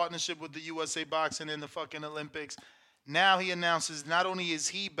announces his partnership with the USA Boxing in the fucking Olympics. Now he announces not only is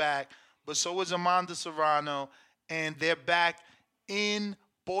he back, but so is Amanda Serrano, and they're back in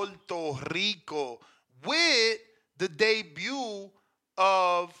Puerto Rico with the debut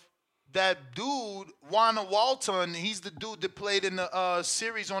of that dude, Juana Walton. He's the dude that played in the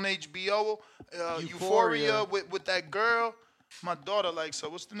series on HBO, Euphoria with that girl. My daughter likes her.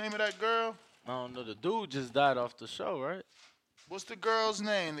 What's the name of that girl? I don't know. The dude just died off the show, right? What's the girl's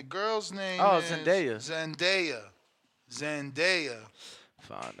name? The girl's name is Zendaya. Zendaya.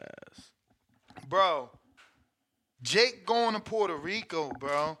 Fine ass. Bro, Jake going to Puerto Rico,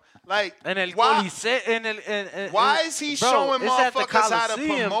 bro. Like, and why is he bro, showing motherfuckers how to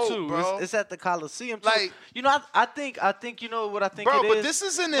Coliseum promote, too. bro? It's at the Coliseum too. Like, you know, I think you know what I think bro, it is? but this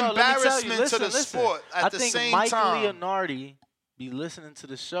is an No, let me tell you, embarrassment to the sport at the same Mike time. Leonardi be listening to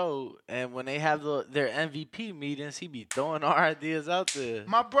the show, and when they have their MVP meetings, he be throwing our ideas out there.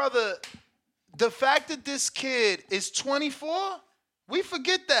 My brother, the fact that this kid is 24, we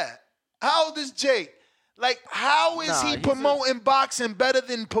forget that. How old is Jake? Like, how is he promoting boxing better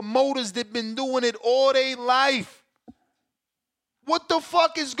than promoters that been doing it all their life? What the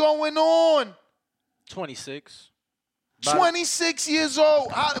fuck is going on? 26. 26 years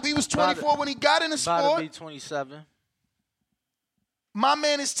old. He was 24 when he got in the sport. About to be 27. My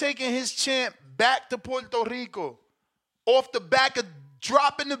man is taking his champ back to Puerto Rico off the back of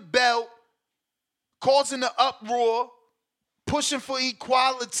dropping the belt, causing an uproar, pushing for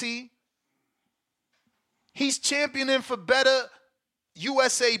equality. He's championing for better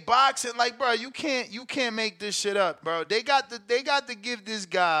USA boxing. Like, bro, you can't make this shit up, bro. They got to give this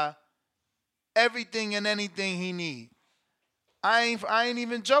guy everything and anything he need. I ain't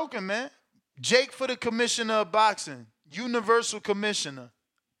even joking, man. Jake for the commissioner of boxing, universal commissioner.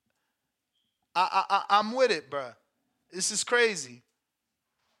 I'm with it, bro. This is crazy,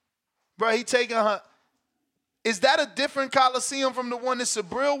 bro. He taking her. Is that a different Coliseum from the one that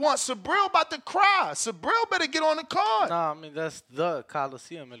Sabril wants? Sabril about to cry. Sabril better get on the card. Nah, I mean that's the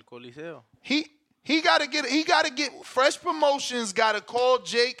Coliseum, El Coliseo. He gotta get Fresh Promotions. Gotta call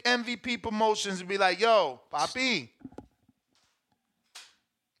Jake MVP Promotions and be like, yo, papi,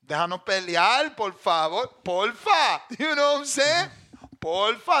 déjanos pelear, por favor, porfa. You know what I'm saying?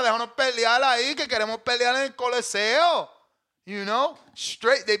 Porfa, déjanos pelear ahí, que queremos pelear en el Coliseo. You know,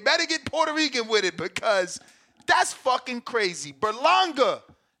 straight. They better get Puerto Rican with it because. That's fucking crazy. Berlanga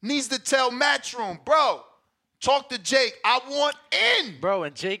needs to tell Matchroom, bro, talk to Jake. I want in. Bro,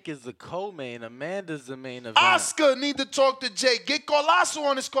 and Jake is the co-main. Amanda's the main event. Oscar need to talk to Jake. Get Colasso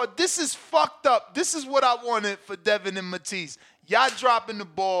on his card. This is fucked up. This is what I wanted for Devin and Matisse. Y'all dropping the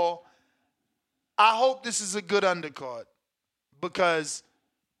ball. I hope this is a good undercard because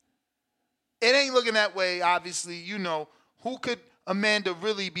it ain't looking that way, obviously. You know, who could Amanda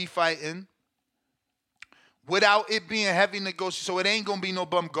really be fighting? Without it being heavy negotiation. So it ain't going to be no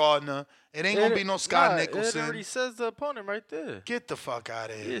Bumgardner. It ain't going to be no Scott Nicholson. It already says the opponent right there. Get the fuck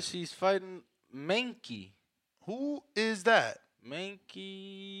out of here. Yeah, she's fighting Mankey. Who is that? Mankey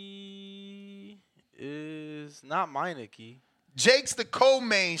is not Meineke. Jake's the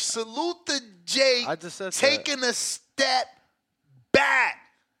co-main. Salute to Jake. I just said taking a step back.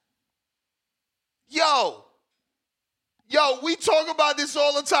 Yo, we talk about this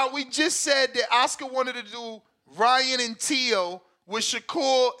all the time. We just said that Oscar wanted to do Ryan and Tio with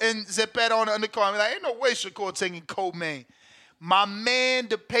Shakur and Zepeda on the undercard. I'm like, ain't no way Shakur taking co-main. My man,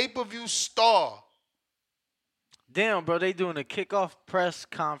 the pay-per-view star. Damn, bro, they doing a kickoff press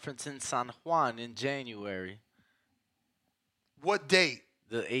conference in San Juan in January. What date?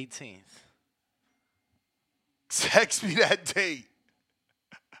 The 18th. Text me that date.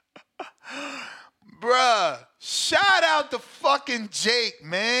 Bruh, shout out to fucking Jake,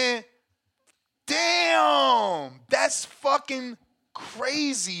 man. Damn, that's fucking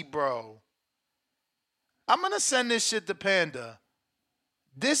crazy, bro. I'm gonna send this shit to Panda.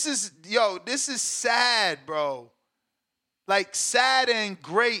 This is sad, bro. Like, sad and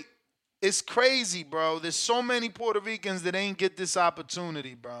great. It's crazy, bro. There's so many Puerto Ricans that ain't get this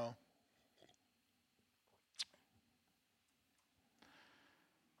opportunity, bro.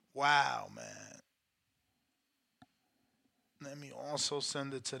 Wow, man. Let me also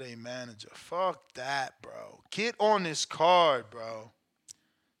send it to their manager. Fuck that, bro. Get on this card, bro.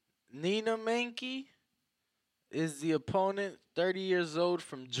 Nina Menke is the opponent, 30 years old,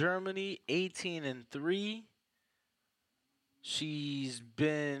 from Germany, 18-3. She's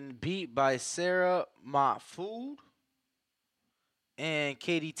been beat by Sarah Mahfoud, and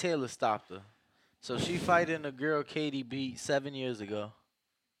Katie Taylor stopped her. So she fighting a girl Katie beat 7 years ago.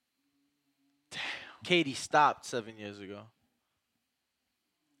 Damn. Katie stopped 7 years ago.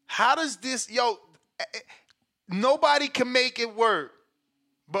 How does this, nobody can make it work,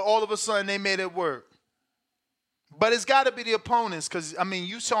 but all of a sudden they made it work. But it's got to be the opponents, because, I mean,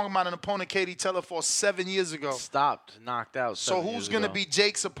 you talking about an opponent Katie Taylor fought 7 years ago. Stopped, knocked out. So who's going to be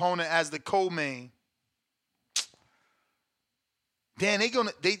Jake's opponent as the co-main? Damn,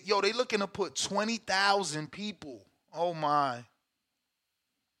 they looking to put 20,000 people. Oh my.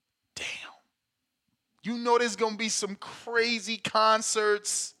 Damn. You know there's going to be some crazy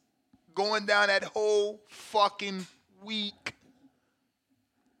concerts going down that whole fucking week.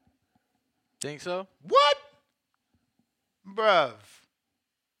 Think so? What? Bruv.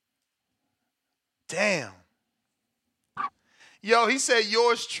 Damn. Yo, he said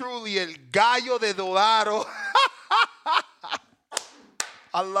yours truly, El Gallo de Dorado.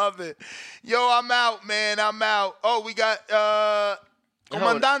 I love it. Yo, I'm out, man. I'm out. Oh, we got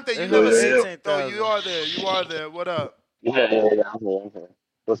Comandante. You never see. Oh, you are there. You are there. What up? Yeah. I'm here.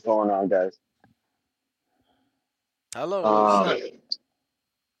 What's going on, guys? Hello.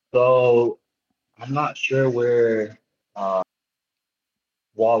 So I'm not sure where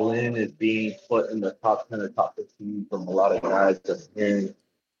Wallin is being put in the top 10 or top 15 from a lot of guys that I'm hearing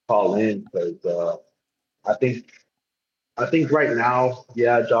call in, because I think right now,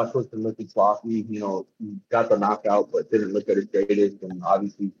 yeah, Joshua's been looking sloppy. You know, he got the knockout, but didn't look at his greatest, and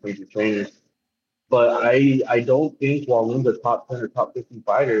obviously changed the trainers. But I don't think Wallin's a top 10 or top 15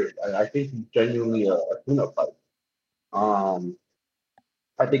 fighter. I think he's genuinely a tune-up fighter.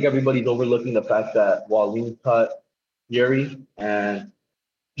 I think everybody's overlooking the fact that Wallin cut Fury, and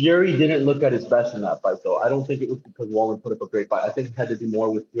Fury didn't look at his best in that fight, though. I don't think it was because Wallin put up a great fight. I think it had to do more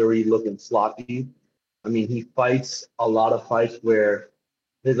with Fury looking sloppy. I mean, he fights a lot of fights where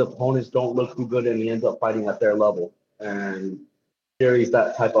his opponents don't look too good, and he ends up fighting at their level. And Fury's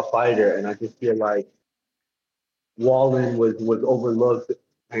that type of fighter, and I just feel like Wallin was overlooked,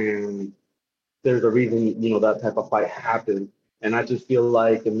 and there's a reason, that type of fight happened. And I just feel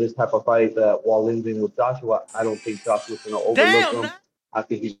like in this type of fight that Wallin's in with Joshua, I don't think Joshua's going to overlook him. I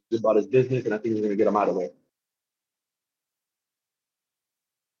think he's about his business, and I think he's going to get him out of there.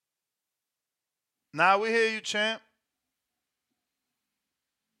 Now we hear you, champ.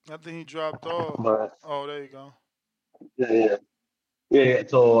 I think he dropped off. Oh, there you go. Yeah.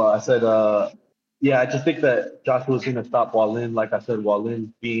 So I said, I just think that Joshua's going to stop Wallin. Like I said,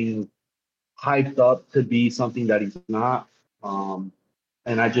 Wallin being hyped up to be something that he's not. And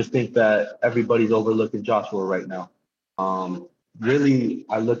I just think that everybody's overlooking Joshua right now. Really,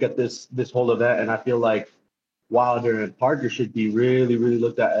 I look at this whole event, and I feel like Wilder and Parker should be really, really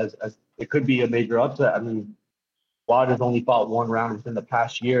looked at as it could be a major upset. I mean, Wilder's only fought one round within the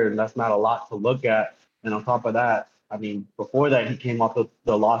past year, and that's not a lot to look at. And on top of that, I mean, before that, he came off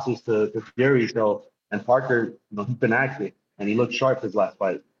the losses to Fury. So, and Parker, he's been active, and he looked sharp his last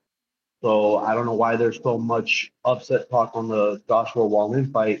fight. So I don't know why there's so much upset talk on the Joshua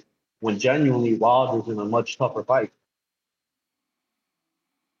Wallin fight when genuinely Wilder's in a much tougher fight.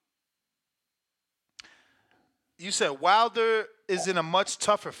 You said Wilder is in a much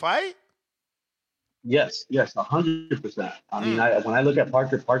tougher fight? Yes, 100%. I mean, when I look at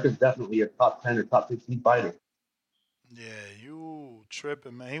Parker's definitely a top 10 or top 15 fighter. Yeah, you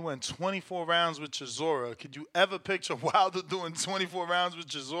tripping, man. He went 24 rounds with Chisora. Could you ever picture Wilder doing 24 rounds with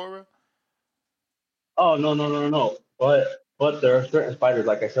Chisora? Oh, no. But But there are certain fighters,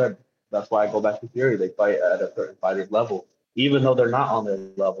 like I said, that's why I go back to Fury. They fight at a certain fighter's level, even though they're not on their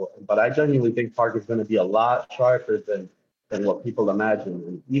level. But I genuinely think Parker's going to be a lot sharper than what people imagine.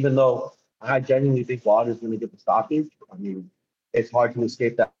 And even though I genuinely think Wilder's going to get the stoppage, I mean, it's hard to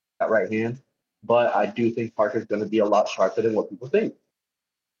escape that right hand. But I do think Parker's going to be a lot sharper than what people think.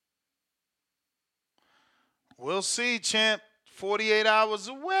 We'll see, champ. 48 hours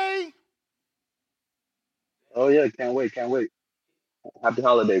away. Oh yeah, can't wait, can't wait. Happy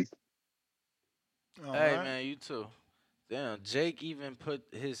holidays. All Hey right. man, you too. Damn, Jake even put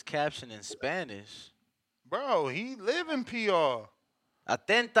his caption in Spanish. Bro, he live in PR.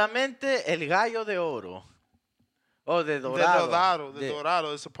 Atentamente, el gallo de oro. Oh, de The dorado. Dorado. The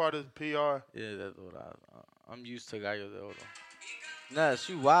Dorado is a part of the PR. Yeah, de dorado. I'm used to gallo de oro. Nah,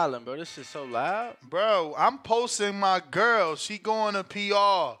 she wildin', bro. This shit so loud. Bro, I'm posting my girl. She going to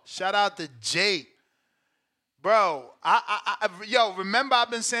PR. Shout out to Jake. Bro, yo, remember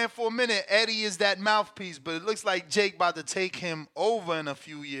I've been saying for a minute, Eddie is that mouthpiece, but it looks like Jake about to take him over in a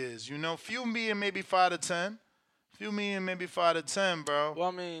few years. You know, few me and maybe 5 to 10. Few me and maybe 5 to 10, bro. Well,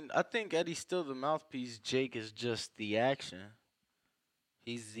 I mean, I think Eddie's still the mouthpiece. Jake is just the action.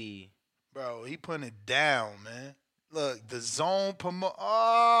 He's the... Bro, he putting it down, man. Look, the zone promote.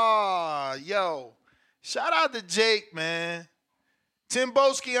 Oh, yo. Shout out to Jake, man.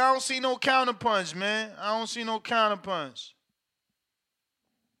 Timboski, I don't see no counterpunch, man. I don't see no counterpunch.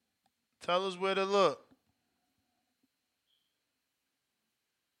 Tell us where to look.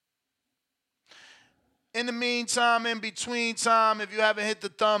 In the meantime, in between time, if you haven't hit the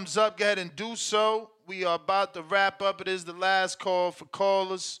thumbs up, go ahead and do so. We are about to wrap up. It is the last call for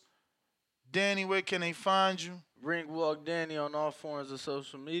callers. Danny, where can they find you? Ring Walk Danny on all forms of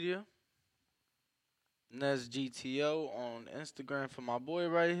social media. And that's GTO on Instagram for my boy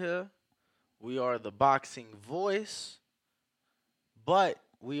right here. We are the Boxing Voice. But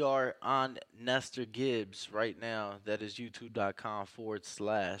we are on Nestor Gibbs right now. That is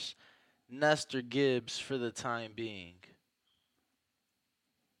youtube.com/Nestor Gibbs for the time being.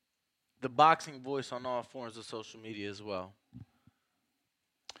 The Boxing Voice on all forms of social media as well.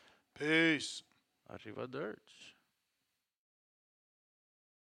 Peace. Arrivederci.